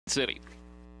City.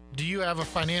 Do you have a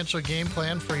financial game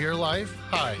plan for your life?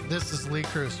 Hi, this is Lee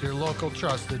Cruz, your local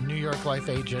trusted New York Life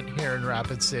agent here in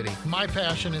Rapid City. My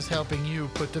passion is helping you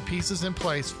put the pieces in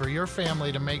place for your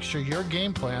family to make sure your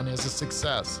game plan is a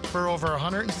success. For over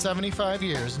 175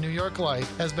 years, New York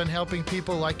Life has been helping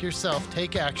people like yourself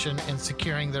take action in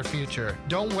securing their future.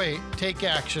 Don't wait, take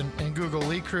action and Google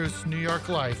Lee Cruz New York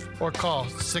Life or call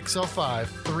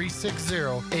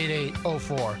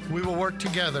 605-360-8804. We will work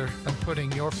together on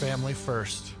putting your family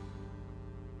first.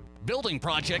 Building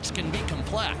projects can be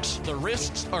complex. The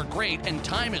risks are great and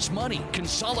time is money.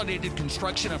 Consolidated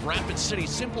Construction of Rapid City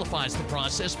simplifies the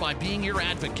process by being your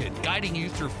advocate, guiding you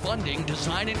through funding,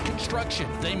 design, and construction.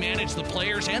 They manage the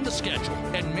players and the schedule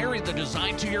and marry the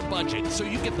design to your budget so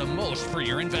you get the most for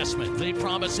your investment. They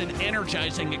promise an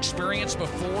energizing experience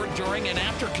before, during, and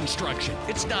after construction.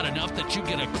 It's not enough that you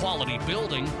get a quality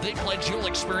building. They pledge you'll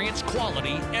experience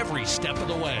quality every step of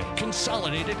the way.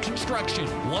 Consolidated Construction.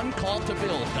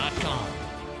 OneCallToBuild.com.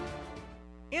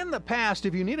 In the past,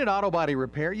 if you needed auto body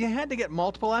repair, you had to get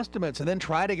multiple estimates and then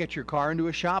try to get your car into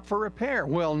a shop for repair.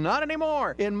 Well, not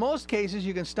anymore. In most cases,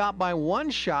 you can stop by one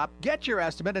shop, get your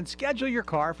estimate, and schedule your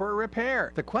car for a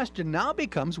repair. The question now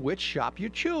becomes which shop you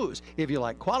choose. If you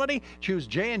like quality, choose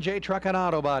J&J Truck and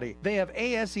Auto Body. They have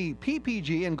ASE,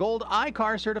 PPG, and Gold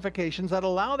iCar certifications that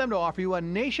allow them to offer you a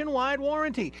nationwide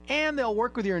warranty, and they'll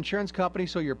work with your insurance company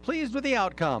so you're pleased with the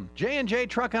outcome. J&J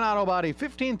Truck and Auto Body,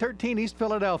 1513 East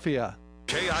Philadelphia.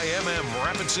 KIMM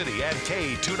Rapid City and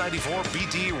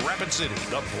K294BT Rapid City,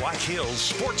 the Black Hills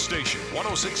Sports Station,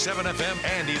 106.7 FM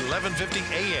and 1150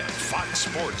 AM, Fox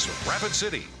Sports Rapid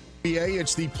City.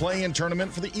 It's the play-in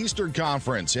tournament for the Eastern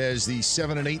Conference as the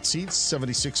 7 and 8 seeds,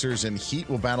 76ers and Heat,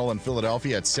 will battle in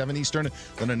Philadelphia at 7 Eastern,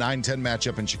 then a 9-10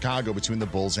 matchup in Chicago between the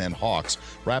Bulls and Hawks.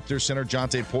 Raptors center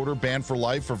Jonte Porter banned for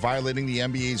life for violating the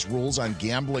NBA's rules on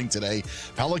gambling today.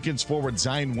 Pelicans forward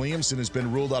Zion Williamson has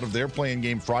been ruled out of their play-in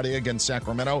game Friday against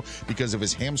Sacramento because of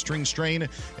his hamstring strain,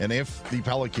 and if the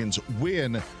Pelicans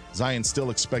win, Zion's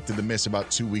still expected to miss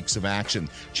about 2 weeks of action.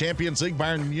 Champions League,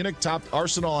 Bayern Munich topped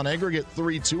Arsenal on aggregate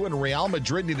 3-2, and Real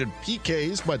Madrid needed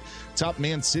PKs, but topped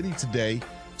Man City today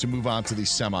to move on to the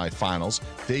semifinals.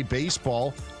 Day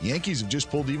baseball, Yankees have just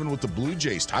pulled even with the Blue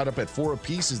Jays, tied up at 4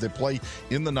 apiece as they play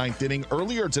in the 9th inning.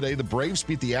 Earlier today, the Braves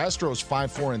beat the Astros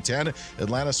 5-4-10.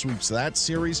 Atlanta sweeps that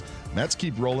series. Mets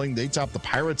keep rolling. They topped the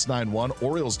Pirates 9-1.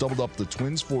 Orioles doubled up the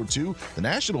Twins 4-2. The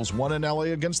Nationals won in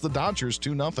LA against the Dodgers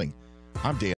 2-0.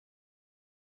 I'm Dan.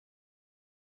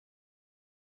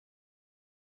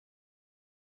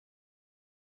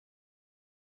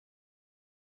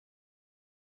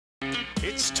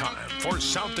 It's time for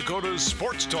South Dakota's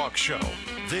Sports Talk Show.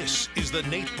 This is the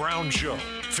Nate Brown Show,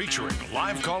 featuring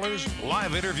live callers,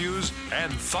 live interviews,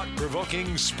 and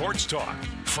thought-provoking sports talk.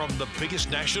 From the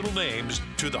biggest national names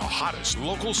to the hottest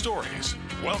local stories.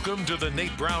 Welcome to the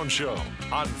Nate Brown Show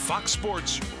on Fox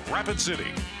Sports Rapid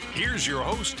City. Here's your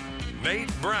host,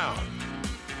 Nate Brown.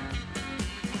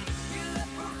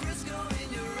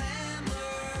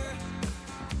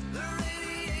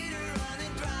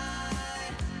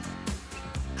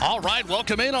 All right,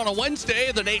 welcome in on a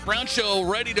Wednesday. The Nate Brown Show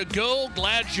ready to go.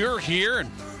 Glad you're here,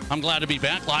 and I'm glad to be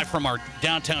back live from our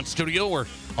downtown studio. We're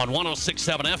on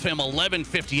 106.7 FM,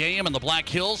 1150 AM in the Black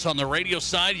Hills. On the radio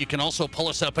side, you can also pull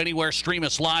us up anywhere, stream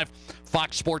us live,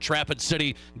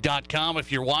 foxsportsrapidcity.com.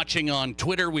 If you're watching on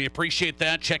Twitter, we appreciate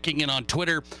that. Checking in on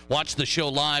Twitter, watch the show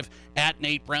live at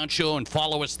Nate Brown Show and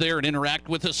follow us there and interact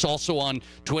with us. Also on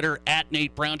Twitter at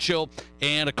Nate Brown Show.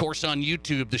 And, of course, on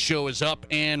YouTube, the show is up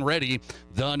and ready.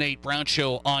 The Nate Brown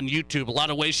Show on YouTube. A lot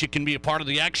of ways you can be a part of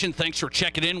the action. Thanks for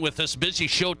checking in with us. Busy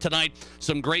show tonight.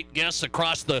 Some great guests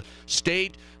across the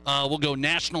state. We'll go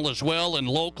national as well and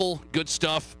local. Good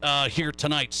stuff here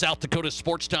tonight. South Dakota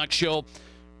Sports Talk Show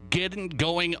getting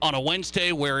going on a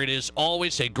Wednesday where it is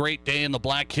always a great day in the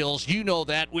Black Hills. You know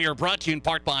that. We are brought to you in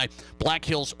part by Black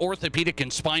Hills Orthopedic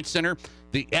and Spine Center,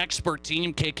 the expert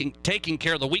team taking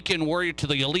care of the weekend warrior to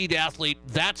the elite athlete.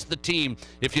 That's the team.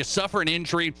 If you suffer an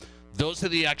injury, those are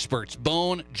the experts.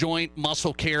 Bone, joint,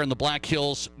 muscle care in the Black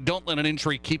Hills. Don't let an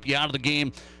injury keep you out of the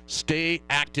game. Stay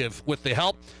active with the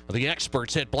help of the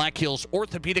experts at Black Hills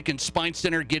Orthopedic and Spine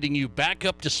Center, getting you back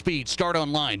up to speed. Start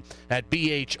online at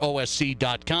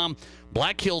bhosc.com.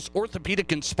 Black Hills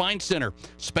Orthopedic and Spine Center,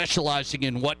 specializing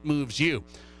in what moves you.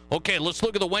 Okay, let's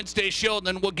look at the Wednesday show, and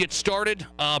then we'll get started.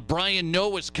 Brian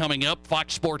Noe is coming up,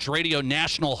 Fox Sports Radio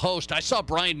national host. I saw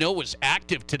Brian Noe was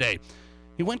active today.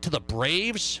 He went to the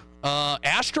Braves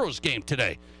Astros game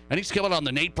today, and he's coming on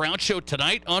the Nate Brown Show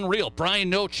tonight. Unreal. Brian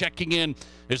Noe checking in.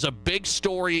 There's a big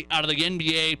story out of the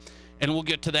NBA and we'll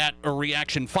get to that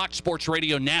reaction. Fox Sports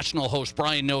Radio national host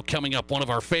Brian Noe coming up, one of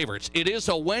our favorites. It is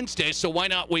a Wednesday, so why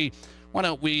don't we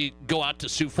go out to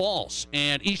Sioux Falls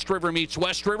and East River meets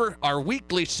West River, our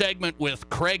weekly segment with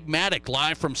Craig Maddock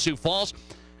live from Sioux Falls,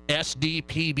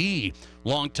 SDPB,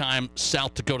 longtime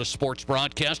South Dakota sports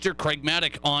broadcaster. Craig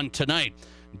Maddock on tonight.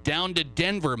 Down to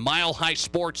Denver, Mile High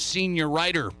Sports senior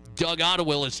writer Doug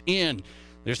Ottewill is in.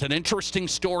 There's an interesting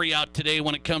story out today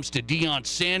when it comes to Deion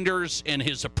Sanders and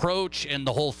his approach and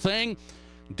the whole thing.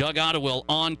 Doug Ottewill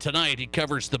on tonight. He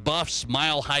covers the Buffs,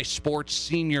 Mile High Sports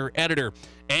senior editor.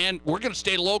 And we're going to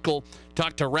stay local,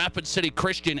 talk to Rapid City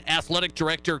Christian Athletic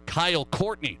Director Kyle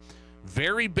Courtney.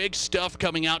 Very big stuff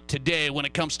coming out today when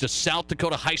it comes to South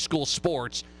Dakota high school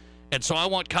sports. And so I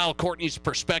want Kyle Courtney's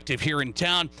perspective here in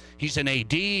town. He's an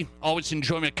AD, always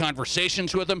enjoy my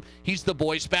conversations with him. He's the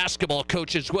boys basketball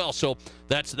coach as well, so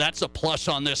that's a plus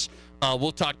on this.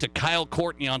 We'll talk to Kyle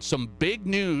Courtney on some big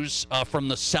news from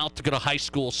the South Dakota high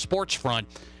school sports front,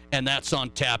 and that's on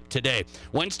tap today.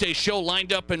 Wednesday show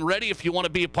lined up and ready. If you want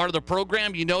to be a part of the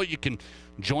program, you know you can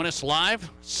join us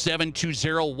live,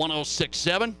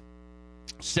 720-1067.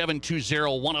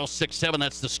 720-1067,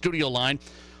 that's the studio line.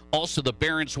 Also, the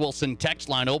Barron's Wilson text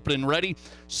line open and ready,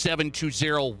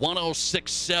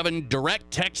 720-1067.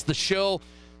 Direct text the show,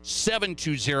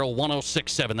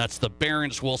 720-1067. That's the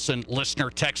Barron's Wilson listener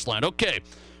text line. Okay,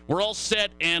 we're all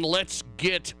set, and let's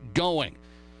get going.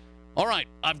 All right,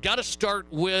 I've got to start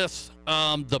with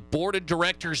the Board of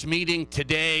Directors meeting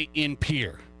today in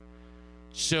Pierre.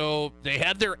 So they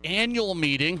had their annual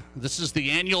meeting. This is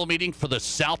the annual meeting for the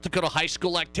South Dakota High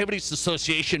School Activities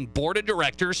Association Board of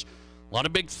Directors. A lot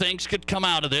of big things could come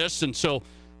out of this, and so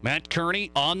Matt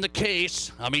Kearney on the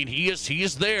case. I mean, he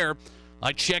is there.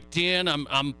 I checked in.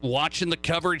 I'm watching the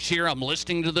coverage here. I'm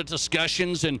listening to the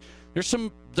discussions, and there's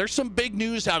some big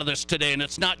news out of this today. And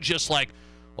it's not just like,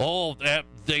 oh,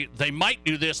 they might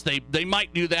do this, they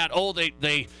might do that. Oh,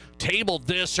 they tabled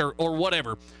this or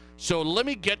whatever. So let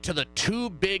me get to the two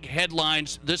big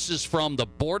headlines. This is from the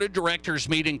Board of Directors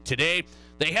meeting today.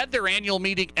 They had their annual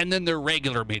meeting and then their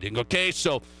regular meeting. Okay,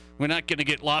 so we're not going to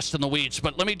get lost in the weeds,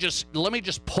 but let me just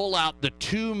pull out the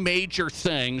two major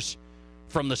things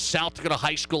from the South Dakota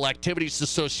High School Activities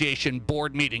Association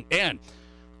board meeting. And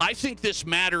I think this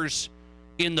matters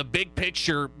in the big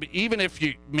picture, even if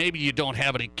maybe you don't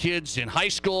have any kids in high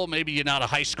school, maybe you're not a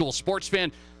high school sports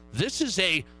fan. This is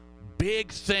a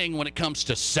big thing when it comes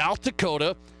to South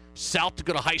Dakota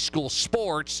high school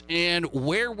sports and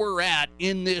where we're at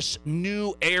in this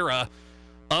new era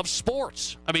of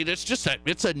sports. I mean,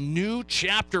 it's a new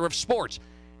chapter of sports.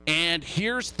 And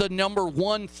here's the number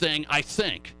one thing, I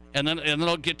think, and then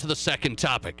I'll get to the second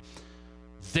topic.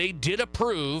 They did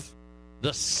approve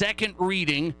the second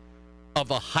reading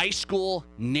of a high school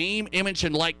name, image,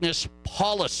 and likeness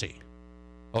policy.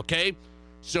 Okay?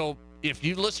 So if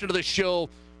you listen to the show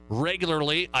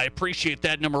regularly, I appreciate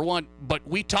that, number one. But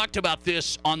we talked about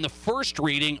this on the first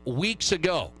reading weeks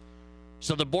ago.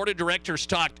 So the Board of Directors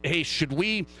talked, hey, should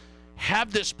we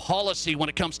have this policy when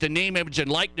it comes to name, image,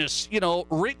 and likeness,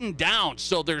 written down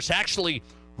so there's actually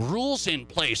rules in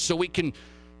place so we can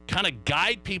kind of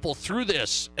guide people through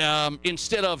this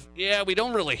instead of, we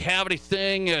don't really have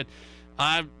anything.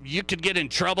 You could get in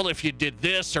trouble if you did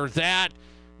this or that.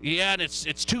 Yeah, and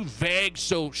it's too vague,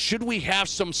 so should we have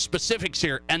some specifics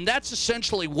here? And that's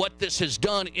essentially what this has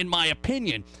done, in my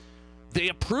opinion. They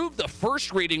approved the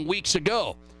first reading weeks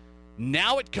ago.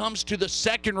 Now it comes to the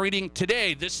second reading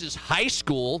today. This is high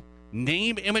school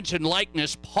name, image, and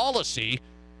likeness policy,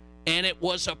 and it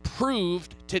was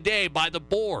approved today by the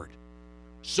board.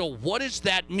 So what does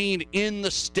that mean in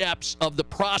the steps of the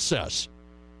process?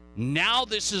 Now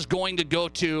this is going to go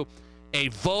to a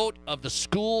vote of the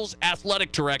school's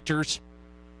athletic directors.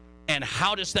 And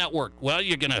how does that work? Well,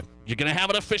 you're gonna have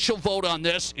an official vote on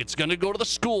this. It's going to go to the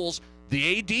schools.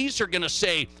 The ADs are going to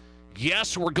say,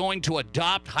 yes, we're going to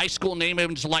adopt high school name,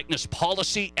 image, likeness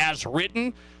policy as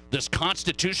written, this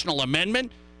constitutional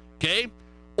amendment, okay?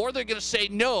 Or they're going to say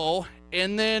no,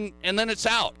 and then it's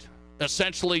out.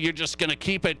 Essentially, you're just going to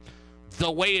keep it the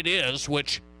way it is,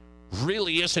 which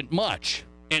really isn't much.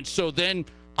 And so then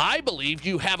I believe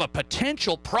you have a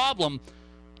potential problem.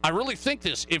 I really think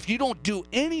this. If you don't do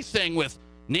anything with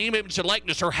name, image, and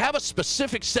likeness or have a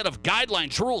specific set of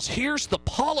guidelines, rules, here's the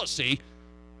policy.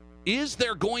 Is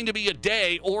there going to be a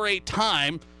day or a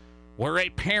time where a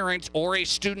parent or a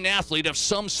student athlete of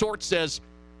some sort says,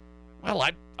 well,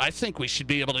 I think we should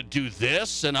be able to do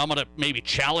this, and I'm going to maybe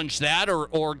challenge that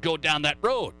or go down that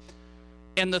road?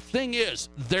 And the thing is,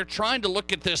 they're trying to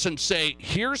look at this and say,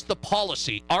 here's the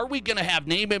policy. Are we going to have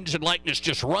name, image, and likeness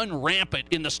just run rampant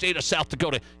in the state of South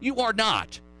Dakota? You are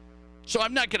not. So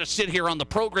I'm not going to sit here on the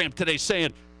program today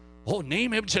saying, oh,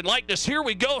 name, image, and likeness. Here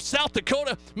we go, South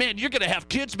Dakota. Man, you're going to have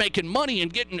kids making money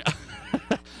and getting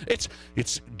it's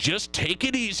just take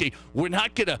it easy. We're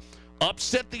not going to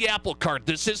upset the apple cart.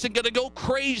 This isn't going to go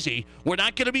crazy. We're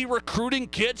not going to be recruiting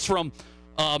kids from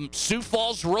Sioux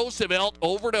Falls, Roosevelt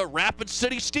over to Rapid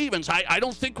City, Stevens. I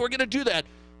don't think we're going to do that.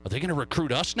 Are they going to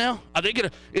recruit us now? Are they going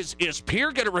to is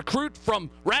Pierre going to recruit from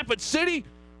Rapid City?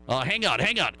 Hang on.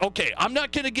 Okay, I'm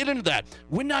not going to get into that.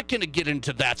 We're not going to get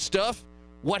into that stuff.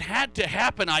 What had to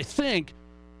happen, I think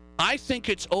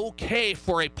it's okay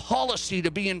for a policy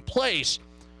to be in place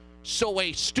so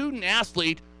a student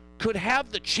athlete could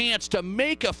have the chance to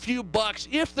make a few bucks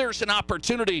if there's an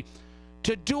opportunity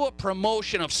to do a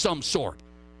promotion of some sort.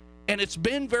 And it's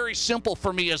been very simple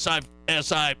for me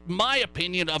my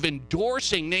opinion of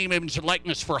endorsing name, image, and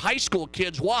likeness for high school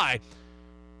kids. Why?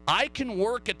 I can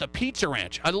work at the Pizza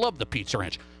Ranch. I love the Pizza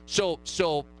Ranch.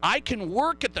 So I can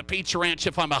work at the Pizza Ranch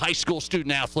if I'm a high school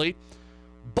student athlete.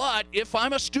 But if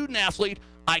I'm a student athlete,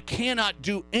 I cannot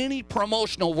do any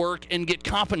promotional work and get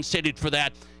compensated for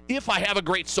that if I have a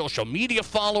great social media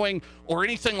following or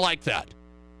anything like that.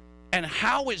 And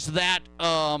how is that,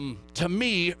 to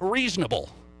me, reasonable?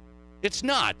 It's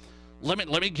not. Let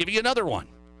me give you another one.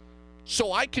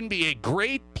 So I can be a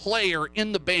great player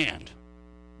in the band.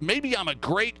 Maybe I'm a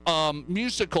great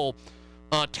musical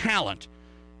talent,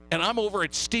 and I'm over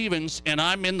at Stevens, and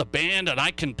I'm in the band, and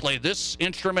I can play this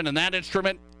instrument and that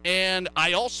instrument, and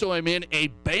I also am in a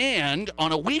band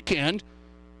on a weekend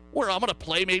where I'm going to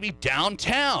play maybe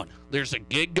downtown. There's a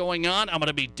gig going on. I'm going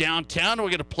to be downtown. We're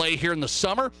going to play here in the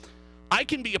summer. I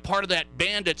can be a part of that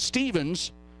band at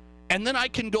Stevens, and then I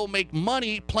can go make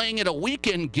money playing at a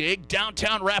weekend gig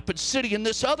downtown Rapid City in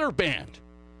this other band.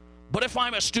 But if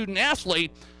I'm a student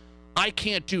athlete, I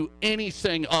can't do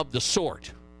anything of the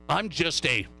sort. I'm just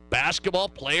a basketball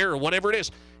player or whatever it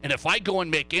is. And if I go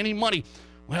and make any money,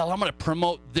 well, I'm going to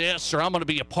promote this, or I'm going to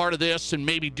be a part of this and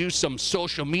maybe do some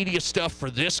social media stuff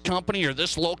for this company or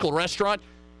this local restaurant,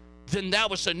 then that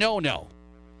was a no-no.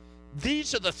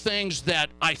 These are the things that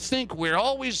I think we're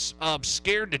always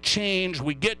scared to change.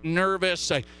 We get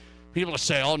nervous. People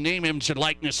say, oh, name, image, and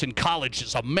likeness in college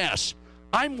is a mess.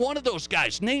 I'm one of those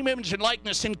guys. Name, image, and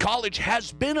likeness in college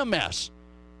has been a mess.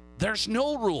 There's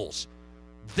no rules.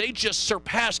 They just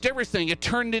surpassed everything. It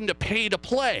turned into pay to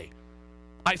play.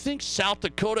 I think South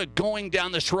Dakota going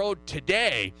down this road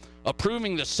today,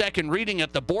 approving the second reading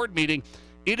at the board meeting,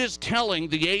 it is telling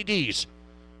the ADs,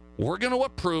 we're going to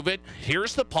approve it.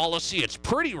 Here's the policy. It's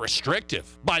pretty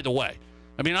restrictive, by the way.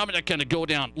 I mean, I'm not going to go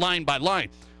down line by line,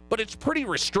 but it's pretty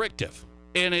restrictive.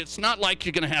 And it's not like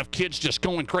you're going to have kids just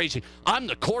going crazy. I'm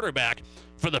the quarterback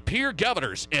for the Pierre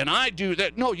Governors, and I do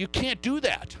that. No, you can't do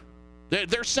that.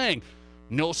 They're saying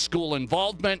no school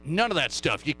involvement, none of that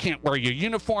stuff. You can't wear your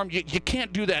uniform. You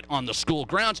can't do that on the school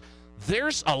grounds.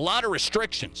 There's a lot of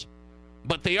restrictions.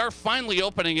 But they are finally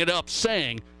opening it up,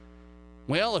 saying,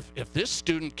 well, if this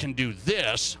student can do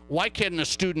this, why can't a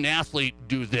student athlete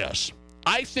do this?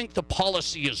 I think the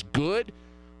policy is good.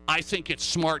 I think it's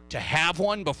smart to have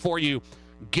one before you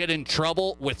get in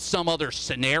trouble with some other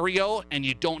scenario and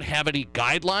you don't have any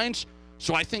guidelines.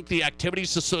 So I think the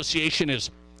Activities Association is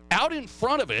out in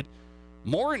front of it,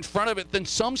 more in front of it than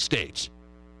some states.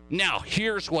 Now,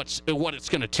 here's what it's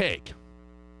going to take.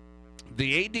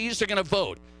 The ADs are going to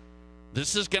vote.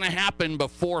 This is going to happen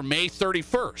before May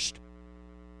 31st.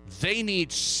 They need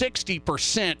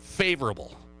 60%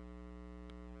 favorable.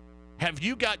 Have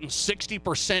you gotten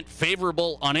 60%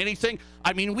 favorable on anything?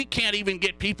 I mean, we can't even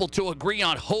get people to agree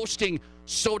on hosting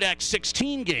SODAC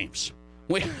 16 games.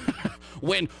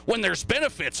 When there's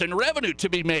benefits and revenue to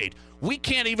be made, we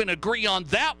can't even agree on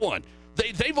that one.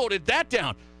 They voted that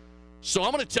down. So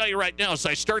I'm going to tell you right now as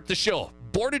I start the show,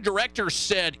 board of directors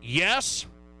said yes.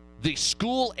 The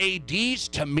school ADs,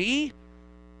 to me,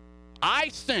 I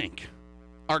think,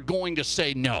 are going to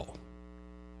say no.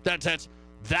 That's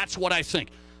what I think.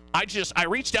 I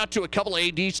reached out to a couple of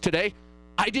ADs today.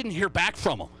 I didn't hear back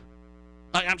from them.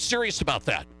 I'm serious about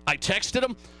that. I texted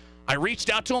them. I reached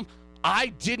out to them.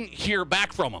 I didn't hear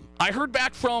back from them. I heard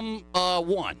back from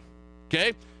one,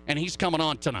 okay? And he's coming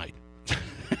on tonight.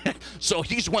 So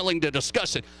he's willing to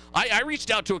discuss it. I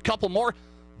reached out to a couple more.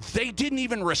 They didn't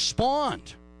even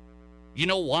respond. You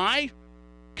know why?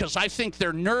 Because I think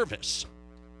they're nervous.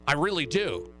 I really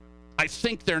do. I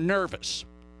think they're nervous.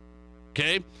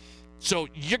 Okay? So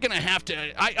you're going to have to,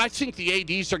 I think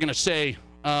the ADs are going to say,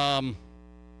 I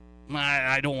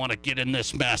don't want to get in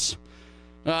this mess.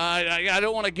 I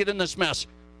don't want to get in this mess.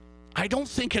 I don't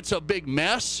think it's a big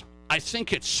mess. I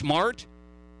think it's smart,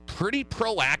 pretty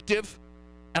proactive,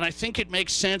 And I think it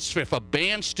makes sense if a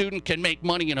band student can make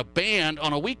money in a band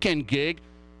on a weekend gig,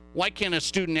 why can't a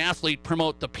student athlete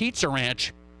promote the Pizza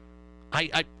Ranch?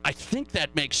 I think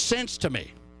that makes sense to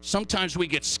me. Sometimes we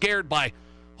get scared by,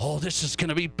 oh, this is going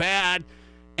to be bad.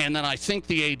 And then I think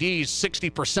the ADs,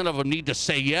 60% of them need to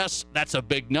say yes. That's a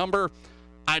big number.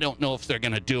 I don't know if they're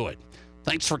going to do it.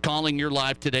 Thanks for calling. You're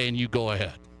live today, and you go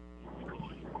ahead.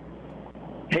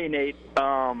 Hey, Nate.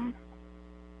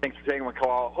 Thanks for taking my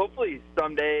call. Hopefully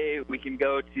someday we can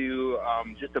go to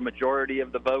just a majority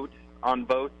of the vote on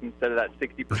votes instead of that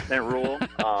 60% rule.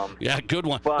 Yeah, good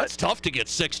one. But that's tough to get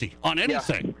 60 on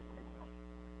anything. Yeah.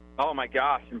 Oh, my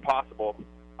gosh, impossible.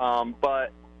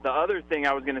 But the other thing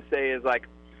I was going to say is, like,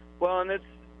 well, and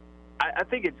I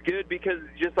think it's good because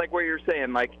just like what you're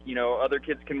saying, like, you know, other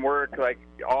kids can work, like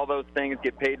all those things,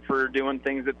 get paid for doing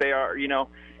things that they are, you know,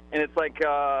 and it's like,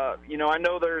 you know, I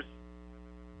know there's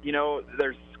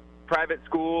private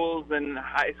schools and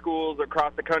high schools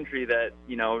across the country that,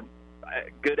 you know,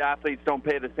 good athletes don't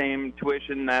pay the same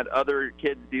tuition that other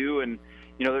kids do. And,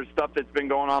 you know, there's stuff that's been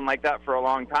going on like that for a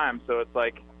long time. So it's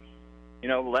like, you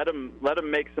know, let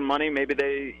them make some money. Maybe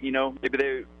they, you know, maybe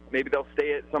they'll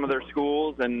stay at some of their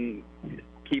schools and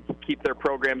keep their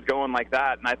programs going like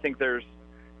that. And I think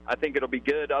it'll be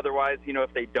good. Otherwise, you know,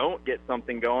 if they don't get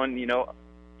something going, you know,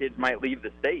 kids might leave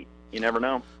the state. You never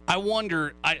know. I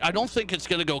wonder, I don't think it's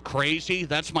going to go crazy.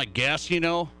 That's my guess, you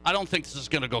know. I don't think this is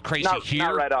going to go crazy here.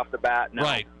 Not right off the bat, no.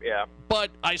 Right. Yeah.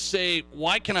 But I say,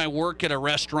 why can I work at a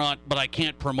restaurant, but I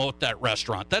can't promote that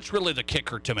restaurant? That's really the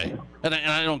kicker to me. And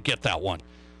I don't get that one.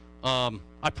 I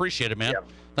appreciate it, man. Yeah.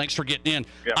 Thanks for getting in.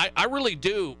 Yeah. I really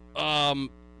do.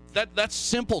 That's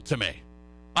simple to me.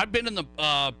 I've been in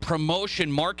the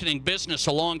promotion marketing business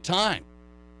a long time.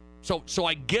 So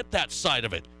I get that side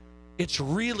of it. It's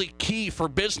really key for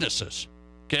businesses,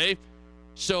 okay?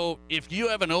 So if you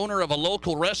have an owner of a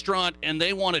local restaurant and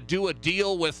they want to do a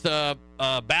deal with a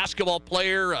basketball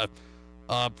player,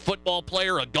 a football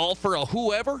player, a golfer, a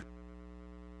whoever,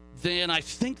 then I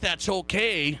think that's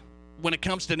okay when it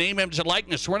comes to name, image, and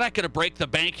likeness. We're not going to break the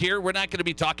bank here. We're not going to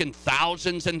be talking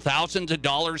thousands and thousands of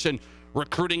dollars and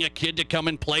recruiting a kid to come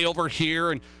and play over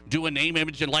here and do a name,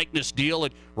 image, and likeness deal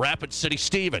at Rapid City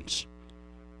Stevens.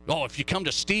 Oh, if you come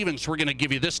to Stevens, we're going to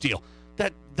give you this deal.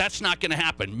 That's not going to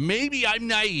happen. Maybe I'm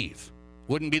naive.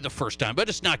 Wouldn't be the first time, but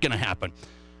it's not going to happen.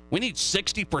 We need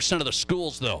 60% of the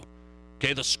schools, though.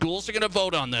 Okay, the schools are going to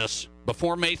vote on this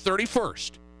before May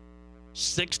 31st.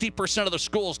 60% of the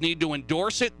schools need to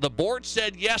endorse it. The board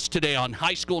said yes today on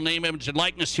high school name, image, and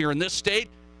likeness here in this state.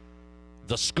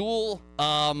 The school,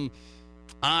 my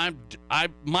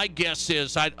guess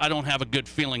is I don't have a good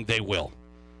feeling they will.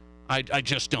 I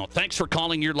just don't. Thanks for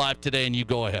calling. You're live today, and you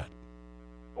go ahead.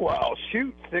 Well,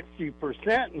 shoot,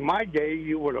 60%. In my day,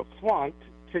 you would have flunked.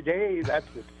 Today, that's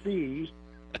a C.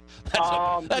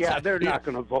 They're not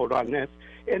going to vote on this.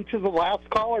 And to the last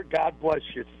caller, God bless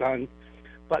you, son.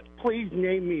 But please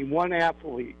name me one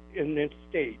athlete in this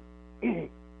state in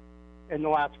the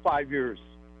last 5 years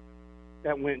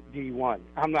that went D1.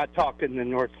 I'm not talking the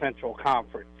North Central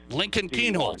Conference. Lincoln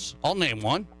Kienholz. I'll name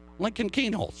one. Lincoln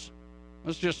Kienholz.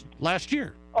 That's just last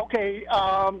year. Okay,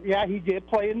 yeah, he did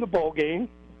play in the bowl game.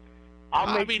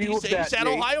 He's at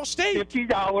Ohio State.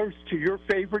 $50 to your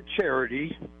favorite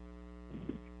charity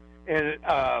and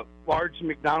a large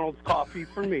McDonald's coffee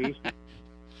for me.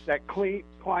 That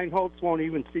Kleinholz won't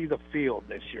even see the field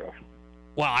this year.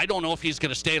 Well, I don't know if he's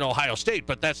going to stay at Ohio State,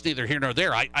 but that's neither here nor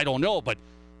there. I don't know, but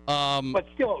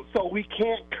still, so we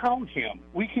can't count him.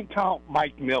 We can count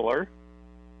Mike Miller.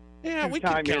 Yeah, we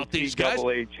can count these guys.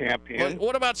 NCAA champion.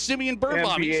 What about Simeon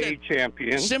Birnbaum? NBA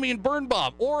champion. Simeon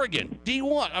Birnbaum, Oregon,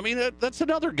 D1. I mean, that's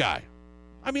another guy.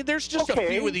 I mean, there's just a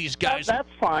few of these guys. That's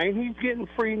fine. He's getting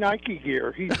free Nike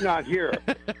gear. He's not here.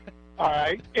 All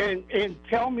right. And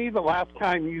tell me the last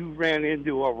time you ran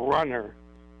into a runner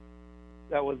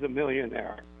that was a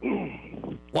millionaire.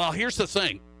 Well, here's the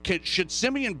thing. Should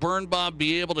Simeon Birnbaum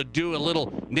be able to do a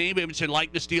little name, image, and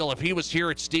likeness deal if he was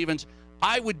here at Stevens?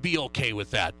 I would be okay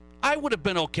with that. I would have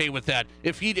been okay with that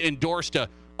if he'd endorsed a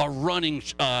running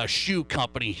shoe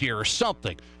company here or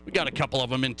something. We got a couple of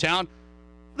them in town.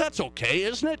 That's okay,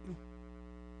 isn't it?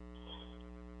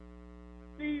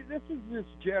 See, this is this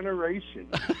generation.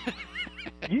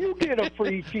 You get a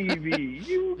free TV.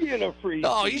 You get a free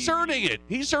Oh, TV. he's earning it.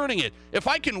 He's earning it. If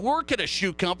I can work at a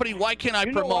shoe company, why can't I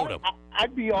promote him?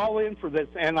 I'd be all in for this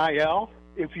NIL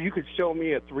if you could show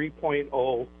me a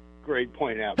 3.0 grade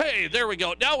point average. Hey, there we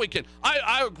go. Now we can.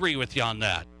 I agree with you on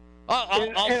that.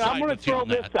 I'll I'm going to throw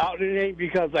this that. out. It ain't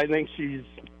because I think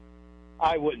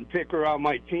I wouldn't pick her on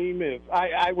my team. If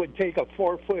I would take a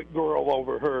 4-foot girl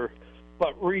over her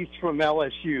but Reese from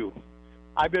LSU.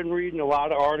 I've been reading a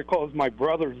lot of articles. My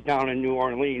brother's down in New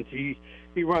Orleans. He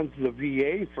runs the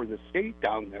VA for the state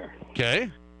down there.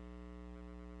 Okay.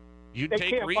 They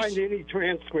can't Reese? find any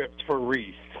transcripts for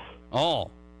Reese. Oh,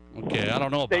 okay. I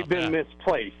don't know about They've been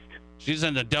misplaced. She's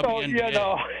in the So,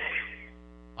 WNBA.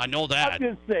 I know that. I'll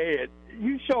just say it.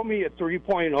 You show me a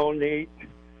 3.0, Nate.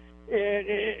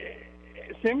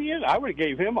 Simeon, I would have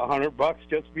gave him $100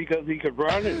 just because he could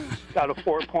run and got a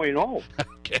 4.0.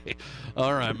 Okay.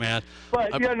 All right, man.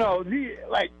 But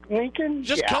like Lincoln,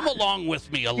 just come along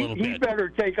with me a little bit. He better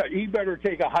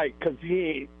take a hike because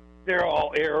they're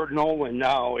all Air Nolan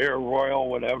now, Air Royal,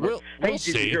 whatever. We'll did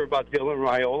you hear about Dylan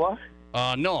Raiola?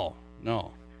 No.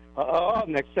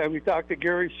 Next time we talk to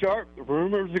Gary Sharp, the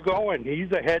rumors are going. He's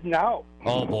heading out.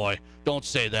 Oh, boy. Don't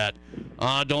say that.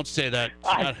 Don't say that.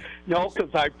 No, because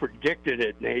I predicted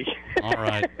it, Nate. All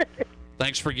right.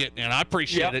 Thanks for getting in. I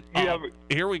appreciate it.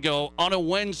 Here we go. On a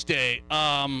Wednesday,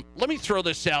 let me throw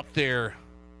this out there.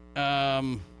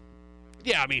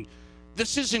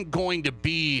 This isn't going to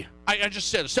be, I just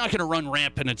said, it's not going to run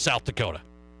rampant in South Dakota.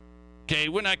 Okay,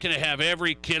 we're not going to have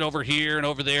every kid over here and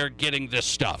over there getting this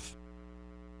stuff.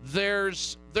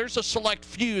 There's a select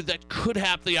few that could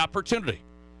have the opportunity.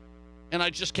 And I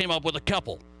just came up with a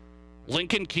couple.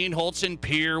 Lincoln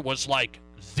Kienholz-Pierre was like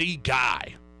the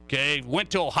guy. Okay, went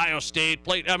to Ohio State,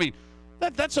 played. I mean,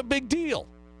 that's a big deal.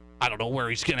 I don't know where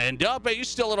he's going to end up, but he's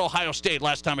still at Ohio State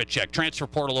last time I checked. Transfer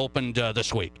portal opened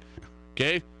this week.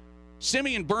 Okay,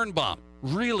 Simeon Birnbaum,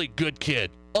 really good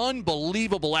kid,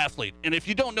 unbelievable athlete. And if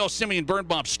you don't know Simeon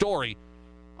Birnbaum's story,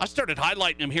 I started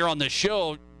highlighting him here on this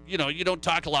show. You know, you don't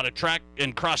talk a lot of track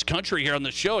and cross country here on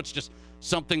the show. It's just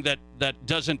something that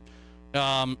doesn't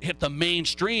hit the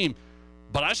mainstream.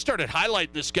 But I started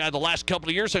highlighting this guy the last couple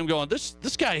of years. I'm going, this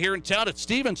guy here in town at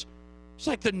Stevens, he's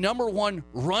like the #1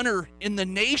 runner in the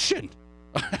nation.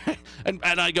 and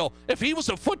I go, if he was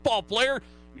a football player,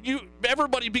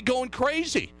 everybody be going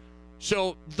crazy.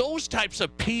 So those types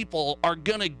of people are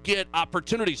going to get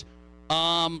opportunities,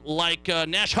 like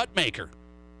Nash Hutmaker.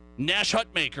 Nash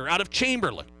Hutmaker out of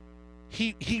Chamberlain.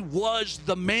 He was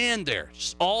the man there.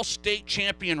 All-state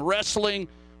champion wrestling,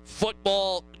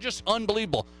 football, just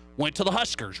unbelievable. Went to the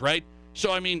Huskers, right?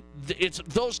 So, I mean, it's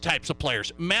those types of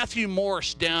players. Matthew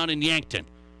Morris down in Yankton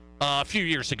a few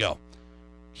years ago.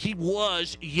 He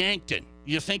was Yankton.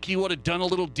 You think he would have done a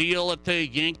little deal at the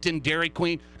Yankton Dairy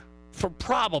Queen? For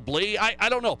probably. I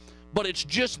don't know. But it's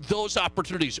just those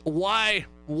opportunities. Why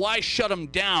shut them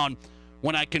down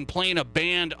when I can play in a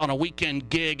band on a weekend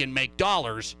gig and make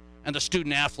dollars and the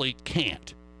student athlete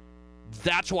can't?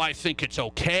 That's why I think it's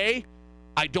okay.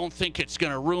 I don't think it's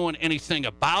going to ruin anything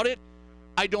about it.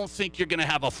 I don't think you're going to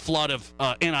have a flood of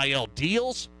NIL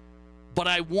deals, but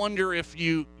I wonder if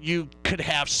you could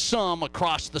have some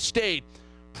across the state.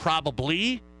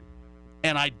 Probably.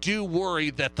 And I do worry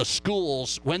that the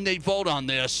schools, when they vote on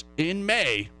this in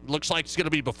May, looks like it's going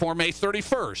to be before May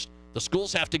 31st, the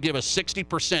schools have to give a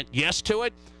 60% yes to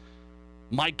it.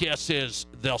 My guess is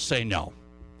they'll say no.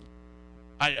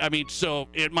 I mean, so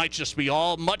it might just be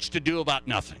all much to do about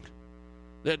nothing.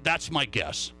 That's my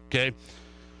guess, okay?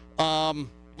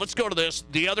 Let's go to this.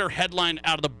 The other headline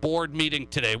out of the board meeting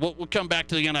today. We'll come back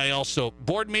to the NIL. So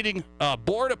board meeting,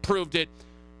 board approved it.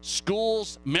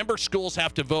 Member schools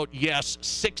have to vote yes.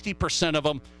 60% of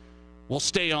them will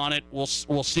stay on it. We'll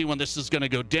see when this is going to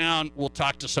go down. We'll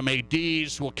talk to some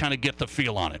ADs. We'll kind of get the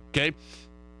feel on it, okay?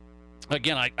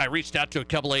 Again, I reached out to a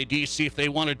couple ADs, see if they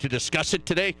wanted to discuss it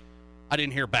today. I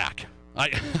didn't hear back.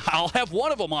 I'll have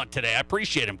one of them on today. I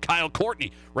appreciate him. Kyle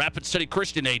Courtney, Rapid City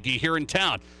Christian AD here in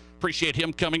town. Appreciate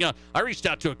him coming on. I reached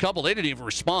out to a couple. They didn't even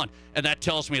respond. And that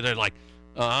tells me they're like,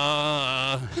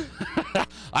 I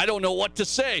don't know what to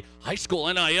say. High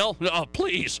school NIL? Oh,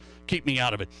 please keep me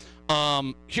out of it.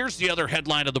 Here's the other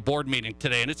headline of the board meeting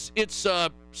today, and it's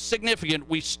significant.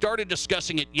 We started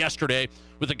discussing it yesterday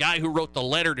with a guy who wrote the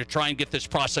letter to try and get this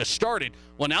process started.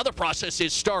 Well, now the process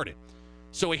is started.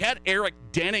 So we had Eric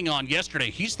Denning on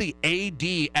yesterday. He's the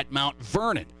AD at Mount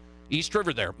Vernon, East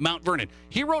River there, Mount Vernon.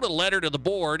 He wrote a letter to the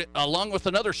board along with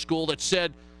another school that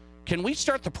said, can we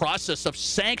start the process of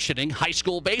sanctioning high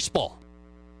school baseball?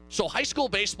 So high school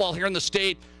baseball here in the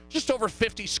state, just over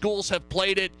 50 schools have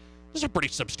played it. This is a pretty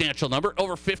substantial number,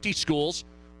 over 50 schools.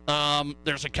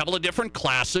 There's a couple of different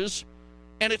classes,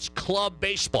 and it's club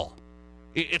baseball.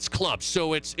 It's clubs.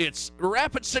 So it's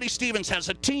Rapid City Stevens has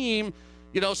a team,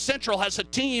 Central has a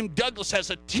team, Douglas has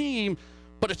a team,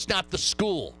 but it's not the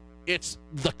school. It's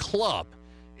the club.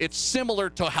 It's similar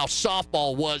to how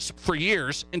softball was for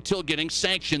years until getting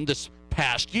sanctioned this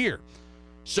past year.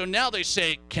 So now they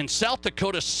say, can South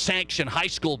Dakota sanction high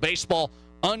school baseball?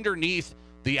 underneath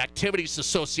the Activities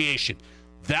Association.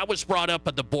 That was brought up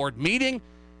at the board meeting,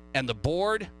 and the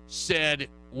board said,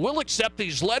 we'll accept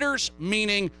these letters,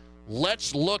 meaning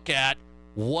let's look at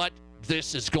what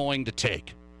this is going to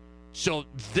take. So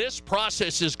this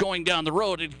process is going down the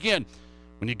road. And again,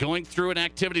 when you're going through an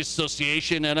activities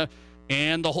association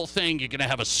and the whole thing, you're going to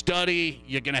have a study,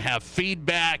 you're going to have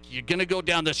feedback, you're going to go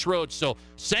down this road. So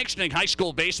sanctioning high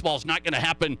school baseball is not going to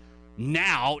happen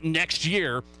now, next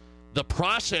year. The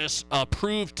process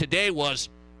approved today was,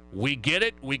 we get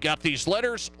it, we got these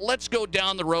letters, let's go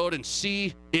down the road and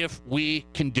see if we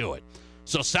can do it.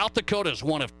 So South Dakota is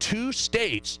one of 2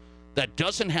 states that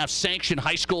doesn't have sanctioned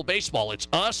high school baseball. It's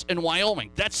us and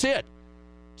Wyoming. That's it.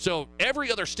 So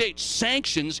every other state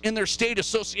sanctions in their state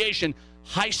association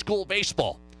high school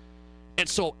baseball. And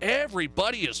so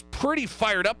everybody is pretty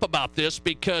fired up about this,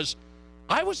 because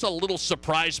I was a little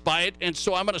surprised by it. And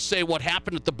so I'm going to say what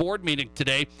happened at the board meeting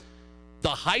today.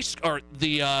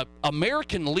 The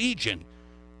American Legion,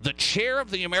 the chair of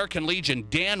the American Legion,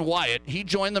 Dan Wyatt, he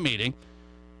joined the meeting,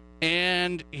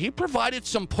 and he provided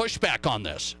some pushback on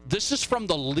this. This is from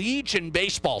the Legion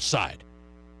baseball side.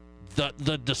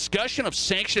 The discussion of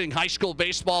sanctioning high school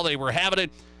baseball, they were having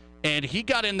it, and he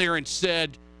got in there and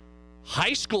said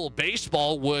high school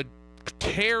baseball would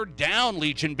tear down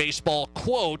Legion baseball,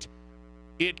 quote,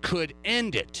 it could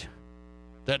end it.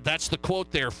 That's the quote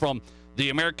there from the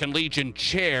American Legion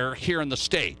chair here in the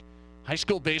state. High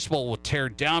school baseball will tear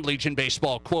down Legion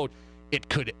baseball, quote, it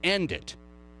could end it.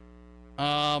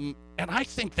 And I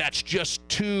think that's just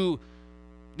too...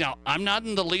 Now, I'm not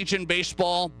in the Legion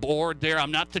baseball board there.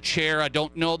 I'm not the chair. I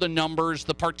don't know the numbers,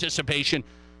 the participation.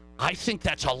 I think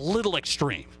that's a little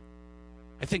extreme.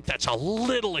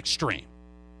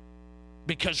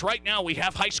 Because right now we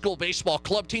have high school baseball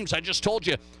club teams. I just told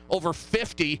you over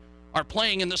 50 are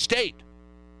playing in the state.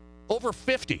 Over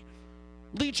 50.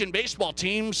 Legion baseball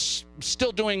teams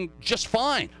still doing just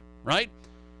fine, right?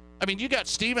 I mean, you got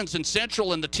Stevens and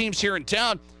Central and the teams here in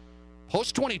town.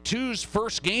 Post 22's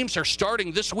first games are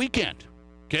starting this weekend,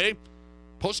 okay?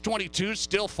 Post 22's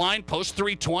still fine. Post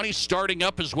 320 starting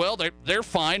up as well. They're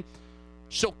fine.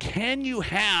 So can you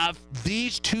have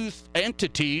these 2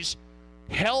 entities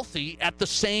healthy at the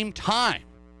same time?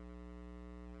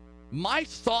 My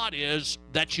thought is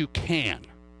that you can.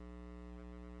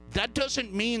 That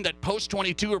doesn't mean that post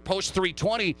 22 or post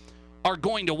 320 are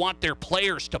going to want their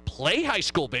players to play high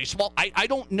school baseball. I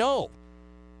don't know.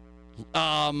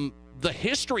 The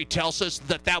history tells us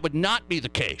that that would not be the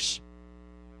case.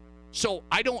 So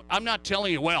I'm not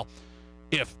telling you, well,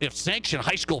 if sanctioned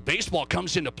high school baseball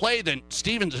comes into play, then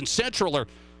Stevens and Central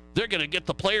they're going to get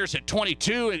the players at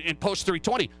 22 and post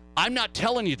 320. I'm not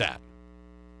telling you that.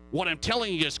 What I'm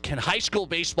telling you is, can high school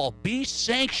baseball be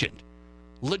sanctioned,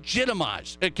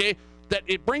 legitimized, okay? That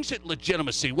it brings it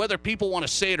legitimacy, whether people want to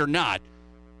say it or not.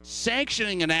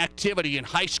 Sanctioning an activity in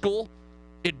high school,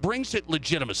 it brings it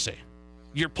legitimacy.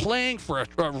 You're playing for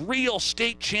a real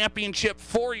state championship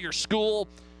for your school.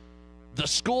 The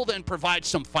school then provides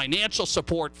some financial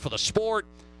support for the sport.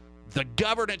 The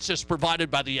governance is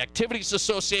provided by the Activities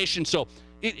Association. So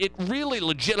it really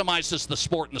legitimizes the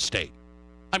sport in the state.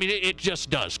 I mean, it just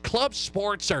does. Club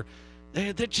sports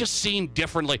they're just seen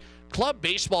differently. Club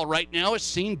baseball right now is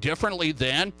seen differently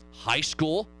than high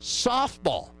school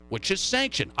softball, which is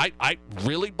sanctioned. I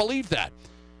really believe that.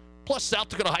 Plus, South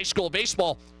Dakota high school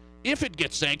baseball, if it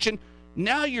gets sanctioned,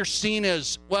 now you're seen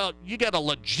as, well, you got a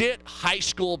legit high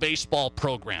school baseball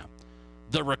program.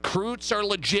 The recruits are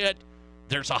legit.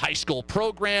 There's a high school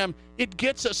program. It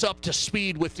gets us up to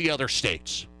speed with the other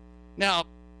states. Now,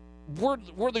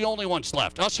 we're the only ones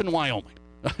left, us in Wyoming.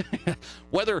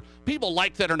 Whether people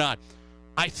like that or not,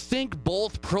 I think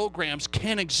both programs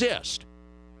can exist.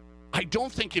 I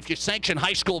don't think if you sanction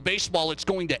high school baseball, it's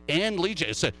going to end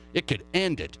Legion. It could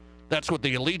end it. That's what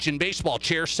the Legion baseball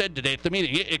chair said today at the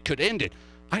meeting. It could end it.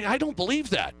 I don't believe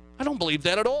that. I don't believe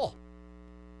that at all.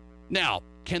 Now,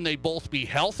 can they both be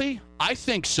healthy? I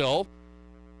think so.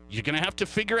 You're going to have to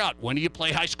figure out, when do you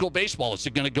play high school baseball? Is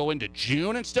it going to go into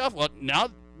June and stuff? Well, now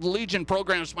the Legion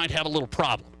programs might have a little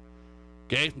problem.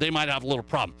 Okay? They might have a little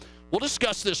problem. We'll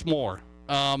discuss this more.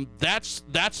 That's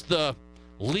the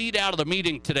lead out of the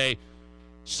meeting today.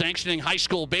 Sanctioning high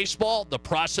school baseball. The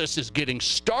process is getting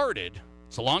started.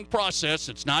 It's a long process.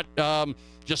 It's not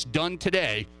just done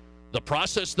today. The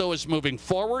process, though, is moving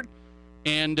forward.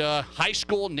 And high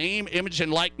school name, image,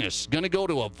 and likeness going to go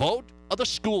to a vote of the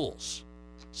schools.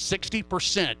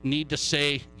 60% need to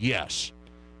say yes.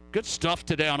 Good stuff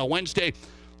today on a Wednesday.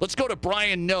 Let's go to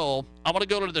Brian Noe. I want to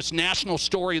go to this national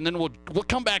story, and then we'll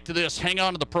come back to this. Hang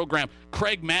on to the program.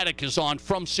 Craig Maddock is on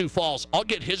from Sioux Falls. I'll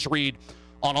get his read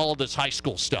on all of this high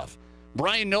school stuff.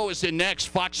 Brian Noe is in next,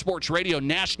 Fox Sports Radio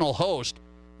national host.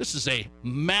 This is a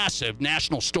massive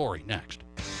national story next.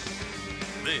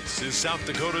 This is South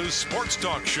Dakota's Sports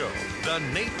Talk Show, The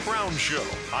Nate Brown Show,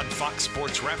 on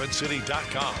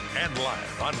FoxSportsRapidCity.com and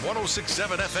live on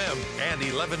 106.7 FM and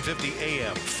 1150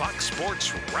 AM, Fox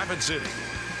Sports Rapid City.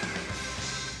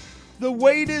 The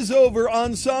wait is over.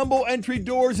 Ensemble entry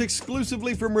doors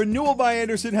exclusively from Renewal by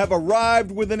Andersen have arrived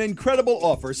with an incredible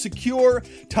offer. Secure,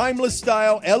 timeless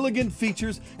style, elegant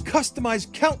features,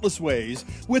 customized countless ways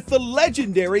with the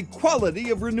legendary quality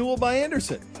of Renewal by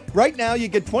Andersen. Right now, you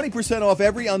get 20% off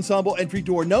every Ensemble entry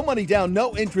door. No money down,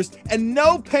 no interest, and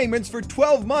no payments for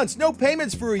 12 months. No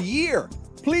payments for a year.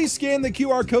 Please scan the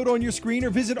QR code on your screen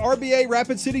or visit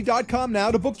RBARapidCity.com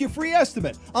now to book your free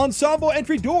estimate. Ensemble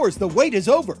entry doors, the wait is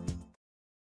over.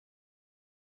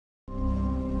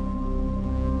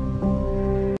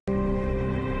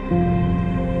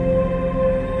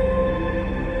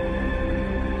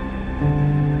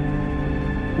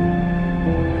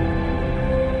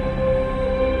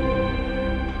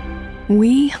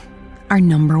 We are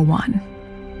number one,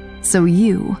 so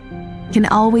you can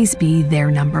always be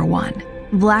their number one.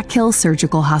 Black Hills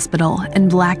Surgical Hospital and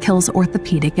Black Hills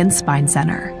Orthopedic and Spine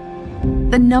Center.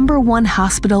 The number one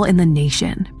hospital in the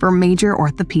nation for major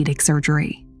orthopedic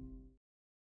surgery.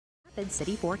 Rapid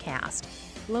City forecast.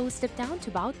 Lows dip down to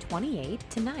about 28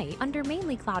 tonight under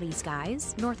mainly cloudy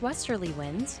skies, northwesterly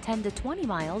winds 10 to 20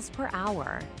 miles per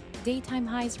hour. Daytime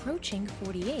highs approaching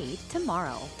 48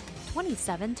 tomorrow.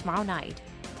 27 tomorrow night.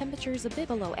 Temperatures a bit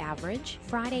below average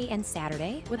Friday and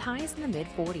Saturday with highs in the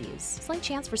mid-40s. Slight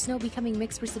chance for snow becoming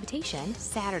mixed precipitation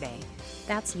Saturday.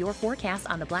 That's your forecast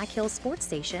on the Black Hills Sports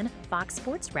Station, Fox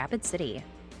Sports Rapid City.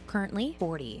 Currently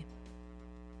 40.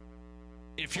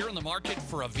 If you're in the market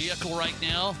for a vehicle right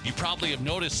now, you probably have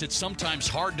noticed it's sometimes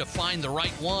hard to find the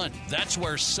right one. That's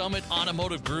where Summit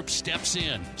Automotive Group steps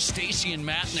in. Stacy and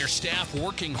Matt and their staff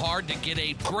working hard to get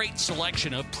a great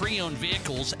selection of pre-owned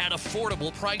vehicles at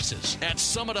affordable prices. At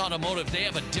Summit Automotive, they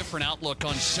have a different outlook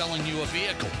on selling you a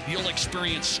vehicle. You'll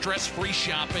experience stress-free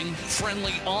shopping,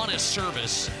 friendly, honest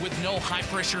service with no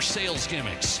high-pressure sales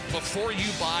gimmicks. Before you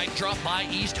buy, drop by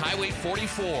East Highway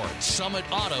 44,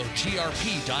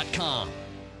 SummitAutoGRP.com.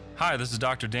 Hi, this is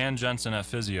Dr. Dan Jensen at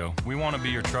Physio. We want to be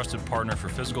your trusted partner for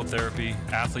physical therapy,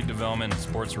 athlete development, and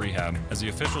sports rehab. As the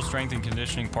official strength and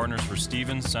conditioning partners for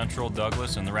Stevens, Central,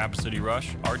 Douglas, and the Rapid City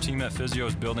Rush, our team at Physio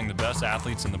is building the best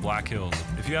athletes in the Black Hills.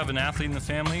 If you have an athlete in the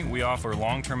family, we offer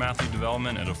long-term athlete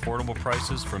development at affordable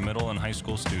prices for middle and high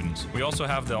school students. We also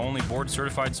have the only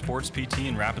board-certified sports PT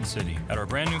in Rapid City. At our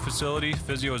brand new facility,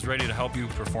 Physio is ready to help you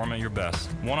perform at your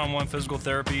best. One-on-one physical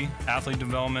therapy, athlete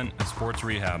development, and sports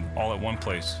rehab, all at one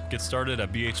place. Get started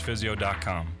at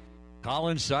bhphysio.com.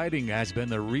 Collins Siding has been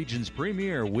the region's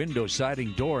premier window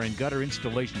siding door and gutter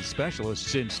installation specialist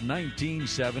since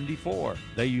 1974.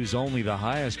 They use only the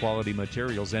highest quality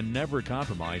materials and never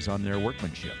compromise on their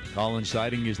workmanship. Collins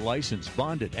Siding is licensed,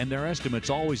 bonded, and their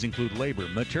estimates always include labor,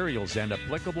 materials, and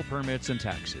applicable permits and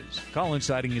taxes. Collins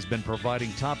Siding has been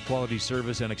providing top quality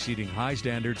service and exceeding high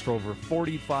standards for over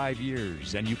 45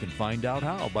 years, and you can find out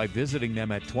how by visiting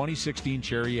them at 2016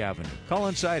 Cherry Avenue.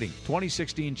 Collins Siding,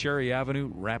 2016 Cherry Avenue,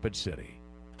 Rapid City.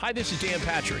 Hi, this is Dan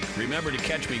Patrick. Remember to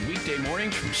catch me weekday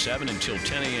mornings from 7 until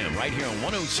 10 a.m. right here on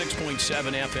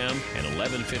 106.7 FM and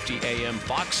 1150 a.m.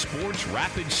 Fox Sports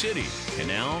Rapid City. And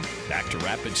now, back to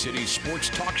Rapid City's Sports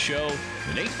Talk Show,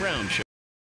 The Nate Brown Show.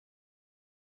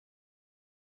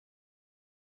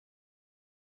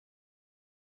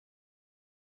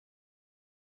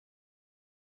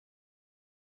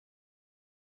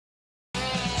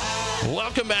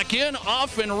 Welcome back in,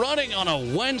 off and running on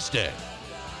a Wednesday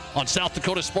on South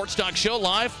Dakota Sports Talk Show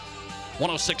live,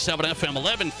 106.7 FM,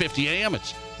 1150 AM.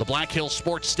 It's the Black Hills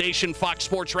Sports Station, Fox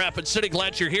Sports Rapid City.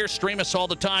 Glad you're here. Stream us all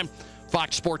the time,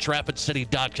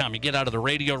 FoxSportsRapidCity.com. You get out of the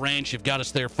radio range, you've got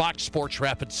us there,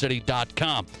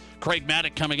 FoxSportsRapidCity.com. Craig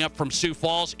Maddock coming up from Sioux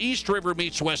Falls. East River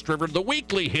meets West River, the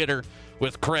weekly hitter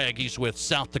with Craig. He's with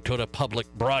South Dakota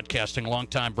Public Broadcasting,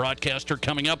 longtime broadcaster.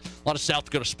 Coming up, a lot of South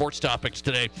Dakota sports topics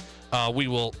today we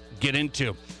will get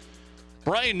into.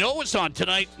 Brian Noe is on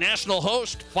tonight, national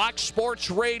host, Fox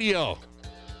Sports Radio.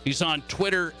 He's on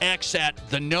Twitter, X at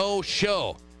The Noe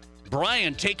Show.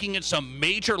 Brian taking in some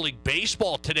Major League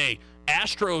Baseball today.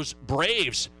 Astros,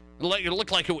 Braves. It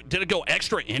looked like did it go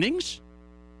extra innings?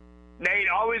 Nate,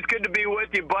 always good to be with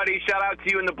you, buddy. Shout out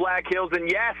to you in the Black Hills. And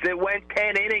yes, it went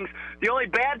 10 innings. The only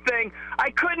bad thing,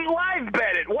 I couldn't live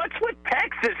bet it. What's with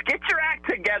Texas? Get your act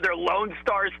together, Lone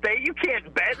Star State. You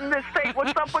can't bet in this state.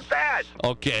 What's up with that?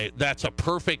 Okay, that's a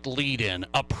perfect lead-in.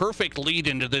 A perfect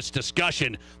lead-in to this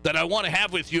discussion that I want to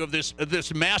have with you of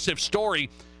this massive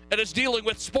story, and it's dealing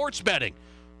with sports betting.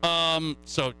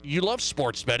 So you love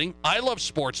sports betting. I love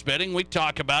sports betting. We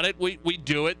talk about it. We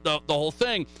do it, the whole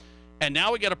thing. And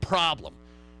now we got a problem.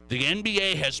 The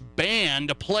NBA has banned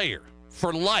a player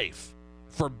for life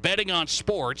for betting on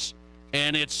sports,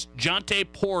 and it's Jontay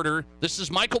Porter. This is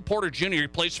Michael Porter Jr. He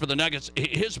plays for the Nuggets.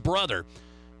 His brother,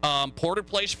 Porter,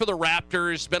 plays for the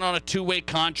Raptors, been on a two-way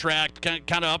contract, kind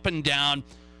of up and down.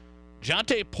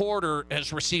 Jontay Porter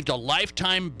has received a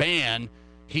lifetime ban.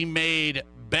 He made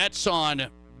bets on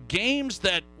games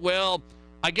that, well,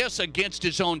 I guess against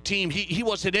his own team. He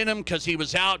wasn't in them because he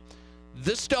was out.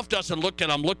 This stuff doesn't look good.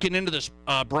 I'm looking into this,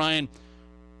 Brian.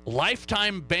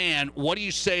 Lifetime ban. What do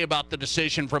you say about the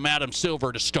decision from Adam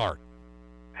Silver to start?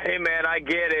 Hey, man, I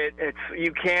get it.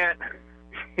 You can't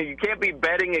be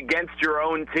betting against your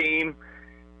own team,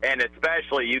 and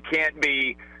especially you can't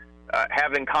be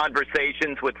having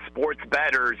conversations with sports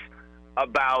bettors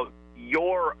about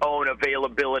your own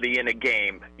availability in a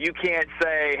game. You can't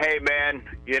say, hey, man,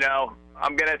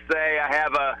 I'm going to say I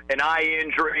have an eye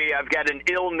injury, I've got an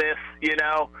illness, you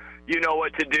know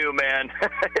what to do, man.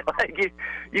 Like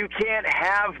you can't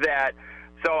have that.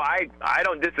 So I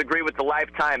don't disagree with the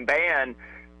lifetime ban.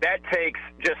 That takes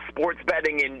just sports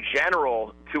betting in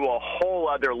general to a whole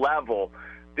other level.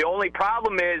 The only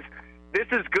problem is this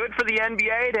is good for the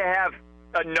NBA to have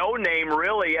a no-name,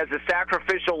 really, as a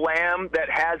sacrificial lamb that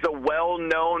has a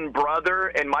well-known brother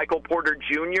and Michael Porter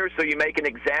Jr., so you make an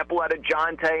example out of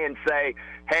Jontay and say,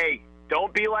 hey,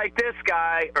 don't be like this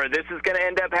guy, or this is going to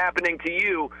end up happening to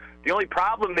you. The only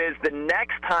problem is the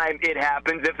next time it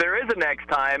happens, if there is a next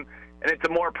time, and it's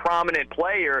a more prominent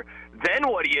player, then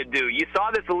what do? You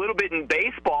saw this a little bit in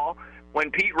baseball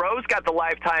when Pete Rose got the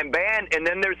lifetime ban, and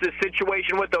then there's this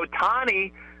situation with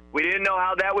Ohtani. We didn't know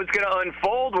how that was going to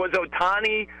unfold. Was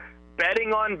Ohtani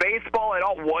betting on baseball at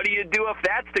all? What do you do if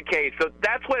that's the case? So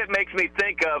that's what it makes me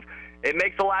think of. It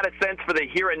makes a lot of sense for the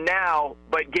here and now,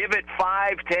 but give it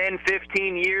 5, 10,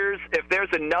 15 years. If there's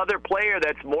another player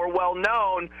that's more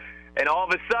well-known, and all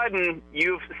of a sudden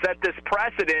you've set this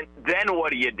precedent, then what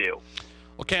do you do?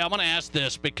 Okay, I'm going to ask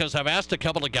this because I've asked a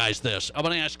couple of guys this. I'm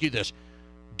going to ask you this.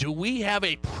 Do we have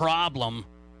a problem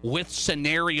with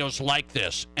scenarios like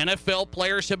this? NFL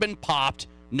players have been popped,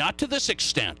 not to this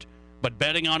extent, but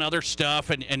betting on other stuff,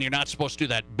 and you're not supposed to do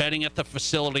that, betting at the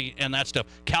facility and that stuff.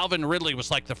 Calvin Ridley was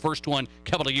like the first one a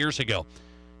couple of years ago.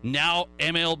 Now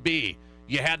MLB.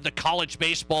 You had the college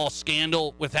baseball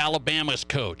scandal with Alabama's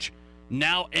coach.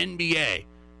 Now NBA.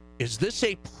 Is this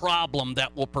a problem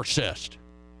that will persist?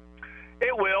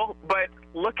 It will, but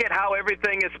look at how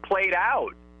everything is played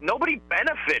out. Nobody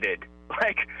benefited.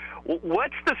 Like,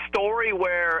 what's the story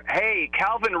where, hey,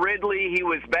 Calvin Ridley, he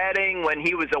was betting when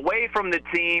he was away from the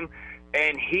team,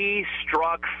 and he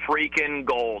struck freaking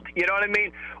gold? You know what I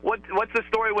mean? What's the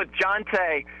story with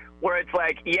Jontay where it's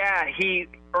like, yeah, he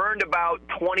earned about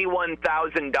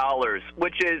 $21,000,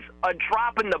 which is a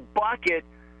drop in the bucket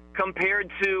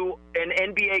compared to an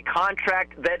NBA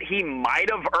contract that he might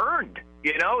have earned?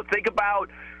 Think about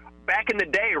back in the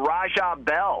day, Rajah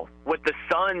Bell with the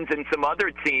Suns and some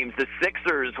other teams, the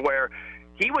Sixers, where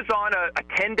he was on a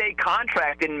 10-day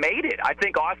contract and made it. I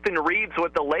think Austin Reeves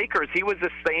with the Lakers, he was the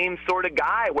same sort of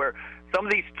guy where some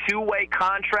of these two-way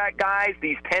contract guys,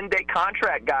 these 10-day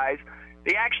contract guys,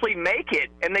 they actually make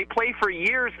it, and they play for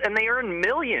years, and they earn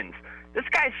millions. This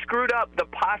guy screwed up the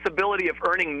possibility of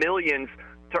earning millions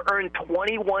to earn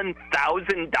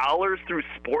 $21,000 through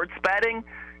sports betting.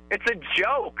 It's a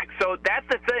joke. So that's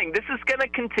the thing. This is going to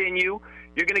continue.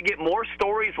 You're going to get more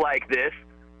stories like this.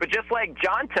 But just like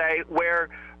Jontay, where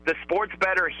the sports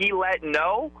bettor, he let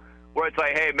know, where it's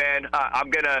like, hey, man, I'm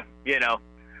going to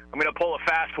pull a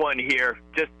fast one here.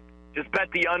 Just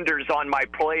bet the unders on my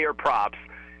player props.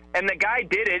 And the guy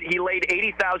did it. He laid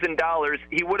 $80,000.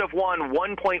 He would have won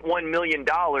 $1.1 million.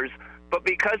 But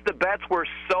because the bets were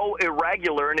so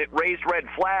irregular and it raised red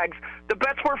flags, the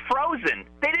bets were frozen.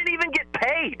 They didn't even get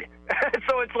paid.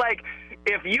 So it's like,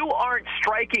 if you aren't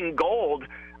striking gold,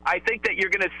 I think that you're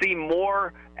going to see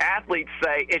more athletes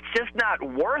say it's just not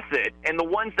worth it. And the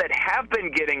ones that have been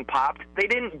getting popped, they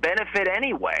didn't benefit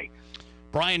anyway.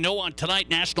 Brian Noe on tonight,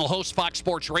 national host, Fox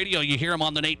Sports Radio. You hear him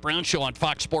on the Nate Brown Show on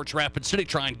Fox Sports Rapid City.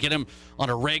 Try and get him on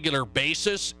a regular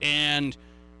basis. And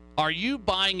are you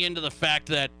buying into the fact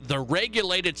that the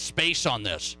regulated space on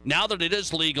this, now that it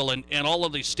is legal in all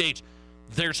of these states,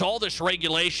 there's all this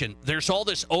regulation, there's all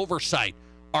this oversight.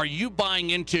 Are you buying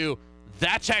into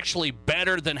that's actually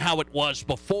better than how it was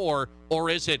before, or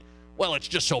is it, well, it's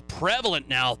just so prevalent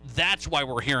now, that's why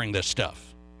we're hearing this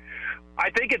stuff? I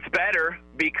think it's better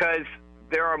because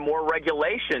there are more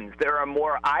regulations. There are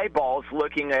more eyeballs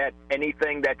looking at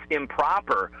anything that's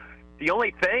improper. The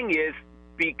only thing is,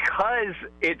 because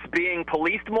it's being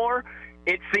policed more,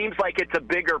 it seems like it's a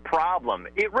bigger problem.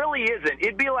 It really isn't.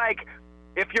 It'd be like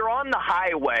if you're on the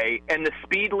highway and the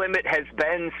speed limit has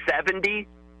been 70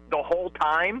 the whole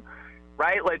time,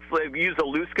 right? Let's use a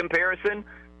loose comparison.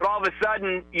 But all of a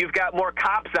sudden, you've got more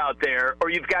cops out there,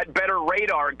 or you've got better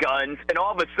radar guns, and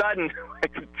all of a sudden,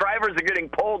 drivers are getting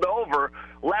pulled over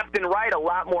left and right a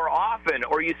lot more often,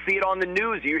 or you see it on the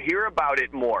news, you hear about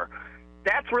it more.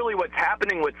 That's really what's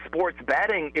happening with sports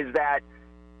betting, is that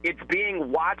it's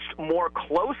being watched more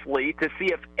closely to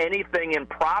see if anything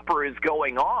improper is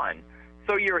going on.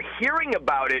 So you're hearing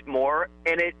about it more,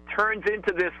 and it turns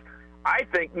into this, I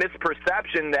think,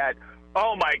 misperception that,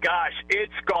 oh my gosh,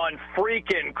 it's gone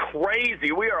freaking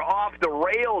crazy. We are off the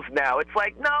rails now. It's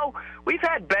like, no, we've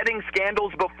had betting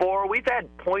scandals before. We've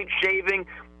had point shaving.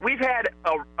 We've had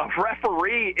a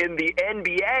referee in the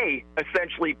NBA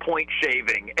essentially point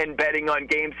shaving and betting on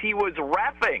games. He was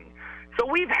reffing. So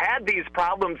we've had these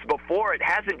problems before. It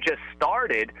hasn't just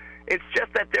started. It's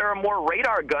just that there are more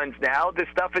radar guns now. This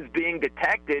stuff is being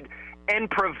detected and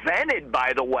prevented,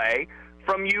 by the way,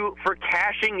 from you for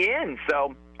cashing in.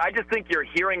 So I just think you're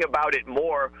hearing about it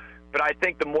more, but I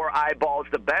think the more eyeballs,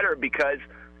 the better, because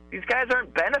these guys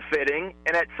aren't benefiting,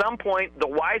 and at some point, the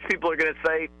wise people are going to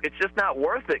say it's just not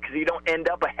worth it because you don't end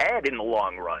up ahead in the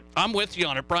long run. I'm with you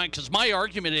on it, Brian, because my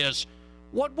argument is,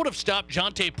 what would have stopped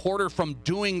Jontay Porter from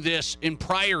doing this in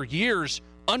prior years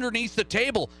underneath the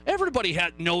table? Everybody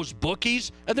knows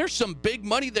bookies, and there's some big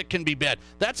money that can be bet.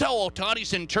 That's how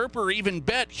Ohtani's interpreter even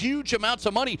bet huge amounts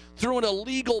of money through an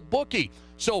illegal bookie.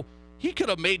 So he could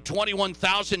have made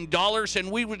 $21,000, and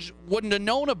we wouldn't have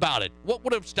known about it. What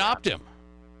would have stopped him?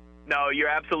 No, you're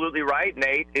absolutely right,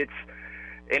 Nate. It's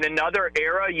in another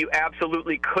era, you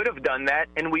absolutely could have done that,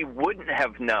 and we wouldn't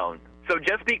have known. So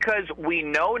just because we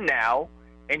know now,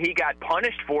 and he got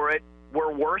punished for it,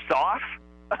 we're worse off.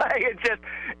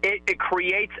 It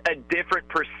creates a different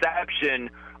perception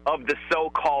of the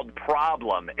so-called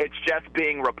problem. It's just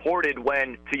being reported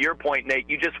when, to your point, Nate,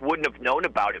 you just wouldn't have known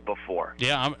about it before.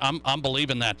 Yeah, I'm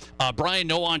believing that. Brian,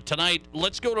 no on tonight.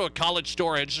 Let's go to a college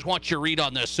story. I just want your read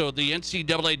on this. So the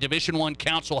NCAA Division I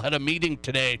Council had a meeting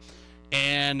today,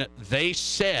 and they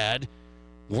said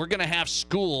we're going to have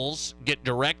schools get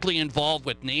directly involved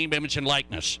with name, image, and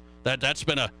likeness. That's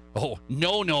been a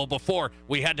no-no before.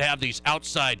 We had to have these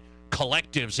outside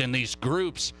collectives and these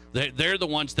groups. They're the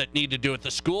ones that need to do it.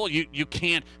 The school, you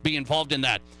can't be involved in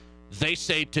that. They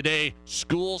say today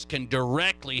schools can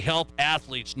directly help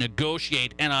athletes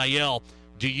negotiate NIL.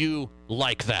 Do you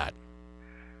like that?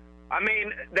 I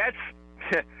mean, that's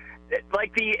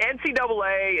like the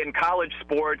NCAA and college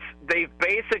sports, they've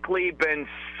basically been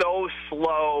so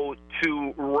slow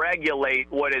to regulate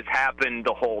what has happened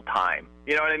the whole time.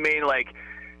 You know what I mean? Like,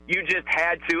 you just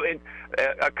had to,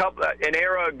 an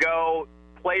era ago,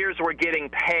 players were getting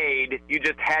paid. You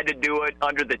just had to do it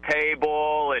under the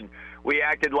table, and we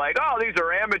acted like, oh, these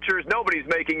are amateurs. Nobody's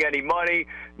making any money.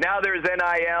 Now there's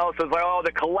NIL, so it's like, oh,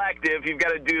 the collective, you've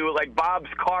got to do like Bob's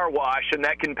Car Wash, and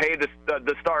that can pay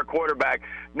the star quarterback.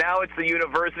 Now it's the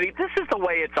university. This is the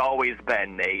way it's always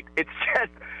been, Nate. It's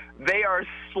just they are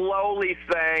slowly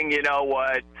saying, you know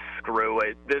what, screw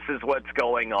it. This is what's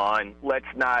going on. Let's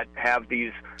not have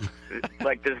these,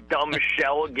 like this dumb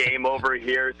shell game over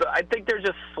here. So I think they're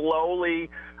just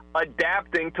slowly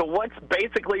adapting to what's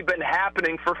basically been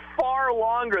happening for far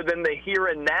longer than the here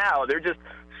and now. They're just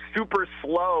super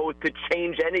slow to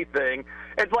change anything.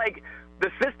 It's like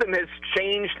the system has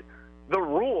changed the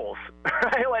rules,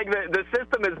 right? Like the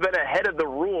system has been ahead of the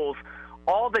rules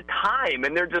all the time,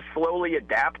 and they're just slowly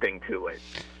adapting to it.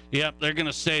 Yep, they're going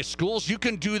to say, schools, you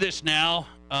can do this now.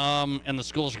 And the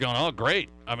schools are going, oh, great.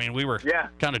 I mean, we were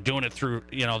kind of doing it through,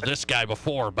 this guy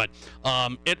before, but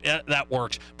that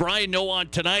works. Brian Noon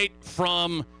tonight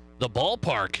from the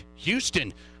ballpark.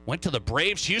 Houston went to the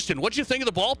Braves. Houston, what'd you think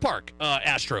of the ballpark,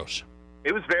 Astros?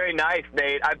 It was very nice,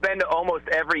 Nate. I've been to almost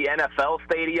every NFL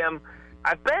stadium.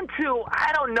 I've been to,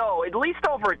 I don't know, at least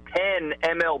over 10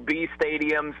 MLB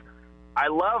stadiums. I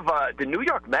love the New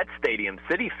York Mets Stadium.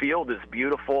 Citi Field is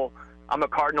beautiful. I'm a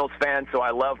Cardinals fan, so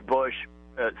I love Busch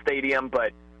Stadium.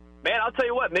 But, man, I'll tell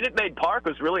you what, Minute Maid Park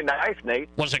was really nice, Nate.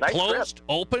 Was it nice closed, trip.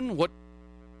 open? What?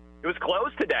 It was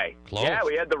closed today. Closed. Yeah,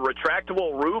 we had the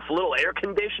retractable roof, a little air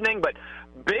conditioning, but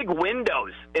big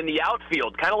windows in the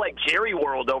outfield, kind of like Jerry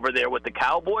World over there with the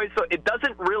Cowboys. So it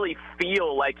doesn't really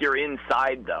feel like you're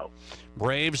inside, though.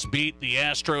 Braves beat the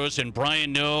Astros, and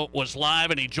Brian Noe was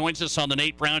live, and he joins us on the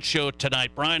Nate Brown Show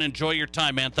tonight. Brian, enjoy your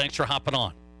time, man. Thanks for hopping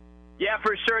on. Yeah,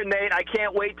 for sure, Nate. I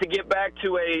can't wait to get back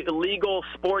to a legal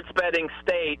sports betting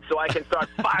state so I can start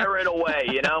firing away,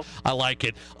 you know? I like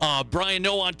it. Brian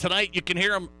Noe on tonight. You can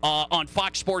hear him on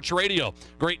Fox Sports Radio.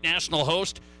 Great national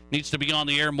host. Needs to be on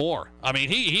the air more. I mean,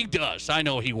 he does. I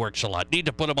know he works a lot. Need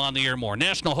to put him on the air more.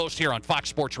 National host here on Fox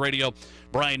Sports Radio.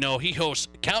 Brian Noe. He hosts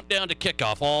Countdown to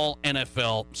Kickoff all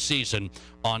NFL season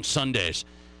on Sundays.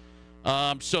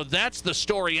 So that's the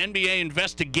story. NBA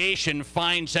investigation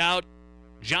finds out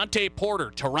Jontay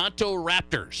Porter, Toronto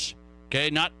Raptors. Okay,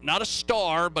 not a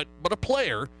star, but a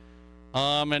player.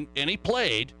 And he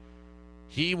played.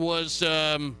 He was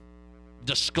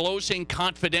disclosing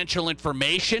confidential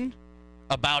information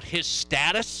about his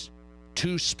status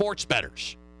to sports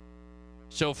bettors.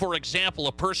 So, for example,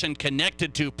 a person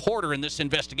connected to Porter in this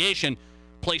investigation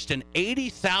placed an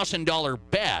 $80,000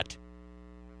 bet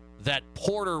that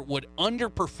Porter would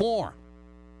underperform.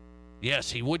 Yes,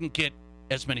 he wouldn't get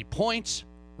as many points,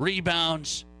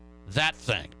 rebounds, that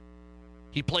thing.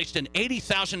 He placed an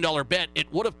 $80,000 bet.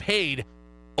 It would have paid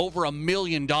over $1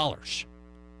 million.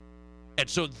 And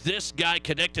so this guy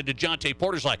connected to Jontay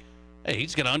Porter's like, hey,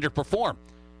 he's going to underperform.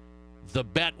 The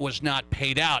bet was not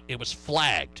paid out. It was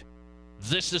flagged.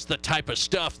 This is the type of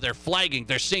stuff they're flagging.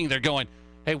 They're seeing, they're going,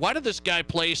 hey, why did this guy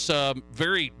place a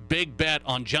very big bet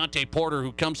on Jontay Porter,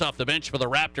 who comes off the bench for the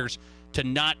Raptors, to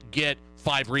not get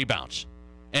 5 rebounds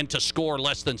and to score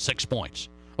less than 6 points?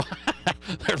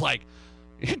 They're like,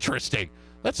 interesting.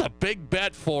 That's a big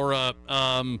bet for a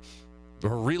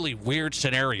really weird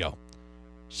scenario.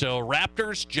 So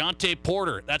Raptors, Jontay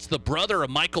Porter. That's the brother of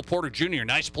Michael Porter Jr.,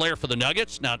 nice player for the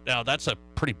Nuggets. Now that's a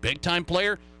pretty big-time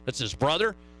player. That's his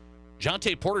brother.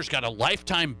 Jontay Porter's got a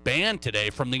lifetime ban today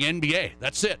from the NBA.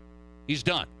 That's it. He's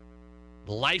done.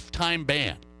 Lifetime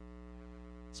ban.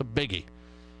 It's a biggie.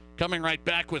 Coming right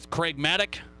back with Craig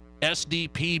Maddock,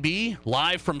 SDPB,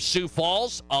 live from Sioux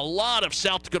Falls. A lot of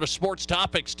South Dakota sports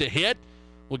topics to hit.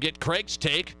 We'll get Craig's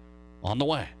take on the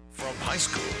way. From high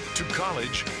school to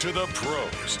college to the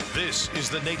pros, this is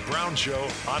the Nate Brown Show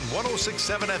on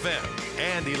 106.7 FM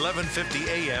and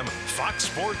 1150 AM Fox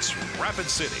Sports Rapid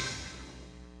City.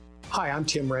 Hi, I'm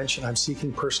Tim Wrench, and I'm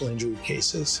seeking personal injury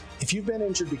cases. If you've been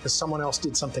injured because someone else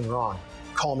did something wrong,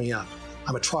 call me up.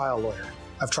 I'm a trial lawyer.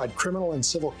 I've tried criminal and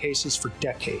civil cases for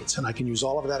decades, and I can use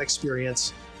all of that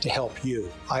experience to help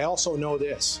you. I also know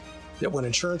this, that when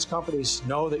insurance companies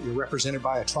know that you're represented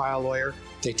by a trial lawyer,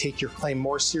 they take your claim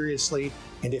more seriously,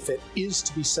 and if it is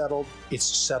to be settled, it's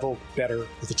settled better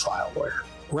with a trial lawyer.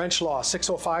 Wrench Law,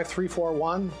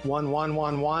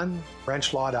 605-341-1111,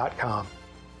 wrenchlaw.com.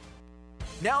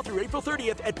 Now through April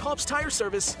 30th at Pops Tire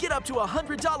Service, get up to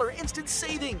 $100 instant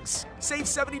savings. Save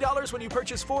 $70 when you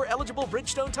purchase 4 eligible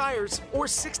Bridgestone tires or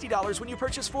 $60 when you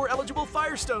purchase 4 eligible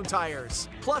Firestone tires.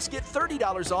 Plus, get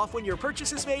 $30 off when your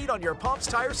purchase is made on your Pops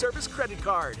Tire Service credit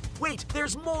card. Wait,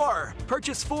 there's more!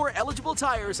 Purchase 4 eligible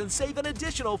tires and save an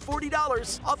additional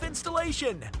 $40 off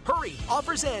installation. Hurry!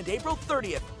 Offers end April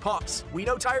 30th. Pops. We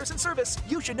know tires and service.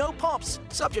 You should know Pops.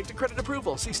 Subject to credit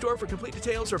approval. See store for complete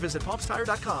details or visit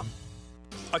popstire.com.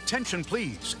 Attention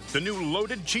please. The new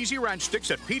loaded cheesy ranch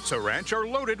sticks at Pizza Ranch are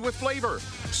loaded with flavor.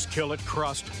 Skillet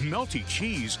crust, melty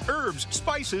cheese, herbs,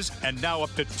 spices, and now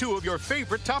up to 2 of your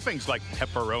favorite toppings like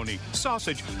pepperoni,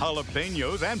 sausage,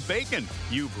 jalapenos, and bacon.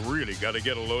 You've really got to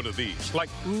get a load of these. Like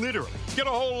literally, get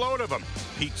a whole load of them.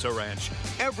 Pizza Ranch,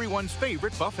 everyone's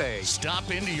favorite buffet.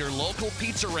 Stop into your local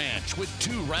Pizza Ranch with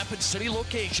 2 Rapid City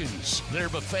locations. Their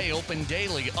buffet open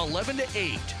daily 11 to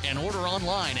 8 and order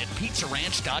online at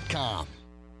pizzaranch.com.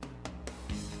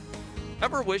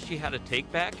 Ever wish you had a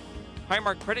take-back?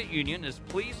 Highmark Credit Union is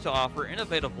pleased to offer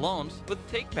innovative loans with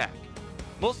take-back.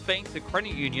 Most banks and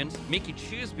credit unions make you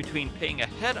choose between paying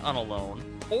ahead on a loan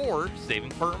or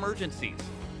saving for emergencies.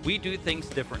 We do things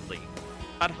differently.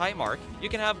 At Highmark, you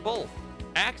can have both.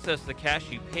 Access the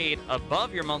cash you paid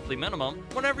above your monthly minimum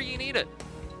whenever you need it.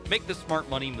 Make the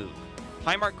smart money move.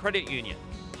 Highmark Credit Union.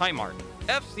 Highmark.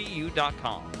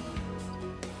 FCU.com.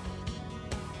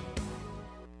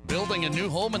 Building a new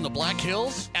home in the Black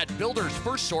Hills? At Builders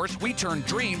First Source, we turn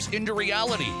dreams into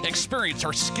reality. Experience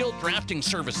our skilled drafting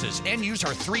services and use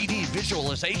our 3D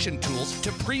visualization tools to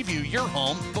preview your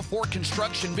home before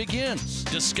construction begins.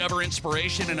 Discover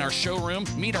inspiration in our showroom,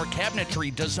 meet our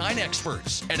cabinetry design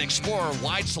experts, and explore our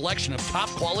wide selection of top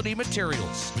quality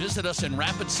materials. Visit us in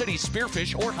Rapid City,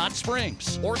 Spearfish, or Hot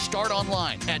Springs, or start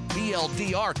online at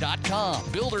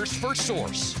BLDR.com. Builders First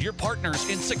Source, your partners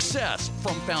in success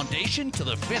from foundation to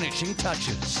the finishing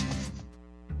touches.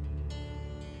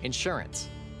 Insurance.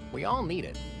 We all need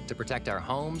it to protect our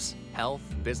homes, health,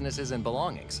 businesses, and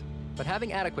belongings. But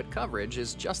having adequate coverage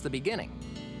is just the beginning.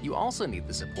 You also need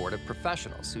the support of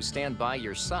professionals who stand by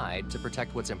your side to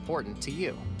protect what's important to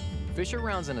you. Fisher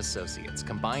Rounds & Associates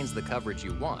combines the coverage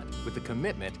you want with the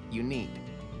commitment you need.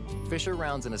 Fisher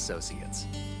Rounds & Associates.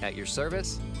 At your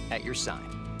service, at your side.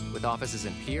 With offices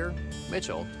in Pierre,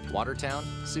 Mitchell, Watertown,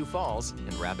 Sioux Falls,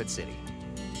 and Rapid City.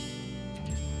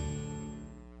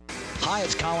 Hi,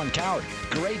 it's Colin Coward.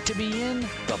 Great to be in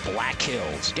the Black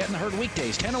Hills. Getting heard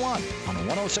weekdays 10 to 1 on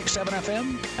 106.7 FM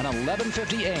and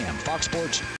 1150 AM. Fox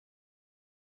Sports.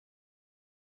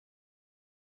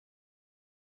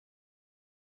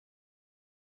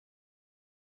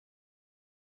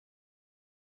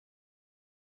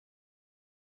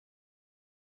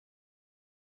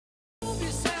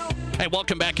 Hey,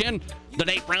 welcome back in. The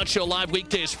Nate Brown Show live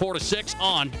weekdays 4 to 6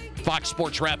 on Fox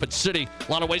Sports Rapid City.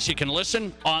 A lot of ways you can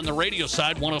listen on the radio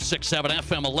side, 106.7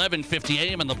 FM, 1150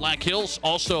 AM in the Black Hills.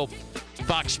 Also,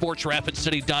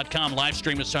 FoxSportsRapidCity.com. Live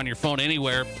stream us on your phone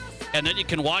anywhere. And then you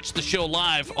can watch the show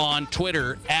live on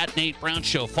Twitter, at Nate Brown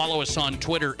Show. Follow us on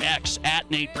Twitter, X,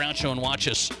 at Nate Brown Show, and watch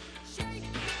us.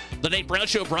 The Nate Brown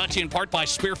Show brought to you in part by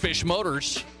Spearfish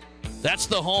Motors. That's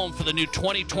the home for the new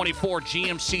 2024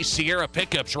 GMC Sierra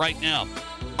pickups right now.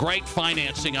 Great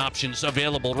financing options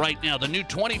available right now. The new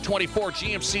 2024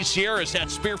 GMC Sierra is at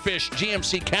Spearfish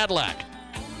GMC Cadillac.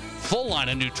 Full line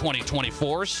of new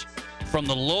 2024s from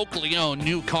the locally owned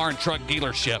new car and truck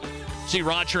dealership. See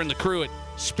Roger and the crew at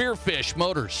Spearfish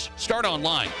Motors. Start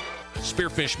online,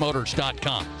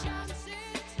 spearfishmotors.com.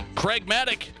 Craig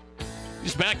Maddock,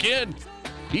 he's back in.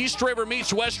 East River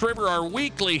meets West River, our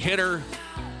weekly hitter.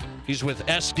 He's with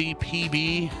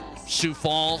SDPB, Sioux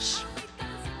Falls.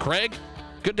 Craig,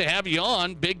 good to have you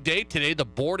on. Big day today. The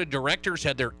board of directors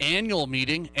had their annual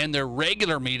meeting and their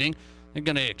regular meeting. They're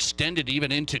going to extend it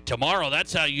even into tomorrow.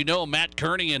 That's how you know Matt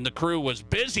Kearney and the crew was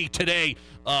busy today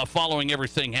following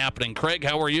everything happening. Craig,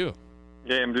 how are you?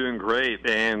 Yeah, I'm doing great,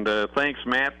 and thanks,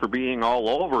 Matt, for being all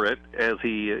over it, as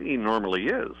he normally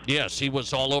is. Yes, he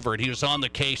was all over it. He was on the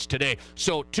case today.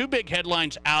 So two big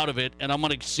headlines out of it, and I'm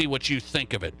going to see what you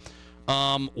think of it.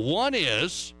 One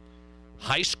is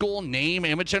high school name,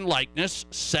 image, and likeness,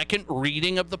 second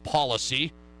reading of the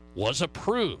policy was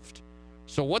approved.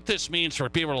 So what this means for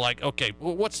people are like, okay,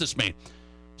 well, what's this mean?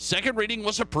 Second reading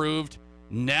was approved.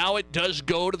 Now it does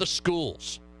go to the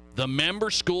schools. The member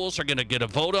schools are going to get a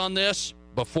vote on this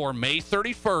before May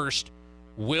 31st.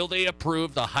 Will they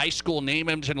approve the high school name,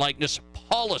 image, and likeness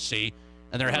policy?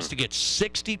 And there has to get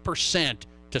 60%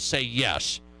 to say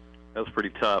yes. That's pretty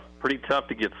tough. Pretty tough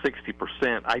to get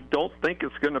 60%. I don't think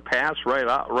it's going to pass right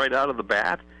out of the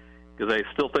bat, because I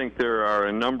still think there are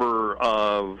a number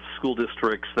of school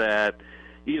districts that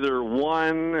either,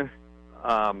 one,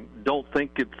 don't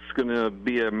think it's going to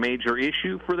be a major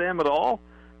issue for them at all,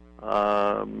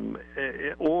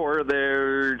 or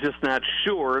they're just not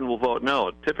sure and will vote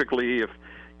no. Typically, if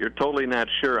you're totally not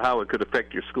sure how it could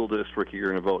affect your school district, you're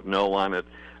going to vote no on it.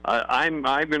 I'm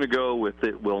going to go with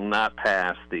it will not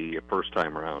pass the first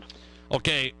time around.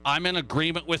 Okay, I'm in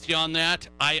agreement with you on that.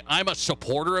 I'm a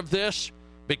supporter of this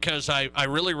because I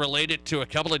really relate it to a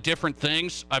couple of different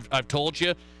things. I've told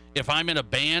you, if I'm in a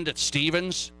band at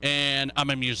Stevens and I'm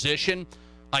a musician,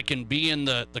 I can be in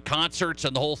the concerts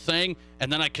and the whole thing,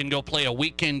 and then I can go play a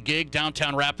weekend gig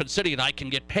downtown Rapid City, and I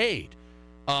can get paid.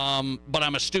 But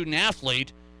I'm a student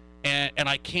athlete, and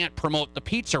I can't promote the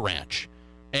Pizza Ranch.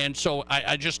 And so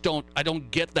I just don't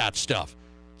get that stuff.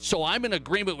 So I'm in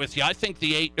agreement with you. I think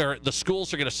the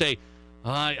schools are going to say,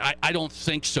 I don't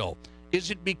think so.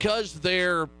 Is it because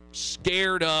they're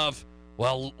scared of,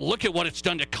 well, look at what it's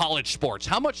done to college sports?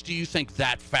 How much do you think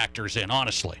that factors in,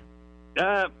 honestly?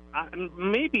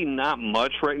 Maybe not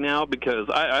much right now, because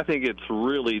I think it's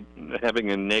really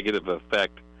having a negative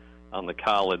effect on the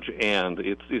college end.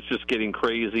 It's just getting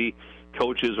crazy.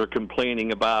 Coaches are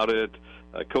complaining about it.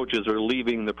 Coaches are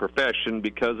leaving the profession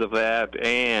because of that,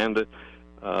 and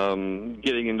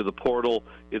getting into the portal.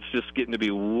 It's just getting to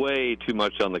be way too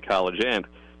much on the college end.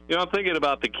 You know, I'm thinking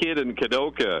about the kid in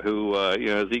Kadoka who,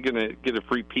 is he going to get a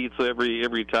free pizza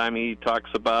every time he talks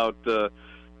about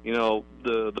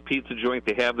the pizza joint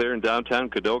they have there in downtown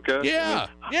Kadoka. Yeah,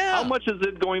 How much is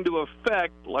it going to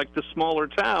affect, like, the smaller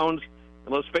towns?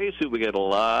 And let's face it, we get a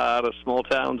lot of small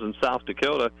towns in South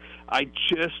Dakota. I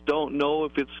just don't know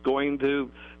if it's going to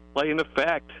play an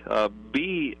effect,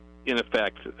 be in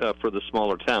effect for the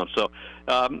smaller towns. So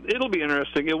it'll be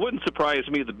interesting. It wouldn't surprise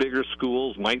me the bigger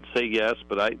schools might say yes,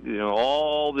 but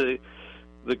all the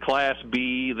Class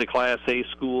B, the Class A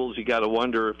schools, you got to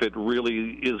wonder if it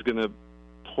really is going to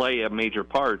play a major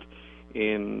part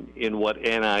in what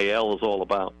NIL is all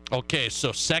about. Okay,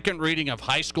 so second reading of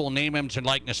high school name, image, and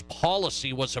likeness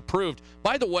policy was approved.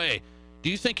 By the way, do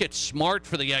you think it's smart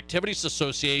for the Activities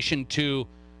Association to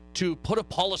put a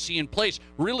policy in place?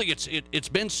 Really, it's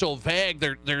been so vague.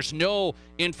 There's no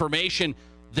information.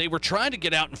 They were trying to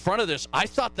get out in front of this. I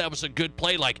thought that was a good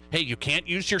play. Like, hey, you can't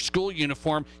use your school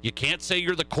uniform. You can't say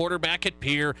you're the quarterback at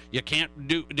Pierre. You can't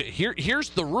do. Here's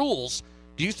the rules.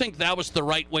 Do you think that was the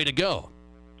right way to go?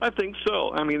 I think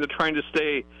so. I mean, they're trying to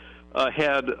stay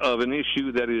ahead of an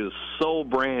issue that is so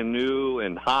brand new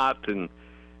and hot and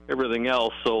everything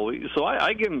else. So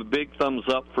I give them a big thumbs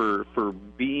up for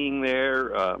being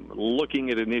there,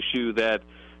 looking at an issue that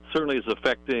certainly is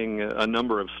affecting a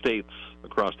number of states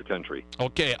across the country.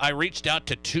 Okay, I reached out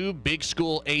to 2 big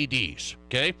school ADs,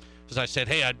 okay? Because I said,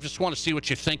 hey, I just want to see what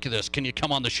you think of this. Can you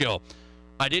come on the show?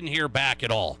 I didn't hear back at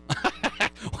all.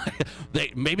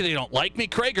 Maybe they don't like me,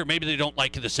 Craig, or maybe they don't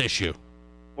like this issue.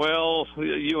 Well,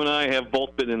 you and I have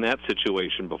both been in that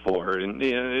situation before, and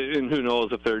who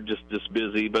knows if they're just this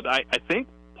busy. But I think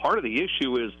part of the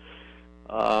issue is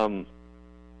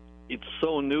it's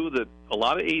so new that a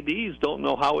lot of ADs don't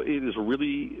know how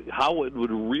it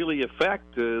would really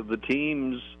affect the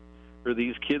teams or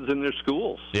these kids in their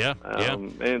schools. Yeah,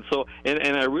 And so,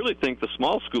 and I really think the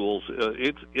small schools,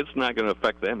 it's not going to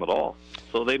affect them at all.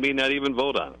 So they may not even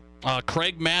vote on it.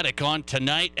 Craig Maddock on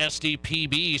tonight,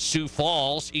 SDPB, Sioux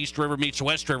Falls, East River meets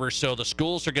West River. So the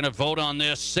schools are going to vote on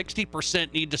this.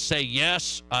 60% need to say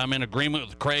yes. I'm in agreement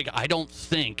with Craig. I don't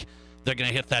think they're going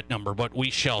to hit that number, but we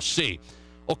shall see.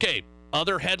 Okay,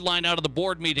 other headline out of the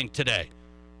board meeting today.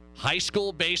 High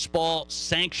school baseball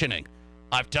sanctioning.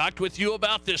 I've talked with you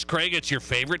about this, Craig. It's your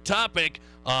favorite topic.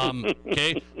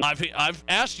 Okay, I've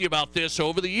asked you about this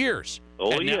over the years.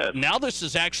 Oh, and yes. Now this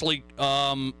is actually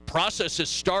process has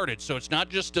started, so it's not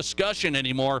just discussion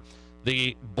anymore.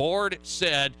 The board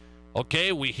said,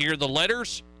 okay, we hear the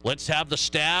letters. Let's have the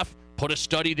staff put a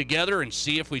study together and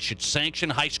see if we should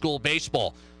sanction high school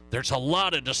baseball. There's a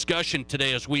lot of discussion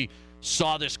today as we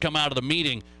saw this come out of the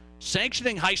meeting.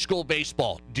 Sanctioning high school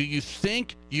baseball, do you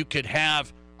think you could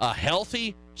have a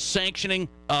healthy sanctioning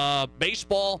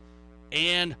baseball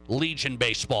and Legion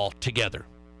baseball together?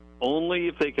 Only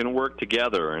if they can work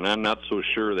together, and I'm not so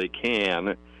sure they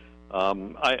can.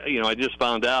 I just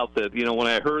found out that, when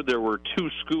I heard there were 2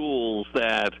 schools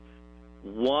that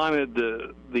wanted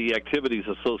the Activities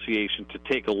Association to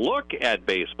take a look at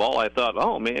baseball, I thought,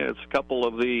 oh, man, it's a couple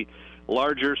of the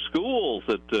larger schools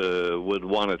that would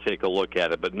want to take a look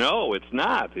at it. But no, it's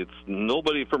not. It's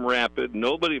nobody from Rapid,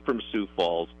 nobody from Sioux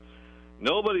Falls,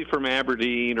 nobody from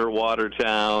Aberdeen or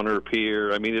Watertown or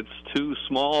Pierre. I mean, it's 2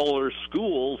 smaller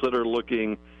schools that are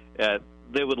looking at,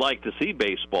 they would like to see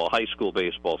baseball, high school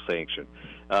baseball sanctioned.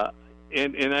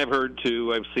 And I've heard,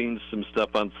 too, I've seen some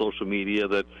stuff on social media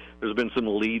that there's been some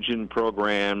Legion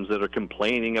programs that are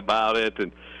complaining about it.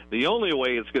 And the only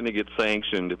way it's going to get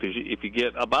sanctioned, if you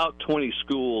get about 20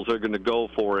 schools are going to go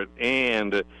for it,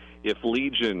 and if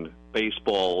Legion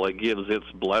baseball gives its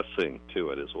blessing to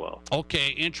it as well.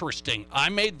 Okay, interesting. I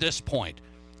made this point.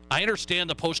 I understand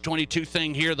the post-22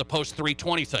 thing here, the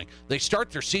post-320 thing. They start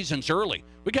their seasons early.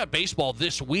 We got baseball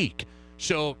this week.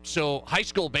 So high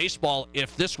school baseball,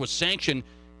 if this was sanctioned,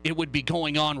 it would be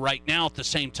going on right now at the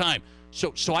same time.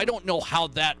 So I don't know how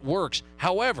that works.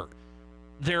 However,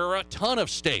 there are a ton of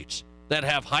states that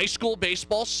have high school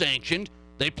baseball sanctioned.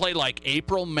 They play like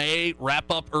April, May,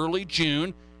 wrap up early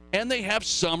June, and they have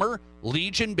summer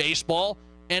Legion baseball,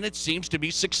 and it seems to be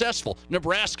successful.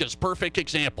 Nebraska's perfect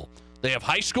example. They have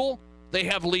high school, they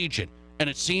have Legion, and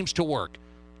it seems to work.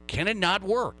 Can it not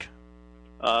work?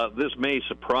 This may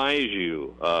surprise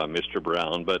you, Mr.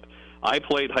 Brown, but I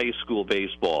played high school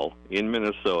baseball in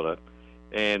Minnesota,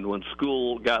 and when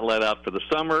school got let out for the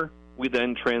summer, we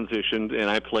then transitioned, and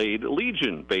I played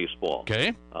Legion baseball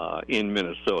in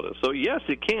Minnesota. So, yes,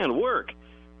 it can work,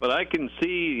 but I can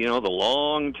see, the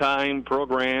long-time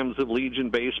programs of Legion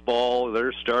baseball,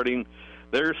 they're starting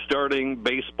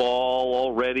baseball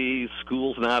already.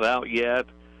 School's not out yet.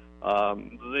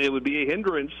 it would be a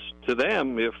hindrance to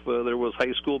them if there was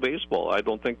high school baseball. I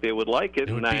don't think they would like it,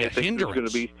 and I think there's going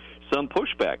to be some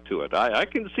pushback to it. I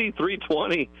can see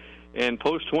 320 and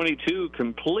post 22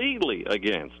 completely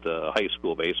against high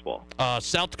school baseball.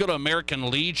 South Dakota American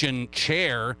Legion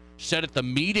chair said at the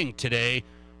meeting today,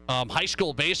 high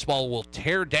school baseball will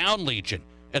tear down Legion,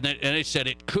 and they said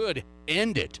it could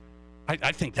end it.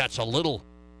 I think that's a little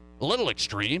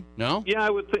extreme. No? Yeah,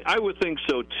 I would think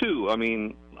so too. I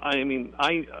mean,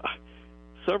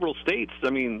 several states. I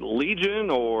mean, Legion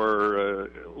or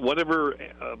whatever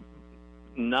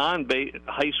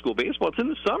non-high school baseball. It's in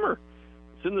the summer.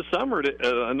 It's in the summer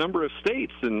to a number of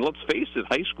states, and let's face it,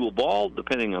 high school ball,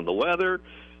 depending on the weather.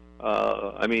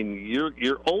 I mean,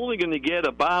 you're only going to get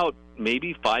about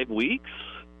maybe 5 weeks.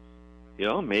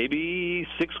 Maybe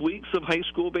 6 weeks of high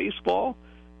school baseball.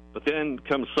 But then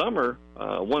come summer,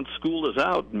 once school is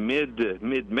out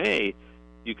mid-May,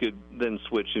 you could then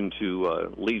switch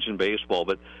into Legion baseball.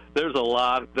 But there's a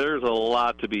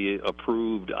lot to be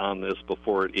approved on this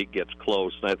before it gets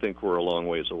close, and I think we're a long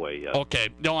ways away yet. Okay,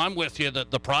 no, I'm with you.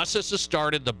 The process has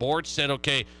started. The board said,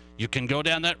 okay, you can go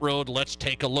down that road. Let's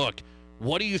take a look.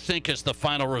 What do you think is the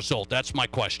final result? That's my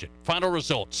question. Final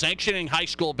result: sanctioning high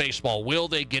school baseball. Will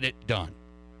they get it done?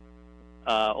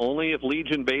 Only if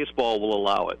Legion baseball will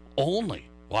allow it. Only?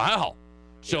 Wow.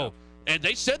 So, and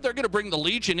they said they're going to bring the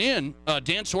Legion in.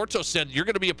 Dan Swartzo said you're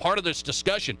going to be a part of this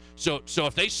discussion. So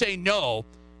if they say no,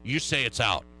 you say it's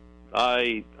out.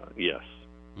 Yes.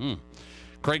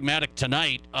 Craig Maddock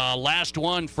tonight, last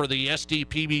one for the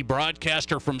SDPB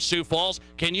broadcaster from Sioux Falls.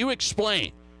 Can you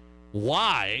explain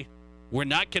why we're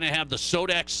not going to have the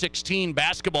Sodax 16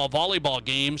 basketball volleyball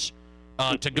games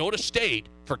to go to state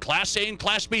for Class A and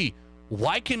Class B?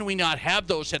 Why can we not have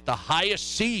those at the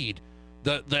highest seed?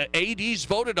 The ADs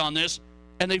voted on this,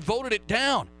 and they voted it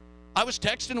down. I was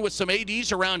texting with some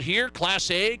ADs around here,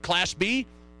 Class A, Class B.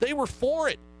 They were for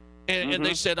it. And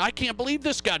they said, I can't believe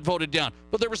this got voted down.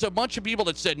 But there was a bunch of people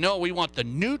that said, no, we want the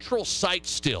neutral site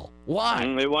still. Why?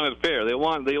 They wanted fair. They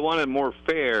wanted more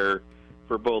fair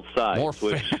for both sides,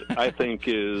 which I think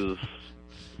is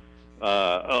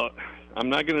I'm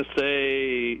not going to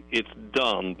say it's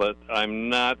dumb, but I'm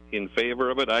not in favor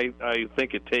of it. I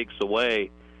think it takes away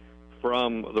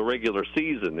from the regular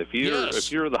season. If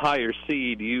you're the higher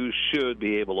seed, you should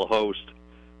be able to host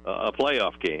a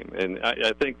playoff game. And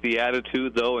I think the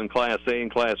attitude, though, in Class A and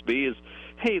Class B is,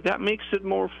 hey, that makes it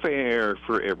more fair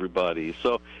for everybody.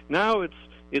 So now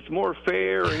it's more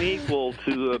fair and equal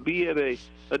to be at a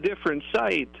different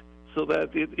site so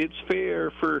that it's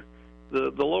fair for the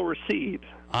lower seed.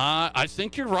 I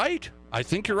think you're right.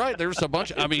 There's a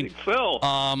bunch. I think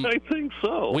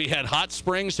so. We had Hot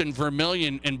Springs and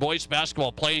Vermilion in boys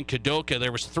basketball playing Kadoka.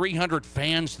 There was 300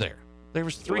 fans there.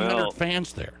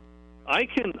 Fans there. I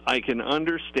can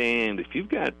understand if you've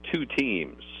got two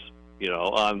teams,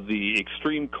 on the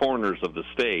extreme corners of the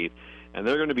state, and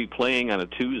they're going to be playing on a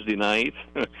Tuesday night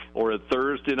or a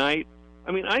Thursday night.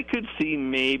 I mean, I could see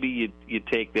maybe you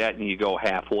take that and you go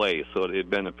halfway so it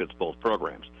benefits both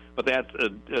programs. But that's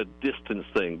a distance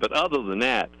thing. But other than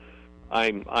that,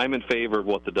 I'm in favor of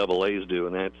what the AA do,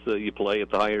 and that's you play at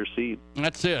the higher seed.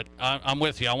 That's it. I'm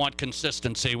with you. I want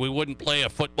consistency. We wouldn't play a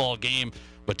football game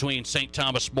between St.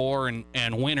 Thomas More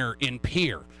and Winter in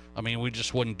Pierre. I mean, we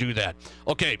just wouldn't do that.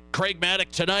 Okay, Craig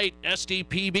Maddock tonight,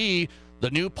 SDPB.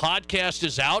 The new podcast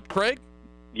is out, Craig?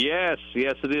 Yes,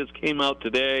 it is. Came out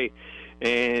today.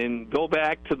 And go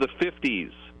back to the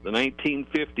 50s, the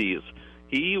 1950s.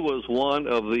 He was one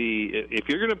of if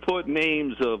you're going to put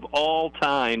names of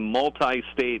all-time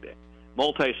multi-state,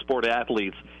 multi-sport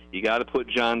athletes, you got to put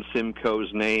John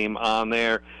Simcoe's name on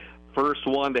there. First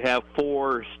one to have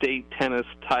 4 state tennis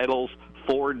titles,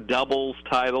 4 doubles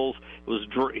titles.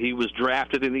 He was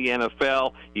drafted in the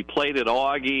NFL. He played at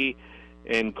Augie,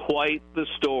 and quite the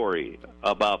story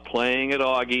about playing at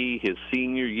Augie his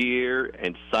senior year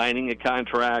and signing a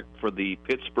contract for the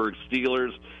Pittsburgh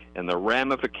Steelers and the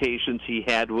ramifications he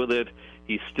had with it.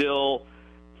 He still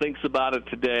thinks about it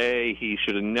today. He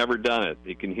should have never done it.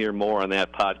 You can hear more on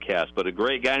that podcast. But a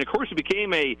great guy. And, of course, he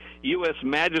became a U.S.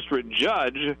 magistrate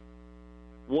judge,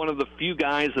 one of the few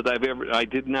guys that I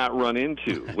did not run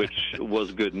into, which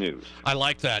was good news. I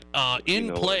like that.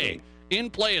 In Play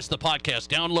is the podcast.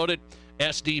 Download it.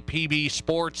 SDPB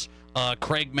Sports.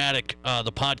 Craig Maddock,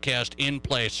 the podcast In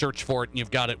Play. Search for it, and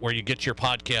you've got it where you get your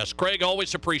podcast. Craig,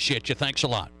 always appreciate you. Thanks a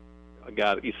lot. I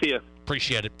got it. You see ya.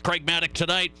 Appreciate it. Craig Maddock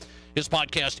tonight, his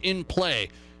podcast In Play.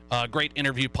 Great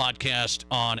interview podcast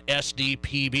on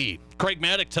SDPB. Craig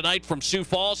Maddock tonight from Sioux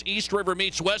Falls. East River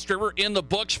meets West River in the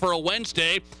books for a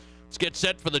Wednesday. Let's get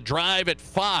set for the drive at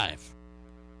 5.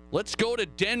 Let's go to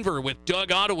Denver with Doug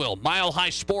Ottewill, Mile High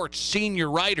Sports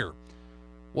senior writer.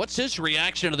 What's his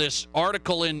reaction to this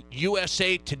article in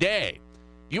USA Today?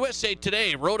 USA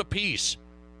Today wrote a piece.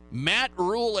 Matt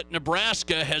Rule at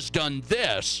Nebraska has done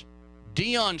this.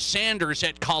 Deion Sanders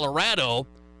at Colorado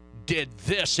did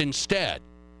this instead.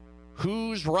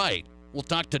 Who's right? We'll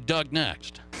talk to Doug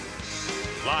next.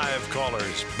 Live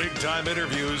callers, big-time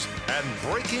interviews, and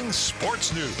breaking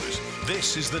sports news.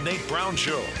 This is the Nate Brown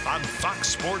Show on Fox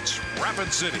Sports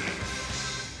Rapid City.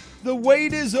 The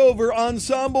wait is over.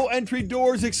 Ensemble entry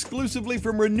doors exclusively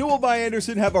from Renewal by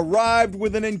Andersen have arrived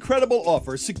with an incredible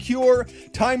offer. Secure,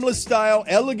 timeless style,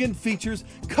 elegant features,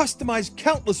 customized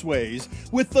countless ways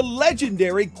with the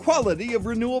legendary quality of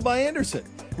Renewal by Andersen.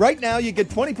 Right now, you get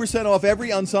 20% off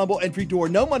every Ensemble entry door.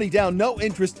 No money down, no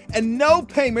interest, and no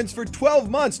payments for 12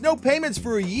 months. No payments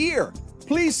for a year.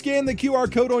 Please scan the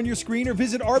QR code on your screen or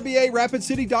visit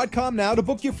RBARapidCity.com now to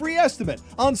book your free estimate.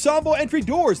 Ensemble entry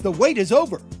doors, the wait is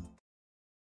over.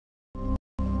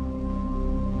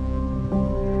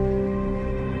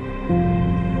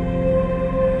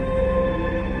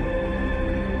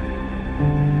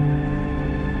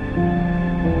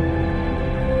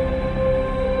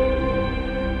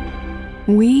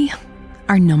 We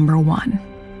are number one.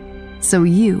 So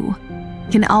you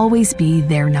can always be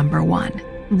their number one.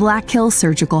 Black Hills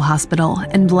Surgical Hospital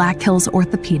and Black Hills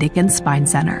Orthopedic and Spine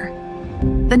Center.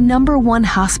 The number one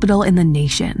hospital in the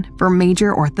nation for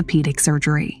major orthopedic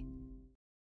surgery.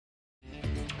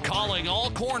 Calling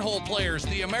all cornhole players,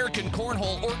 the American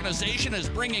Cornhole Organization is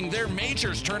bringing their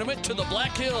majors tournament to the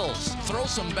Black Hills. Throw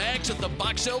some bags at the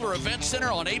Box Elder Event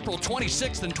Center on April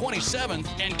 26th and 27th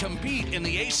and compete in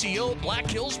the ACO Black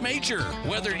Hills Major.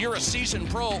 Whether you're a seasoned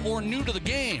pro or new to the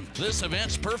game, this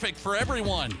event's perfect for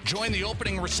everyone. Join the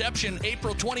opening reception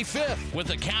April 25th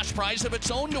with a cash prize of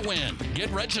its own to win. Get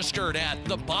registered at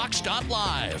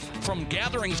thebox.live. From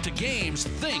gatherings to games,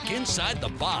 think inside the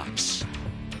box.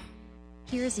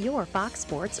 Here's your Fox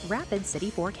Sports Rapid City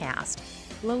forecast.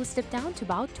 Lows dip down to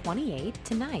about 28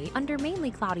 tonight under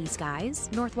mainly cloudy skies,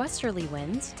 northwesterly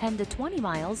winds 10 to 20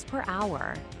 miles per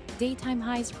hour. Daytime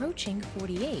highs approaching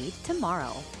 48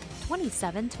 tomorrow,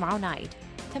 27 tomorrow night.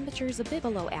 Temperatures a bit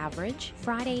below average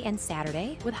Friday and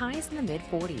Saturday with highs in the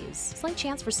mid-40s. Slight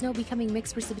chance for snow becoming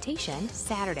mixed precipitation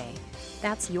Saturday.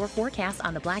 That's your forecast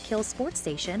on the Black Hills Sports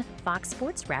Station, Fox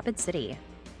Sports Rapid City.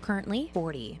 Currently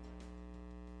 40.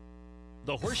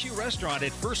 The Horseshoe Restaurant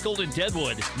at First Gold in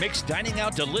Deadwood makes dining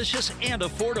out delicious and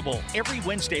affordable. Every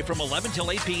Wednesday from 11 till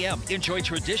 8 p.m. Enjoy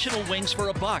traditional wings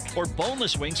for $1 or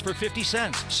boneless wings for 50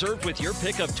 cents, served with your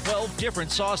pick of 12 different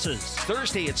sauces.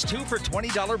 Thursday, it's 2 for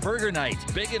 $20 burger night.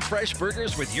 Big and fresh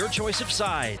burgers with your choice of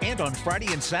side. And on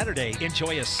Friday and Saturday,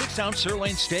 enjoy a 6-ounce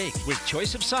sirloin steak with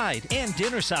choice of side and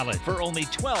dinner salad for only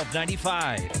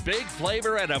 $12.95. Big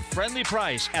flavor at a friendly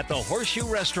price at the Horseshoe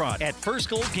Restaurant at First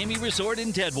Gold Gaming Resort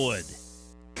in Deadwood.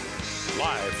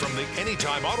 Live from the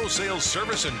Anytime Auto Sales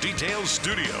Service and Details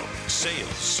Studio. Sales,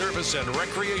 service, and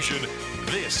recreation.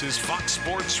 This is Fox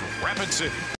Sports Rapid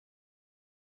City.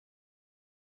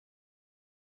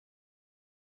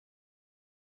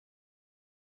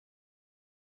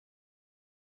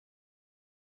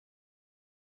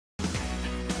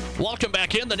 Welcome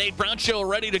back in. The Nate Brown Show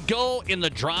ready to go in the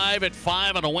Drive at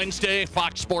 5 on a Wednesday.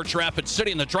 Fox Sports Rapid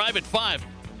City. And the Drive at 5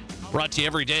 brought to you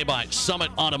every day by Summit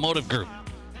Automotive Group.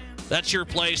 That's your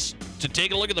place to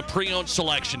take a look at the pre-owned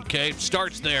selection, okay?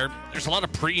 Starts there. There's a lot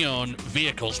of pre-owned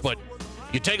vehicles, but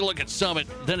you take a look at Summit,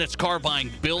 then it's car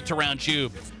buying built around you.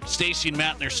 Stacy and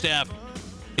Matt and their staff.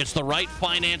 It's the right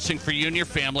financing for you and your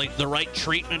family, the right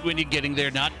treatment when you're getting there,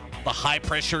 not the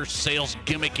high-pressure sales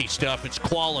gimmicky stuff. It's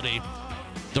quality.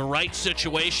 The right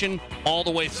situation all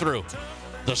the way through.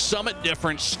 The Summit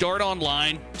difference, start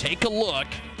online, take a look,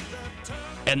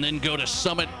 and then go to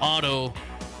Summit Auto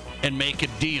and make a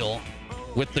deal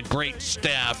with the great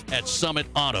staff at Summit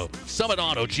Auto.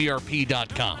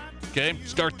 SummitAutoGRP.com. Okay?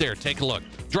 Start there. Take a look.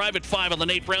 Drive at 5 on the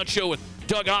Nate Brown Show with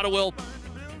Doug Ottewill.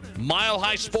 Mile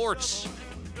High Sports,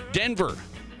 Denver.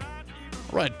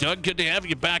 All right, Doug, good to have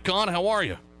you back on. How are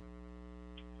you?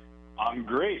 I'm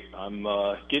great. I'm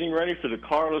getting ready for the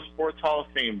Carlos Sports Hall of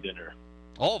Fame dinner.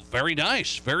 Oh, very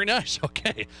nice. Very nice.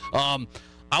 Okay. I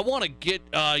want to get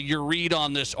your read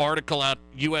on this article out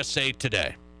USA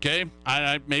Today. Okay,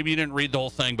 I maybe you didn't read the whole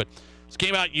thing, but this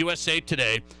came out USA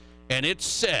Today, and it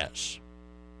says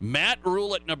Matt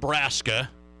Rule at Nebraska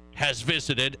has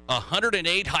visited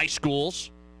 108 high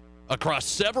schools across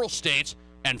several states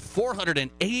and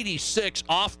 486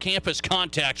 off-campus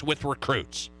contacts with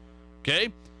recruits.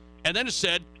 Okay, and then it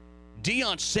said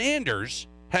Deion Sanders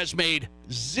has made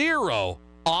 0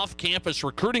 off-campus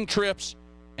recruiting trips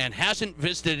and hasn't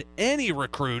visited any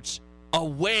recruits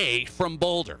away from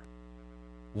Boulder.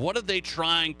 What are they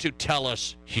trying to tell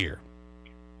us here?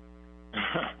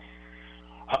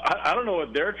 I don't know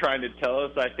what they're trying to tell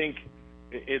us. I think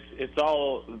it's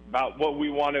all about what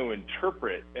we want to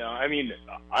interpret. I mean,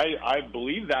 I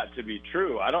believe that to be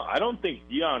true. I don't think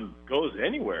Deion goes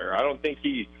anywhere. I don't think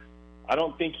he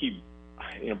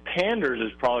panders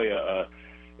is probably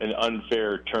an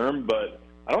unfair term, but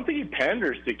I don't think he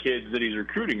panders to kids that he's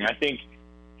recruiting. I think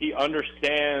he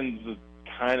understands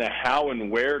kind of how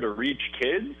and where to reach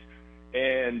kids,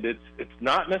 and it's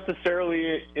not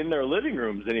necessarily in their living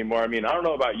rooms anymore. I mean, I don't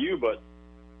know about you, but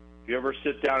if you ever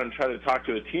sit down and try to talk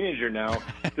to a teenager now,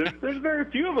 there's very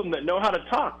few of them that know how to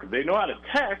talk. They know how to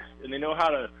text, and they know how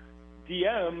to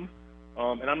DM,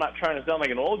 and I'm not trying to sound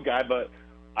like an old guy, but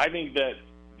I think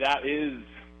that is,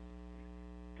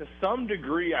 to some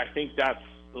degree, I think that's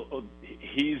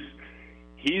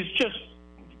he's just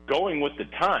going with the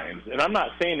times. And I'm not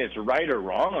saying it's right or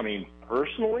wrong. I mean,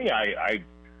 personally, I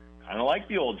kind of like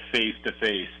the old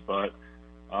face-to-face, but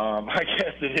I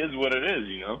guess it is what it is,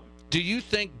 you know? Do you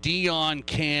think Deion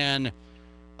can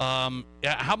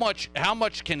how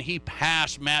much can he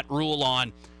pass Matt Rule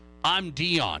on, I'm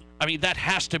Deion? I mean, that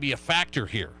has to be a factor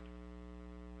here.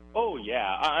 Oh,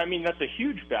 yeah. I mean, that's a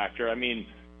huge factor. I mean,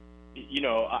 you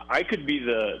know, I could be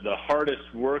the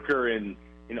hardest worker in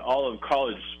all of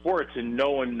college sports, and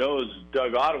no one knows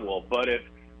Doug Ottewell. But if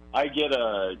I get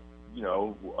a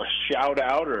shout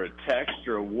out or a text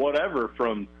or whatever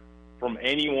from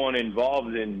anyone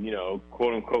involved in,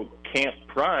 quote unquote Camp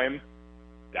Prime,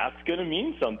 that's going to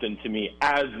mean something to me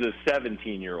as the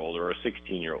 17-year-old or a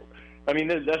 16-year-old. I mean,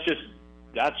 that's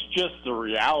just the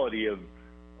reality of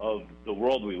the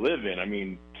world we live in. I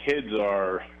mean, kids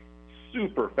are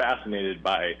super fascinated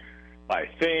by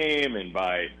fame and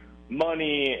by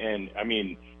money, and I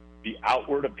mean, the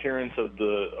outward appearance of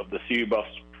the CU Buffs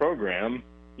program,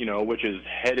 which is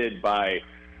headed by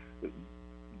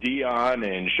Deion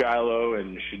and Shiloh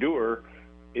and Shedeur,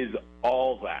 is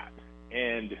all that,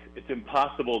 and it's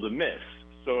impossible to miss.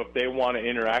 So if they want to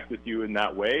interact with you in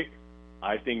that way,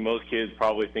 I think most kids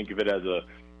probably think of it as a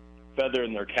feather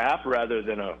in their cap rather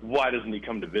than a, why doesn't he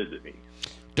come to visit me?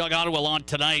 Doug Ottewell on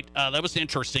tonight. That was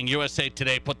interesting. USA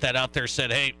Today put that out there,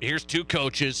 said, hey, here's two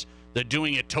coaches. They're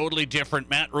doing it totally different.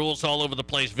 Matt Rule's all over the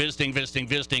place, visiting.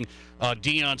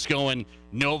 Deion's going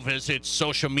no visits,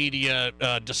 social media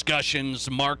discussions,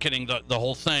 marketing, the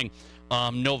whole thing.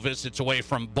 No visits away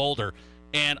from Boulder.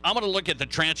 And I'm going to look at the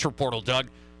transfer portal, Doug.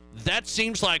 That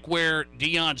seems like where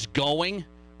Deion's going.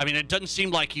 I mean, it doesn't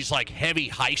seem like he's like heavy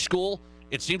high school.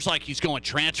 It seems like he's going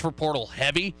transfer portal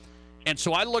heavy. And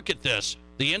so I look at this.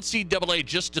 The NCAA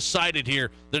just decided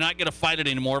here they're not going to fight it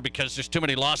anymore because there's too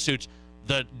many lawsuits.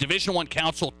 The Division I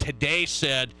Council today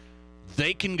said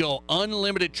they can go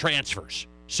unlimited transfers.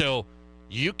 So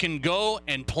you can go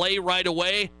and play right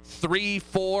away 3,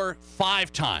 4,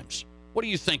 5 times. What do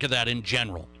you think of that in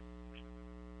general?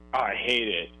 I hate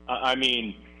it. I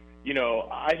mean,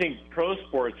 I think pro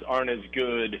sports aren't as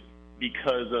good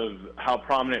because of how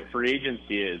prominent free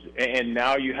agency is. And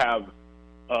now you have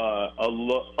a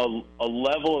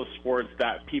level of sports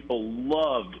that people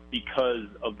loved because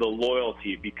of the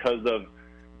loyalty, because of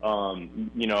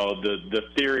the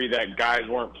theory that guys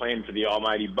weren't playing for the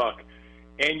almighty buck,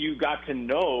 and you got to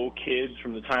know kids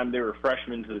from the time they were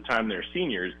freshmen to the time they're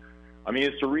seniors. I mean,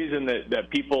 it's the reason that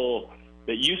people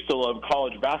that used to love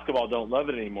college basketball don't love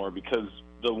it anymore, because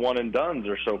the one and dones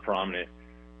are so prominent.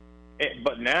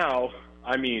 But now,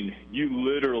 I mean, you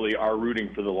literally are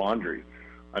rooting for the laundry.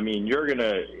 I mean, you're going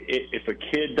to, if a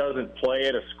kid doesn't play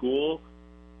at a school,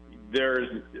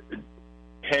 there's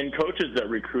 10 coaches that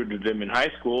recruited him in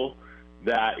high school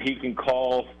that he can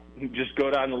call, just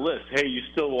go down the list. Hey, you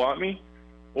still want me?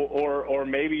 Or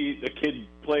maybe the kid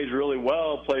plays really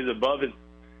well, plays above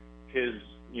his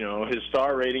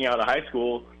star rating out of high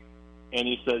school, and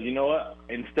he says, you know what,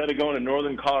 instead of going to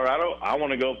Northern Colorado, I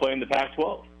want to go play in the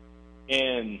Pac-12.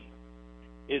 And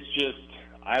it's just,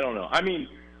 I don't know. I mean,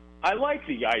 I like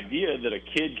the idea that a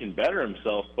kid can better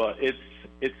himself, but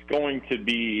it's going to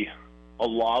be a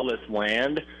lawless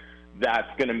land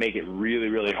that's going to make it really,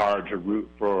 really hard to root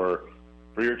for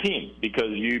your team,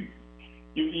 because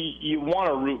you want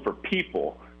to root for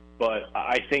people, but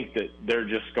I think that they're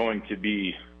just going to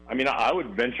be, I mean, I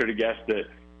would venture to guess that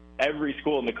every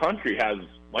school in the country has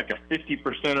like a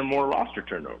 50% or more roster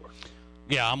turnover.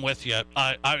 Yeah, I'm with you.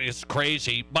 It's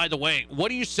crazy. By the way, what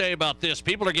do you say about this?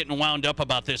 People are getting wound up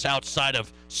about this outside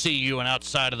of CU and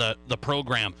outside of the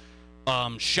program.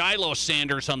 Shiloh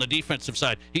Sanders on the defensive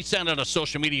side, he sent out a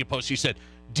social media post. He said,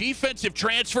 defensive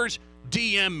transfers,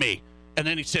 DM me. And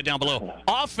then he said down below,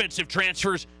 offensive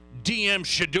transfers, DM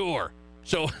Shedeur.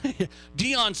 So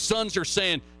Deion's sons are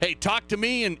saying, hey, talk to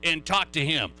me and talk to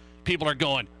him. People are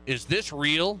going, is this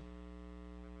real?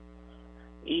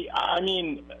 I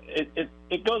mean,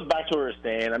 it goes back to what we're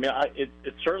saying. I mean,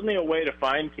 it's certainly a way to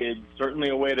find kids, certainly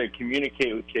a way to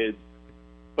communicate with kids.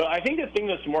 But I think the thing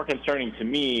that's more concerning to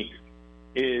me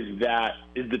is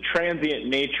the transient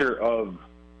nature of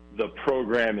the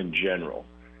program in general.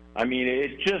 I mean,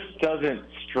 it just doesn't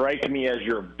strike me as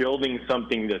you're building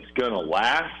something that's going to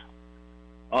last.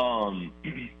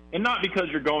 And not because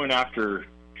you're going after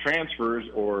transfers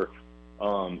or,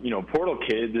 portal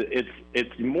kids.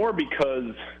 It's more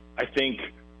because I think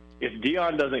if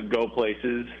Deion doesn't go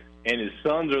places and his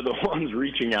sons are the ones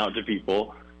reaching out to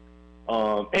people,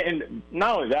 and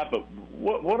not only that, but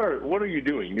what are you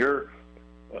doing?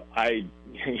 Are you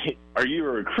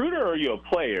a recruiter or are you a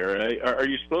player? Are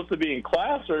you supposed to be in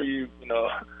class or are you,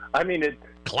 I mean,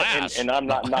 class. And I'm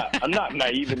not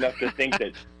naive enough to think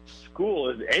that school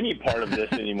is any part of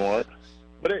this anymore.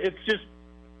 But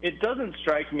it doesn't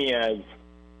strike me as,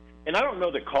 and I don't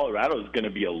know that Colorado is going to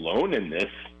be alone in this,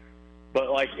 but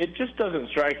it just doesn't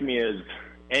strike me as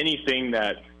anything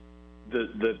that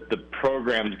the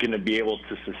program's going to be able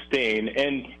to sustain.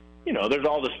 And there's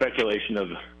all the speculation of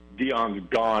Deion's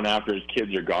gone after his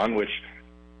kids are gone, which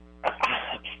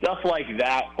stuff like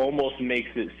that almost makes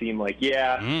it seem like,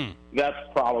 that's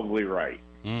probably right.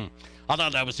 I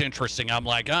thought that was interesting. I'm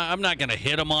like, I'm not going to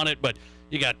hit him on it, but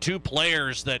you got two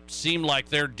players that seem like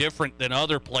they're different than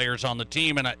other players on the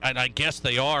team, and I guess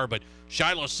they are. But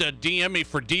Shiloh said, DM me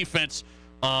for defense.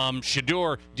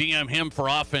 Shedeur, DM him for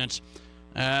offense.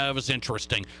 It was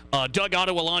interesting. Doug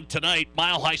Ottewell on tonight,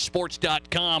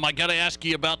 milehighsports.com. I got to ask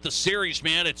you about the series,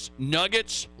 man. It's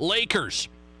Nuggets-Lakers.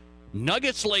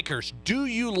 Nuggets-Lakers. Do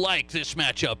you like this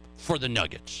matchup for the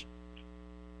Nuggets?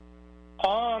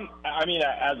 I mean,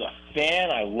 as a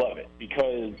fan, I love it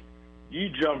because you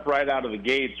jump right out of the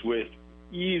gates with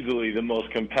easily the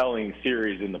most compelling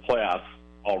series in the playoffs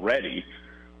already.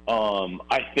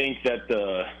 I think that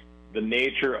the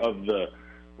nature of the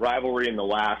rivalry in the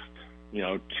last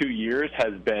 2 years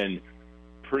has been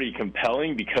pretty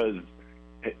compelling because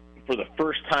for the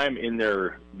first time in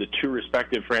the two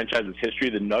respective franchises' history,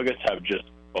 the Nuggets have just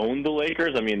owned the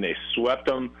Lakers. I mean, they swept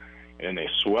them, and they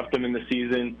swept them in the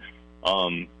season.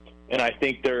 And I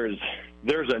think there's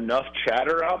enough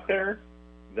chatter out there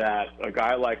that a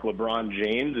guy like LeBron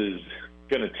James is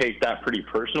going to take that pretty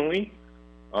personally.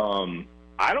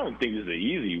 I don't think it's an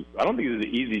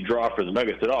easy draw for the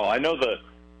Nuggets at all. I know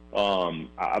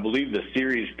I believe the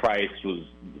series price was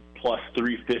plus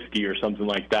 350 or something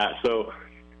like that. So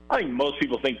I think most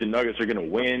people think the Nuggets are going to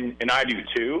win, and I do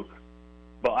too.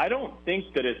 But I don't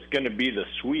think that it's going to be the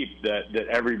sweep that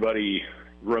everybody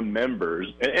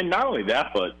remembers. And not only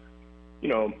that, but,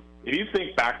 if you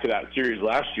think back to that series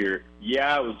last year, it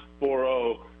was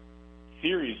 4-0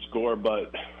 series score,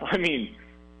 but, I mean,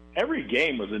 every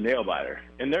game was a nail-biter.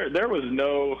 And there was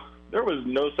no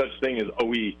such thing as,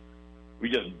 we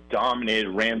just dominated,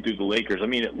 ran through the Lakers. I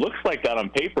mean, it looks like that on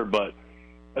paper, but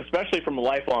especially from a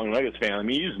lifelong Nuggets fan, I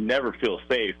mean, you just never feel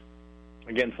safe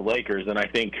against the Lakers. And I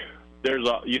think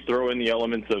you throw in the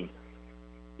elements of,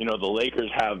 the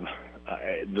Lakers have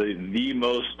the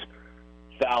most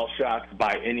foul shots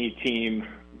by any team.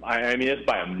 I mean, it's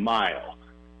by a mile.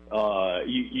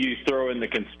 You throw in the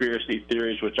conspiracy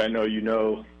theories, which I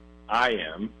know I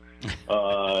am.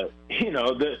 The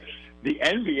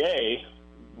NBA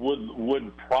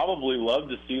would probably love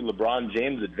to see LeBron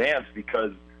James advance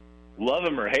because love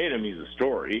him or hate him, he's a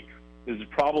story. This is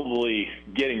probably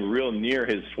getting real near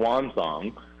his swan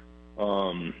song.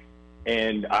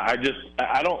 And I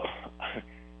don't,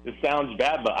 it sounds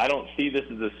bad, but I don't see this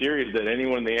as a series that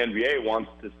anyone in the NBA wants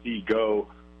to see go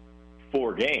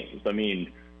 4 games. I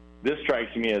mean, this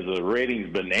strikes me as a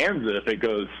ratings bonanza if it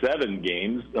goes 7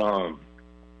 games.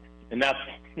 And that's,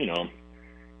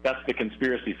 that's the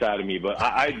conspiracy side of me. But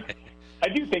I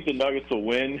do think the Nuggets will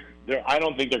win. I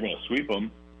don't think they're going to sweep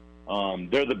them.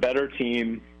 They're the better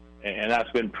team, and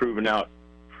that's been proven out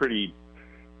pretty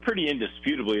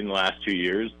indisputably in the last 2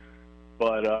 years.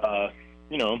 But,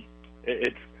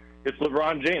 it's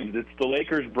LeBron James. It's the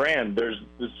Lakers brand. There's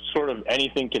this sort of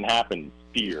anything can happen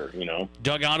fear,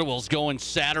 Doug Ottewell's going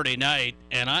Saturday night,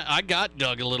 and I got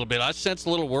Doug a little bit. I sense a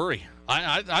little worry.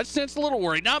 I sense a little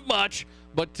worry. Not much,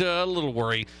 but a little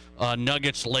worry.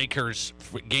 Nuggets-Lakers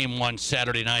game 1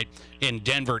 Saturday night in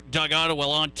Denver. Doug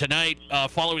Ottewell on tonight.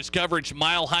 Follow his coverage,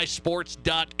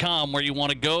 milehighsports.com, where you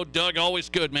want to go. Doug, always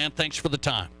good, man. Thanks for the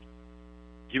time.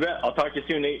 You bet. I'll talk to you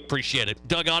soon, Nate. Appreciate it.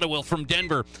 Doug Ottewell from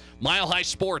Denver,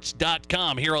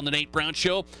 milehighsports.com here on the Nate Brown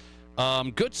Show.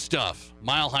 Good stuff.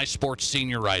 Mile High Sports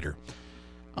senior writer.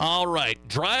 All right.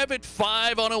 Drive at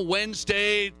 5 on a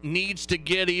Wednesday needs to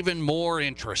get even more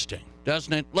interesting,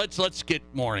 doesn't it? Let's get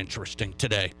more interesting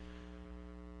today.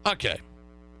 Okay.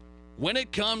 When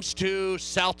it comes to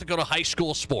South Dakota high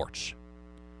school sports,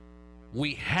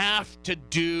 we have to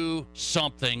do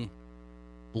something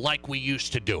like we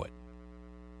used to do it.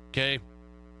 Okay?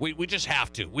 We just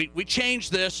have to. We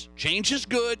changed this. Change is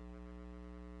good,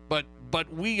 but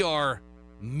we are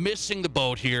missing the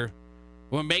boat here.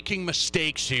 We're making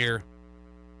mistakes here,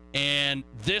 and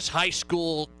this high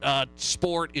school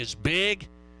sport is big,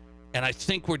 and I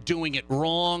think we're doing it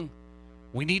wrong.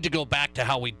 We need to go back to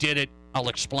how we did it. I'll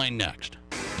explain next.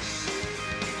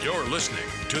 You're listening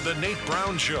to The Nate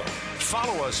Brown Show.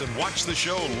 Follow us and watch the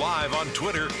show live on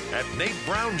Twitter at Nate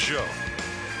Brown Show.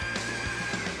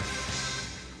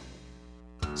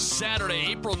 Saturday,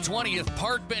 April 20th,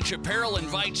 Park Bench Apparel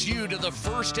invites you to the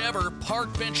first ever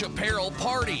Park Bench Apparel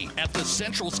Party at the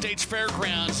Central States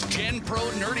Fairgrounds Gen Pro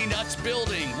Nerdy Nuts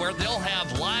building, where they'll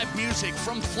have live music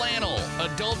from Flannel,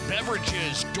 adult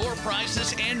beverages, door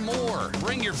prizes, and more.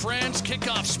 Bring your friends,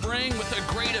 kick off spring with a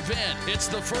great event. It's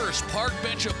the first Park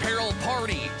Bench Apparel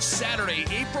Party, Saturday,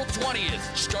 April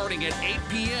 20th, starting at 8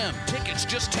 p.m. Tickets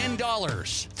just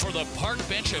 $10 for the Park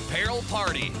Bench Apparel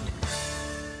Party.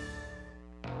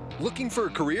 Looking for a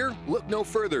career? Look no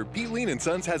further. Pete Lean &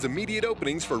 Sons has immediate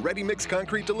openings for ready-mix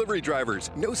concrete delivery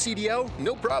drivers. No CDL?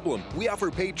 No problem. We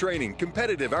offer paid training,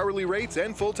 competitive hourly rates,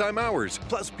 and full-time hours.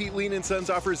 Plus, Pete Lean &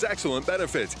 Sons offers excellent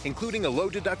benefits, including a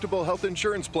low-deductible health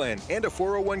insurance plan and a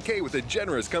 401k with a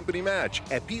generous company match.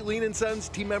 At Pete Lean & Sons,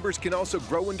 team members can also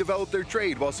grow and develop their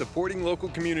trade while supporting local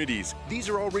communities. These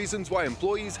are all reasons why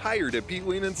employees hired at Pete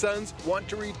Lean & Sons want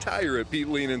to retire at Pete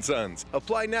Lean & Sons.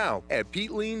 Apply now at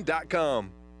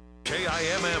PeteLean.com.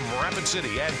 KIMM Rapid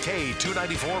City and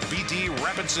K294BT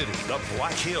Rapid City, the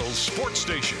Black Hills Sports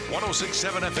Station,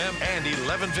 106.7 FM and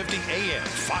 1150 AM,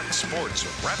 Fox Sports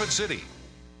Rapid City.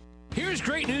 Here's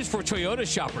great news for Toyota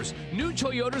shoppers. New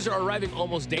Toyotas are arriving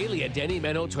almost daily at Denny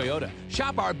Menno Toyota.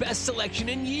 Shop our best selection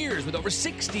in years with over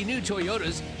 60 new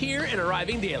Toyotas here and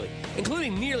arriving daily,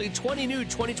 including nearly 20 new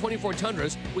 2024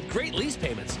 Tundras with great lease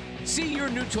payments. See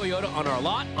your new Toyota on our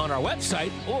lot, on our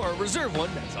website, or reserve one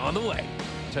that's on the way.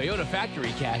 Toyota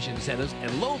factory cash incentives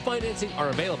and low financing are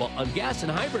available on gas and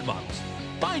hybrid models.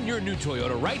 Find your new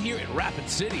Toyota right here in Rapid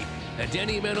City at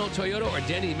Denny Menno Toyota or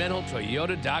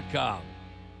DennyMennoToyota.com.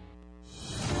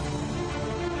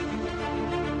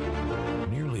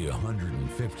 Nearly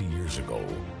 150 years ago,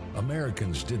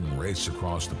 Americans didn't race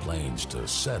across the plains to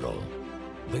settle.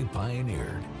 They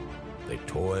pioneered. They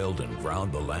toiled and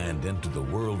ground the land into the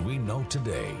world we know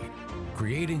today,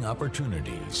 creating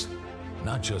opportunities,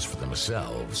 not just for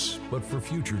themselves, but for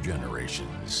future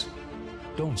generations.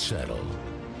 Don't settle.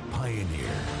 Pioneer.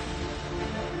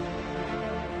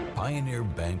 Pioneer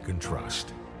Bank and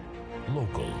Trust.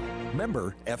 Local.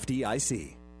 Member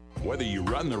FDIC. Whether you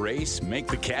run the race, make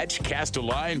the catch, cast a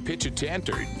line, pitch a tent,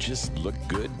 or just look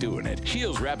good doing it,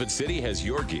 Shields Rapid City has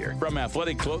your gear. From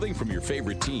athletic clothing from your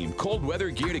favorite team, cold weather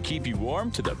gear to keep you warm,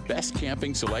 to the best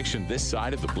camping selection this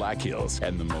side of the Black Hills,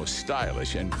 and the most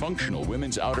stylish and functional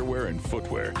women's outerwear and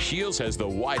footwear. Shields has the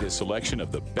widest selection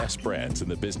of the best brands in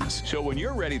the business. So when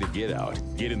you're ready to get out,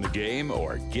 get in the game,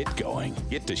 or get going,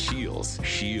 get to Shields.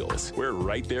 Shields. We're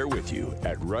right there with you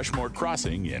at Rushmore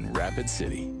Crossing in Rapid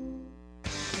City.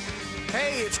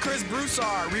 Hey, it's Chris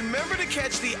Broussard. Remember to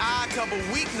catch the Odd Couple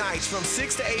weeknights from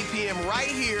 6 to 8 p.m. right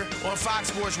here on Fox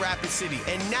Sports Rapid City.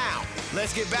 And now,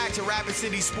 let's get back to Rapid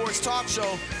City Sports Talk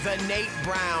Show, The Nate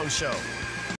Brown Show.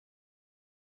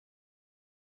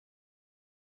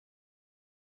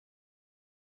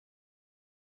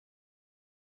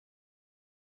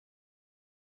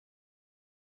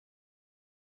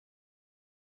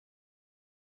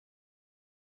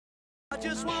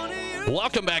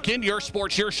 Welcome back into Your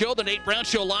Sports, Your Show, The Nate Brown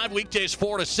Show, live weekdays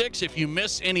 4 to 6. If you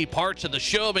miss any parts of the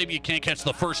show, maybe you can't catch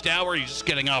the first hour, you're just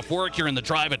getting off work, you're in the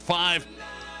drive at 5,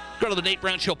 go to the Nate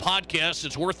Brown Show podcast.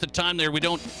 It's worth the time there. We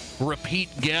don't repeat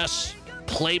guests,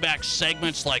 playback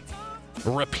segments, like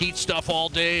repeat stuff all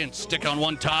day and stick on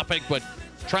one topic, but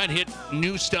try and hit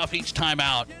new stuff each time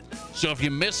out. So if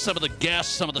you miss some of the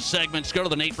guests, some of the segments, go to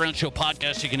the Nate Brown Show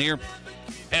podcast. You can hear,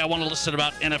 hey, I want to listen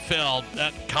about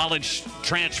NFL, college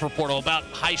transfer portal, about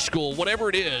high school, whatever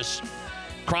it is.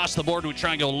 Across the board, we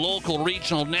try and go local,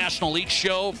 regional, national each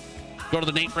show. Go to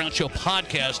the Nate Brown Show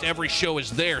podcast. Every show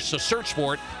is there, so search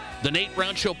for it. The Nate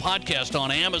Brown Show podcast on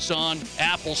Amazon,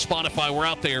 Apple, Spotify. We're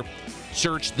out there.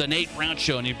 Search The Nate Brown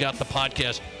Show, and you've got the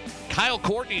podcast. Kyle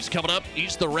Courtney's coming up.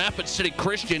 He's the Rapid City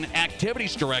Christian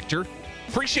Activities Director.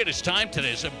 Appreciate his time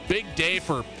today. It's a big day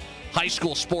for high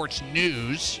school sports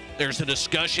news. There's a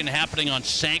discussion happening on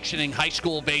sanctioning high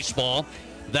school baseball.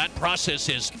 That process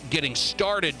is getting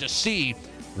started to see,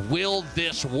 will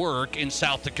this work in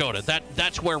South Dakota?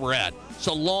 That's where we're at. It's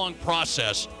a long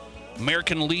process.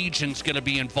 American Legion's going to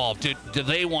be involved. Do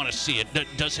they want to see it?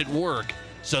 Does it work?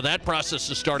 So that process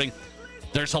is starting.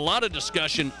 There's a lot of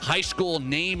discussion. High school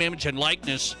name, image, and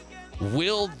likeness.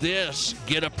 Will this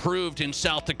get approved in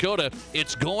South Dakota?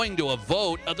 It's going to a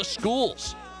vote of the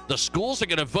schools. The schools are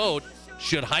going to vote.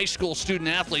 Should high school student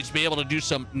athletes be able to do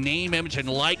some name, image, and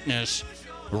likeness?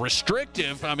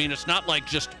 Restrictive. I mean, it's not like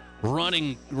just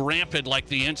running rampant like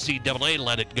the NCAA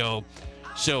let it go.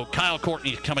 So Kyle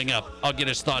Courtney coming up. I'll get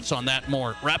his thoughts on that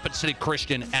more. Rapid City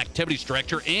Christian Activities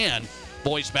Director and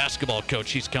boys basketball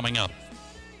coach. He's coming up.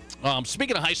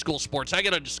 Speaking of high school sports, I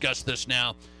got to discuss this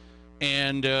now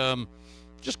and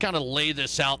just kind of lay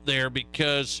this out there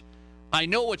because I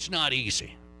know it's not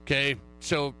easy, okay?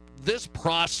 So this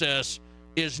process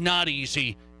is not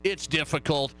easy. It's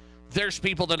difficult. There's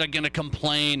people that are going to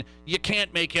complain. You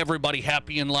can't make everybody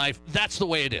happy in life. That's the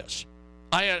way it is.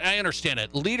 I understand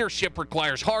it. Leadership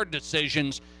requires hard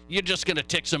decisions. You're just going to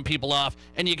tick some people off,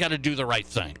 and you got to do the right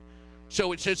thing.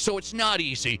 So it's not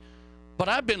easy. But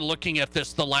I've been looking at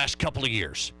this the last couple of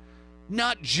years,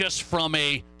 not just from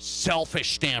a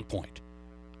selfish standpoint.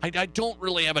 I don't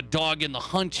really have a dog in the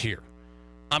hunt here.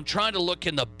 I'm trying to look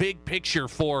in the big picture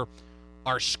for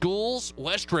our schools,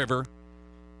 West River,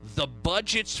 the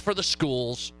budgets for the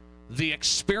schools, the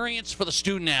experience for the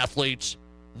student athletes,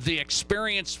 the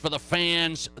experience for the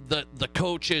fans, the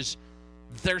coaches.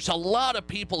 There's a lot of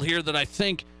people here that I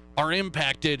think are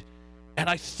impacted, and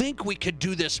I think we could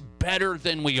do this better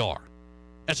than we are.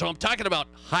 And so I'm talking about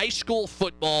high school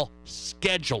football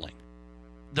scheduling.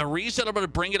 The reason I'm going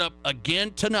to bring it up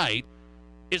again tonight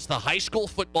is the high school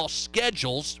football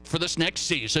schedules for this next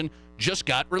season just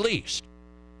got released.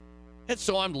 And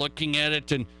so I'm looking at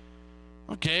it and,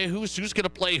 okay, who's going to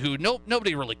play who?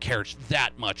 Nobody really cares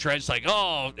that much, right? It's like,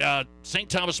 St.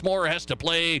 Thomas More has to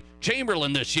play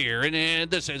Chamberlain this year. And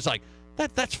this is like,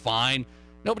 that's fine.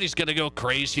 Nobody's going to go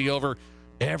crazy over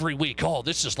every week. Oh,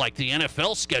 this is like the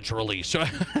NFL schedule release. So,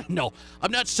 no,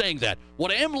 I'm not saying that.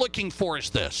 What I am looking for is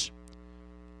this.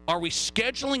 Are we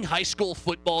scheduling high school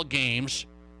football games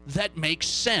that make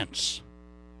sense?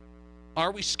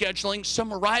 Are we scheduling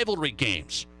some rivalry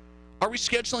games? Are we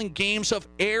scheduling games of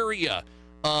area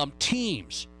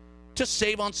teams to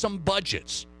save on some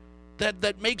budgets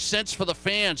that makes sense for the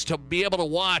fans to be able to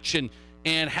watch and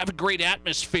have a great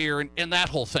atmosphere and that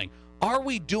whole thing? Are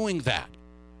we doing that?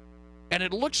 And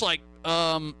it looks like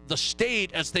the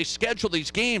state, as they schedule these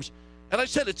games, and I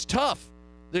said it's tough.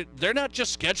 They're not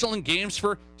just scheduling games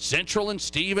for Central and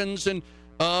Stevens and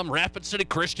Rapid City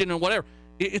Christian and whatever.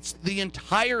 It's the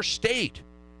entire state.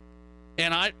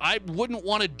 And I wouldn't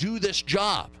want to do this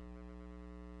job.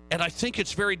 And I think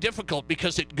it's very difficult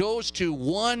because it goes to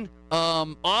one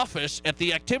office at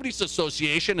the Activities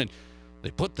Association, and they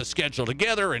put the schedule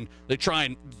together, and they try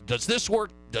and, does this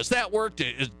work? Does that work?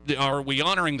 Are we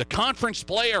honoring the conference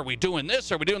play? Are we doing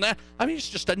this? Are we doing that? I mean, it's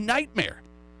just a nightmare.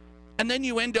 And then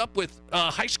you end up with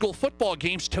high school football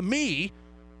games, to me,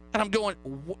 and I'm going,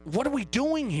 what are we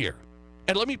doing here?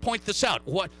 And let me point this out.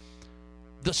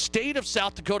 The state of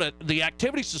South Dakota, the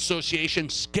Activities Association,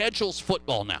 schedules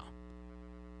football now.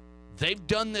 They've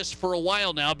done this for a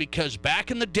while now because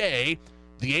back in the day,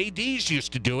 the ADs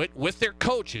used to do it with their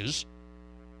coaches,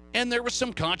 and there was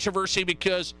some controversy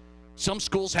because some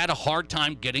schools had a hard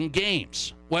time getting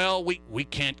games. Well, we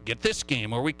can't get this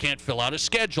game, or we can't fill out a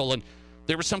schedule, and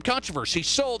there was some controversy.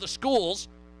 So the schools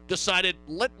decided,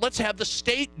 let's have the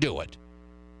state do it.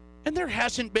 And there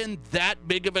hasn't been that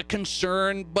big of a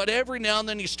concern, but every now and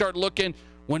then you start looking.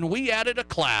 When we added a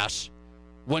class,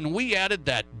 when we added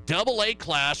that AA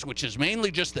class, which is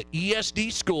mainly just the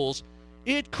ESD schools,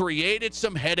 it created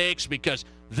some headaches because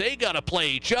they got to play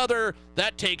each other.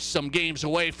 That takes some games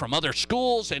away from other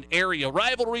schools and area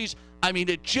rivalries. I mean,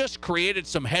 it just created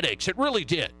some headaches. It really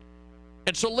did.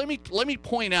 And so let me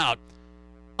point out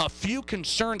a few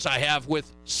concerns I have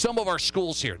with some of our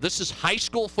schools here. This is high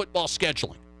school football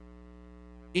scheduling.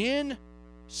 In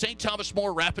St. Thomas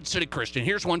More, Rapid City Christian,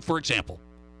 here's one for example.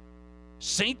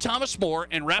 St. Thomas More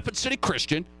and Rapid City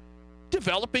Christian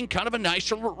developing kind of a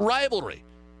nice rivalry.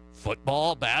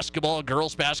 Football, basketball,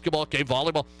 girls basketball, okay,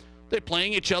 volleyball. They're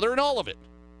playing each other in all of it.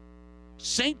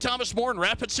 St. Thomas More and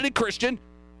Rapid City Christian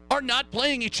are not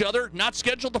playing each other, not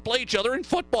scheduled to play each other in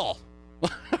football.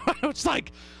 It's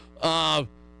like, huh?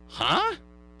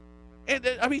 And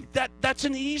I mean, that's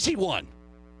an easy one.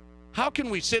 How can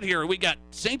we sit here? We got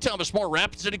St. Thomas More,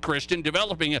 Rapid City Christian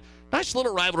developing a nice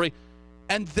little rivalry,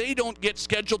 and they don't get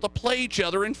scheduled to play each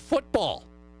other in football.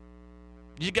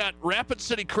 You got Rapid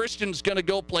City Christian's going to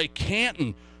go play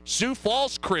Canton, Sioux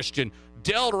Falls Christian,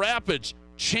 Del Rapids,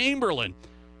 Chamberlain,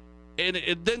 and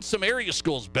then some area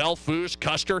schools, Belfouche,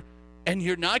 Custer, and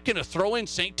you're not going to throw in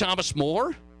St. Thomas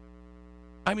More?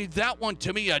 I mean, that one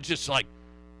to me, I just like,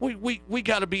 we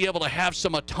got to be able to have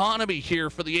some autonomy here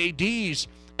for the ADs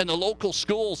and the local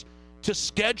schools to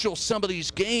schedule some of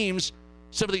these games,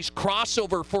 some of these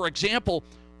crossover, for example.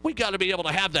 We got to be able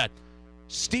to have that.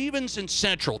 Stevens and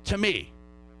Central, to me,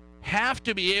 have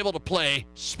to be able to play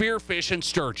Spearfish and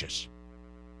Sturgis.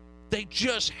 They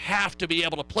just have to be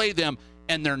able to play them,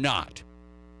 and they're not.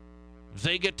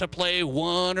 They get to play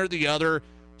one or the other.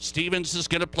 Stevens is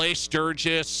going to play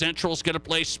Sturgis. Central's going to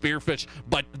play Spearfish,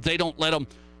 but they don't let them.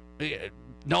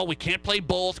 No, we can't play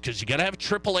both because you got to have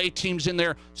AAA teams in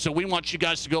there. So we want you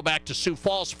guys to go back to Sioux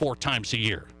Falls 4 times a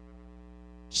year.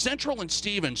 Central and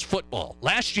Stevens football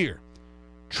last year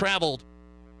traveled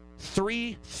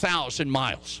 3,000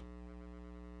 miles.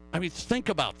 I mean, think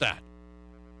about that.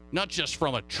 Not just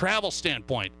from a travel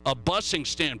standpoint, a busing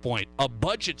standpoint, a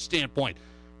budget standpoint.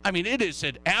 I mean, it is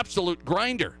an absolute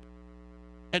grinder.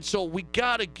 And so we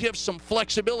got to give some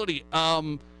flexibility.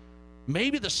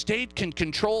 Maybe the state can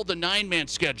control the 9-man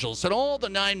schedules and all the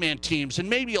 9-man teams and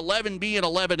maybe 11B and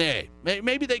 11A.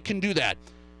 Maybe they can do that.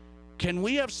 Can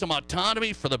we have some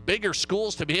autonomy for the bigger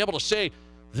schools to be able to say,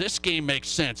 this game makes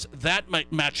sense, that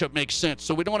matchup makes sense,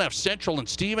 so we don't have Central and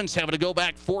Stevens having to go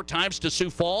back 4 times to Sioux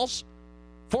Falls?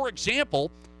 For example,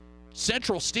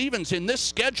 Central Stevens in this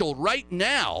schedule right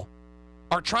now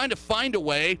are trying to find a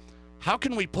way, how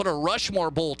can we put a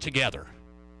Rushmore Bowl together?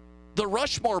 The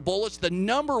Rushmore Bowl is the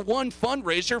 #1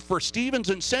 fundraiser for Stevens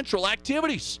and Central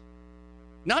activities.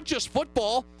 Not just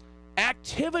football,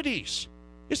 activities.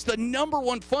 It's the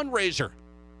 #1 fundraiser.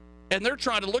 And they're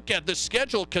trying to look at this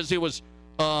schedule because it was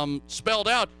spelled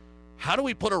out. How do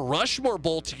we put a Rushmore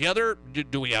Bowl together?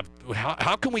 Do we have?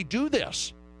 How can we do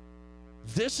this?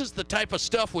 This is the type of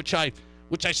stuff which I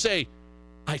say,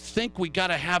 I think we got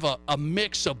to have a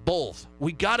mix of both.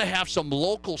 We got to have some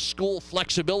local school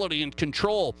flexibility and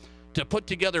control to put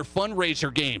together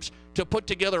fundraiser games, to put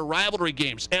together rivalry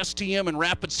games, STM and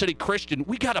Rapid City Christian.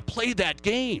 We got to play that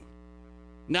game.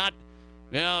 Not,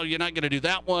 well, you're not going to do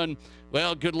that one.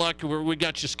 Well, good luck. We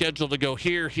got you scheduled to go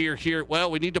here, here, here.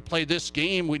 Well, we need to play this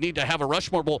game. We need to have a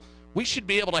Rushmore Bowl. We should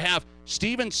be able to have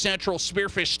Stevens Central,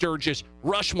 Spearfish Sturgis,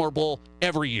 Rushmore Bowl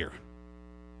every year.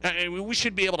 We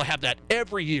should be able to have that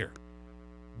every year.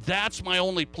 That's my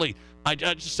only plea. I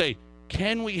just say,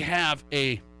 can we have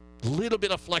a little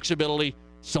bit of flexibility,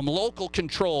 some local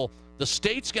control? The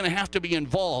state's going to have to be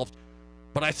involved,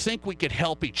 but I think we could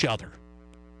help each other.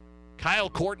 Kyle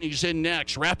Courtney's in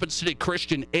next. Rapid City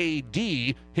Christian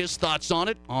AD. His thoughts on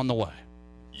it on the way.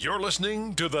 You're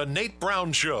listening to The Nate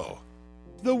Brown Show.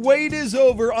 The wait is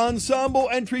over. Ensemble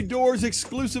entry doors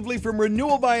exclusively from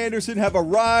Renewal by Andersen have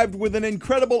arrived with an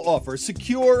incredible offer.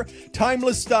 Secure,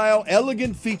 timeless style,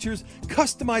 elegant features,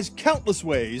 customized countless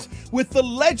ways with the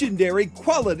legendary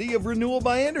quality of Renewal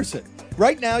by Andersen.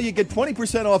 Right now, you get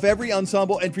 20% off every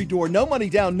Ensemble entry door. No money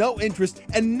down, no interest,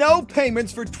 and no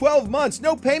payments for 12 months.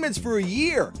 No payments for a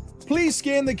year. Please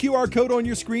scan the QR code on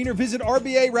your screen or visit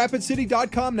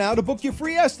RBARapidCity.com now to book your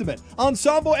free estimate.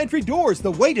 Ensemble entry doors,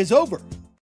 the wait is over.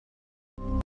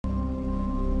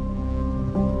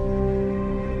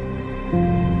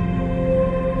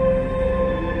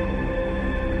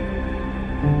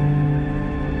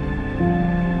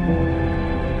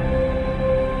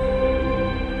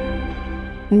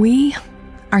 We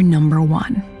are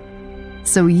 #1.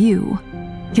 So you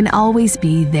can always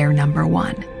be their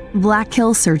 #1. Black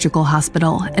Hills Surgical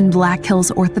Hospital and Black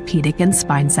Hills Orthopedic and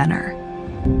Spine Center.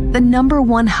 The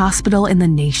 #1 hospital in the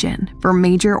nation for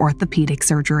major orthopedic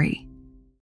surgery.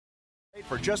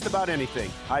 For just about anything.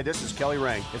 Hi, this is Kelly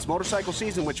Rang. It's motorcycle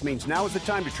season, which means now is the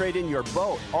time to trade in your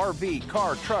boat, RV,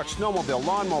 car, truck, snowmobile,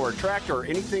 lawnmower, tractor, or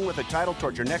anything with a title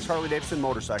towards your next Harley-Davidson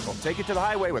motorcycle. Take it to the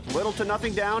highway with little to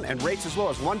nothing down and rates as low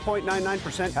as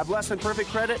 1.99%. Have less than perfect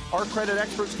credit? Our credit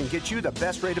experts can get you the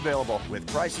best rate available. With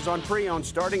prices on pre-owned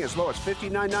starting as low as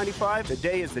 $59.95,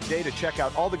 today is the day to check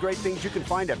out all the great things you can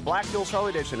find at Black Hills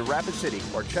Harley-Davidson in Rapid City,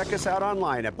 or check us out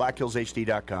online at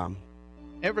blackhillshd.com.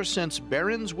 Ever since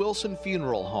Barron's Wilson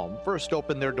Funeral Home first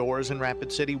opened their doors in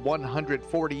Rapid City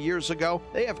 140 years ago,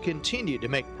 they have continued to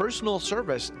make personal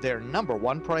service their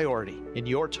 #1 priority. In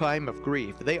your time of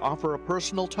grief, they offer a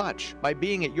personal touch by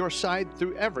being at your side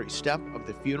through every step of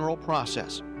the funeral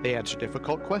process. They answer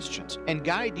difficult questions and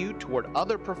guide you toward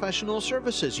other professional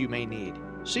services you may need.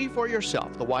 See for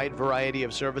yourself the wide variety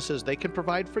of services they can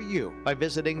provide for you by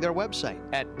visiting their website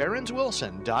at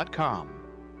barronswilson.com.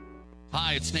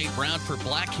 Hi, it's Nate Brown for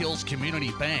Black Hills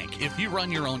Community Bank. If you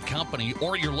run your own company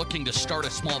or you're looking to start a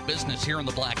small business here in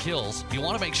the Black Hills, you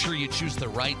want to make sure you choose the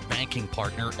right banking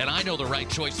partner, and I know the right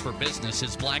choice for business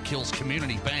is Black Hills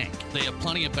Community Bank. They have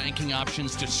plenty of banking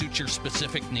options to suit your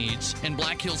specific needs, and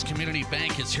Black Hills Community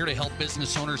Bank is here to help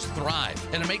business owners thrive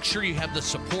and to make sure you have the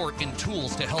support and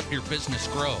tools to help your business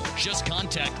grow. Just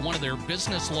contact one of their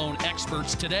business loan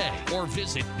experts today or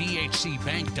visit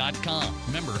bhcbank.com.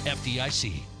 Member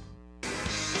FDIC.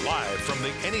 Live from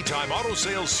the Anytime Auto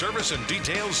Sales Service and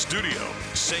Details Studio,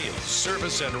 sales,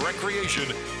 service, and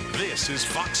recreation, this is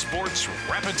Fox Sports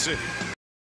Rapid City.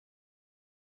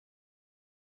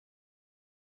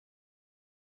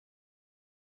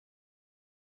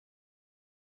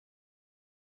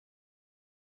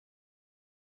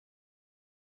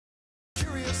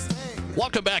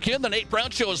 Welcome back in. The Nate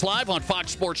Brown Show is live on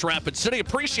Fox Sports Rapid City.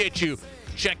 Appreciate you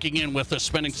checking in with us,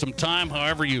 spending some time,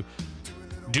 however you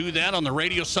do that on the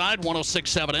radio side,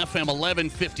 106.7 FM,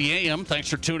 1150 AM. Thanks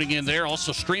for tuning in there.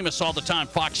 Also, stream us all the time,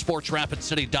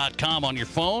 foxsportsrapidcity.com on your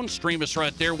phone. Stream us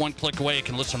right there. One click away. You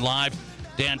can listen live.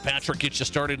 Dan Patrick gets you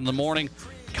started in the morning.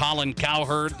 Colin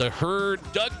Cowherd, The Herd,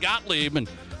 Doug Gottlieb, and,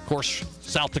 of course,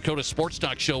 South Dakota Sports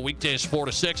Talk Show, weekdays 4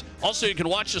 to 6. Also, you can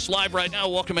watch us live right now.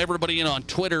 Welcome everybody in on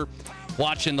Twitter,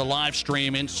 watching the live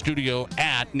stream in studio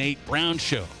at Nate Brown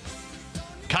Show.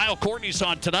 Kyle Courtney's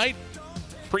on tonight.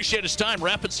 Appreciate his time.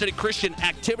 Rapid City Christian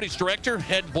Activities Director,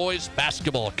 head boys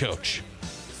basketball coach.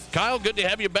 Kyle, good to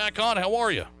have you back on. How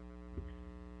are you?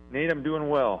 Nate, I'm doing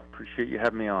well. Appreciate you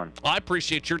having me on. I